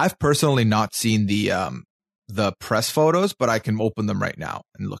 I've personally not seen the press photos, but I can open them right now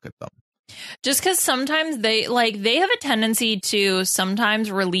and look at them. Just because sometimes they have a tendency to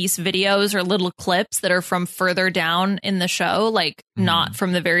sometimes release videos or little clips that are from further down in the show, like not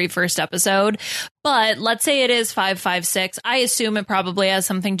from the very first episode. But let's say it is 5-5-6. I assume it probably has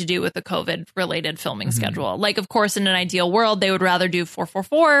something to do with the COVID related filming schedule. Like, of course, in an ideal world, they would rather do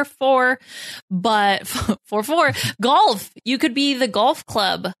 4-4-4, but 4-4 golf. You could be the golf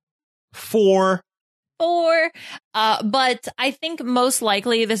club. 4. But I think most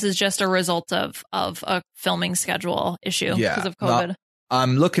likely this is just a result of a filming schedule issue because of COVID.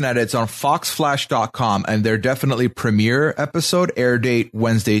 I'm looking at it. It's on foxflash.com, and they're definitely premiere episode, air date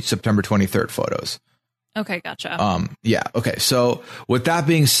Wednesday, September 23rd photos. Okay, gotcha. Yeah. Okay. So with that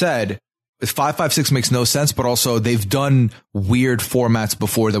being said, 556 makes no sense, but also they've done weird formats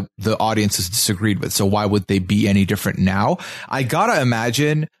before that the audience has disagreed with. So why would they be any different now? I gotta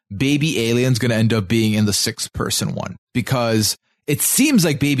imagine Baby Alien's gonna end up being in the 6-person one, because it seems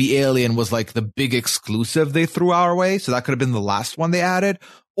like Baby Alien was like the big exclusive they threw our way. So that could have been the last one they added.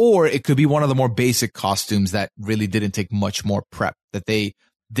 Or it could be one of the more basic costumes that really didn't take much more prep, that they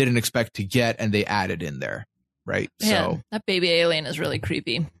didn't expect to get and they added in there. Right. Yeah, so that Baby Alien is really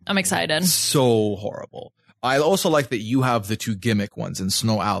creepy. I'm excited. So horrible. I also like that you have the 2 gimmick ones in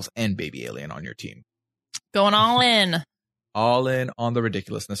Snow Owls and Baby Alien on your team. Going all in. All in on the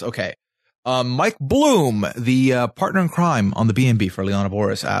ridiculousness. Okay. Mike Bloom, the partner in crime on the B&B for Liana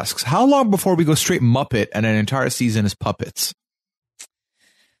Boris, asks, how long before we go straight Muppet and an entire season is puppets?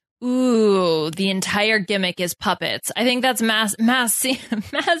 Ooh, the entire gimmick is puppets. I think that's Mass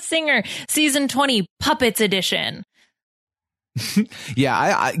Singer season 20 Puppets edition. Yeah,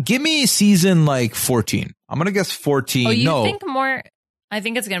 I give me season like 14. I'm gonna guess 14. Oh, you think more? I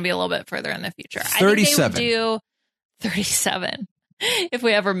think it's gonna be a little bit further in the future. 37. I think they would do 37 if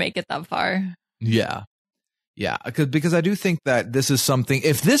we ever make it that far. Yeah, because I do think that this is something.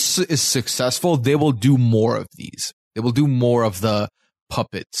 If this is successful, they will do more of these. They will do more of the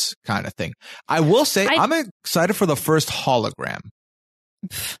puppets kind of thing. I will say I'm excited for the first hologram.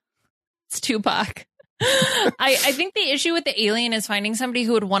 It's Tupac. I think the issue with the alien is finding somebody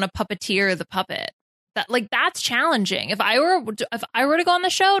who would want to puppeteer the puppet. That's challenging. If I were to go on the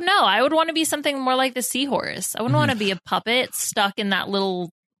show, no, I would want to be something more like the seahorse. I wouldn't want to be a puppet stuck in that little,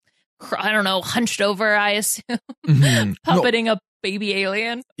 I don't know, hunched over, I assume, puppeting a baby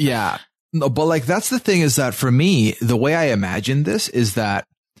alien. Yeah. No, but like that's the thing is that for me, the way I imagine this is that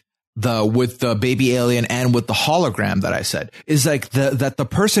with the baby alien and with the hologram that I said is like that the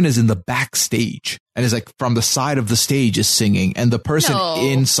person is in the backstage and is like from the side of the stage is singing, and the person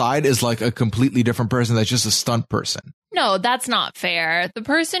inside is like a completely different person that's just a stunt person. No, that's not fair. The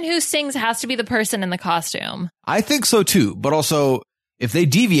person who sings has to be the person in the costume. I think so too, but also if they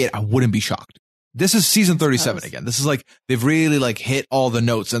deviate, I wouldn't be shocked. This is season 37 again. This is like they've really like hit all the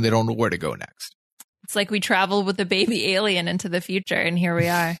notes and they don't know where to go next. It's like we traveled with the baby alien into the future, and here we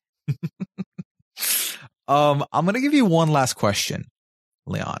are. I'm going to give you one last question,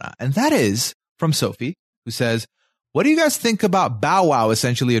 Liana, and that is from Sophie, who says, what do you guys think about Bow Wow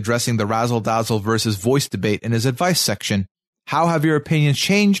essentially addressing the razzle dazzle versus voice debate in his advice section? How have your opinions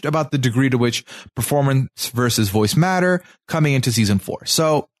changed about the degree to which performance versus voice matter coming into season 4?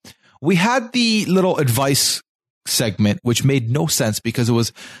 So we had the little advice segment, which made no sense because it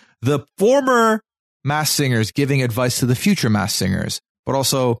was the former Masked Singers giving advice to the future Masked Singers, but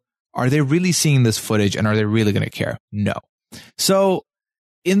also, are they really seeing this footage and are they really going to care? No. So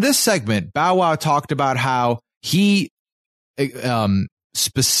in this segment, Bow Wow talked about how he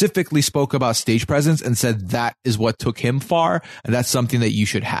specifically spoke about stage presence and said that is what took him far, and that's something that you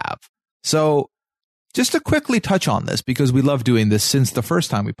should have. So just to quickly touch on this, because we love doing this since the first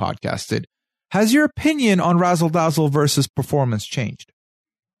time we podcasted, has your opinion on razzle dazzle versus performance changed?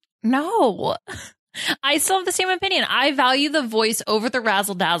 No. I still have the same opinion. I value the voice over the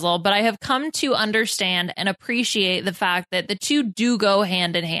razzle dazzle, but I have come to understand and appreciate the fact that the two do go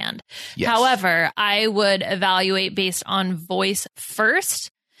hand in hand. Yes. However, I would evaluate based on voice first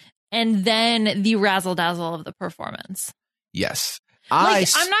and then the razzle dazzle of the performance. Yes. I'm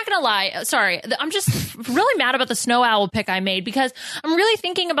not going to lie. Sorry. I'm just really mad about the Snow Owl pick I made because I'm really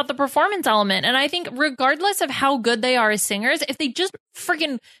thinking about the performance element. And I think regardless of how good they are as singers, if they just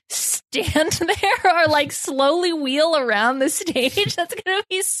freaking stand there or like slowly wheel around the stage, that's going to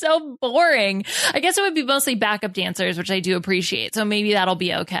be so boring. I guess it would be mostly backup dancers, which I do appreciate. So maybe that'll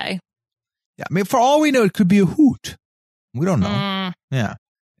be okay. Yeah. I mean, for all we know, it could be a hoot. We don't know. Yeah.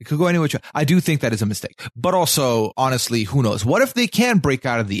 It could go anywhere. I do think that is a mistake. But also, honestly, who knows? What if they can break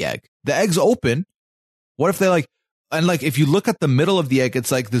out of the egg? The egg's open. What if they if you look at the middle of the egg,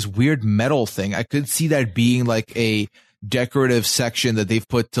 it's like this weird metal thing. I could see that being like a decorative section that they've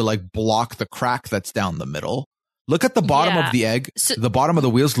put to like block the crack that's down the middle. Look at the bottom of the egg. So, the bottom of the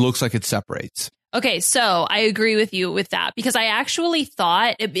wheels looks like it separates. Okay, so I agree with you with that because I actually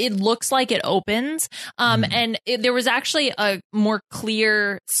thought it looks like it opens. And there was actually a more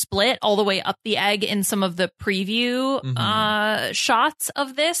clear split all the way up the egg in some of the preview shots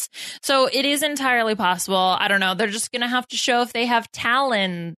of this. So it is entirely possible. I don't know. They're just going to have to show if they have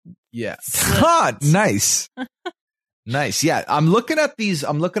talent. Yeah. Nice. Nice. Yeah. I'm looking at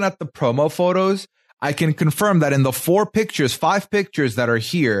the promo photos. I can confirm that in the 5 pictures that are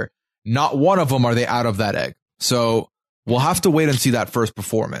here, not one of them are they out of that egg. So we'll have to wait and see that first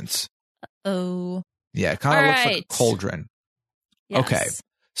performance. Oh. Yeah, it kind of looks like a cauldron. Yes. Okay.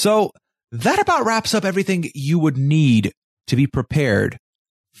 So that about wraps up everything you would need to be prepared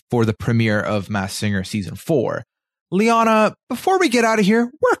for the premiere of Masked Singer Season 4. Liana, before we get out of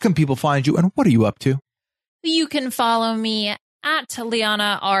here, where can people find you and what are you up to? You can follow me at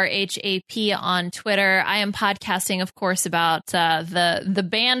Liana RHAP on Twitter. I am podcasting, of course, about the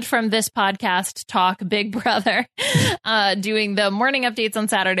band from this podcast, Talk Big Brother, doing the morning updates on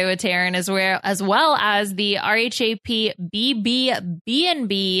Saturday with Taryn, as well as the RHAP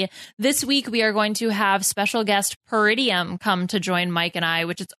BB&B. This week, we are going to have special guest Peridium come to join Mike and I,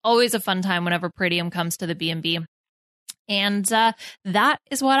 which is always a fun time whenever Peridium comes to the B&B. And that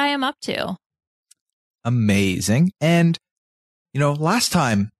is what I am up to. Amazing. And last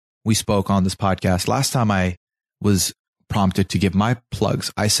time we spoke on this podcast, last time I was prompted to give my plugs,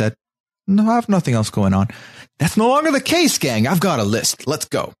 I said, no, I have nothing else going on. That's no longer the case, gang. I've got a list. Let's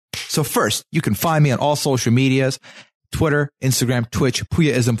go. So first, you can find me on all social medias, Twitter, Instagram, Twitch,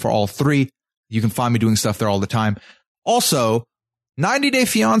 Puyaism for all three. You can find me doing stuff there all the time. Also, 90 Day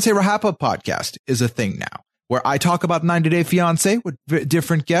Fiancé RHAPup podcast is a thing now, where I talk about 90 Day Fiancé with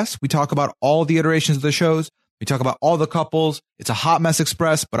different guests. We talk about all the iterations of the shows. We talk about all the couples. It's a hot mess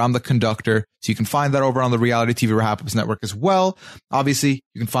express, but I'm the conductor. So you can find that over on the Reality TV RHAPups network as well. Obviously,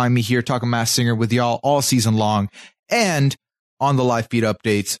 you can find me here talking Masked Singer with y'all all season long and on the live feed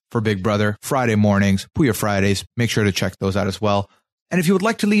updates for Big Brother Friday mornings, Puya Fridays. Make sure to check those out as well. And if you would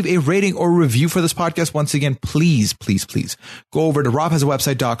like to leave a rating or review for this podcast, once again, please go over to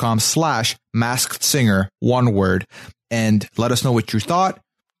robhasawebsite.com/maskedsinger, one word, and let us know what you thought.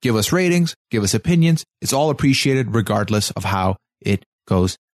 Give us ratings, give us opinions. It's all appreciated regardless of how it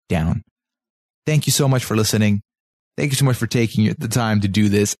goes down. Thank you so much for listening. Thank you so much for taking the time to do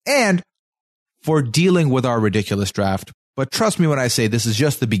this and for dealing with our ridiculous draft. But trust me when I say this is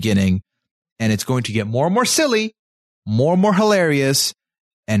just the beginning and it's going to get more and more silly, more and more hilarious,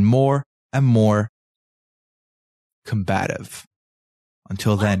 and more combative.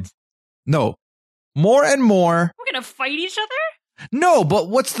 Until then, no, more and more. We're going to fight each other? No, but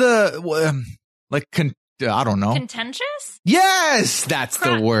what's the, I don't know. Contentious? Yes, that's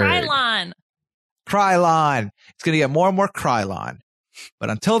the word. Krylon. It's going to get more and more Krylon.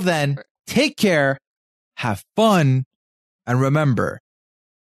 But until then, take care, have fun, and remember,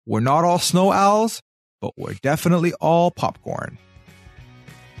 we're not all snow owls, but we're definitely all popcorn.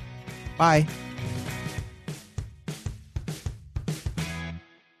 Bye.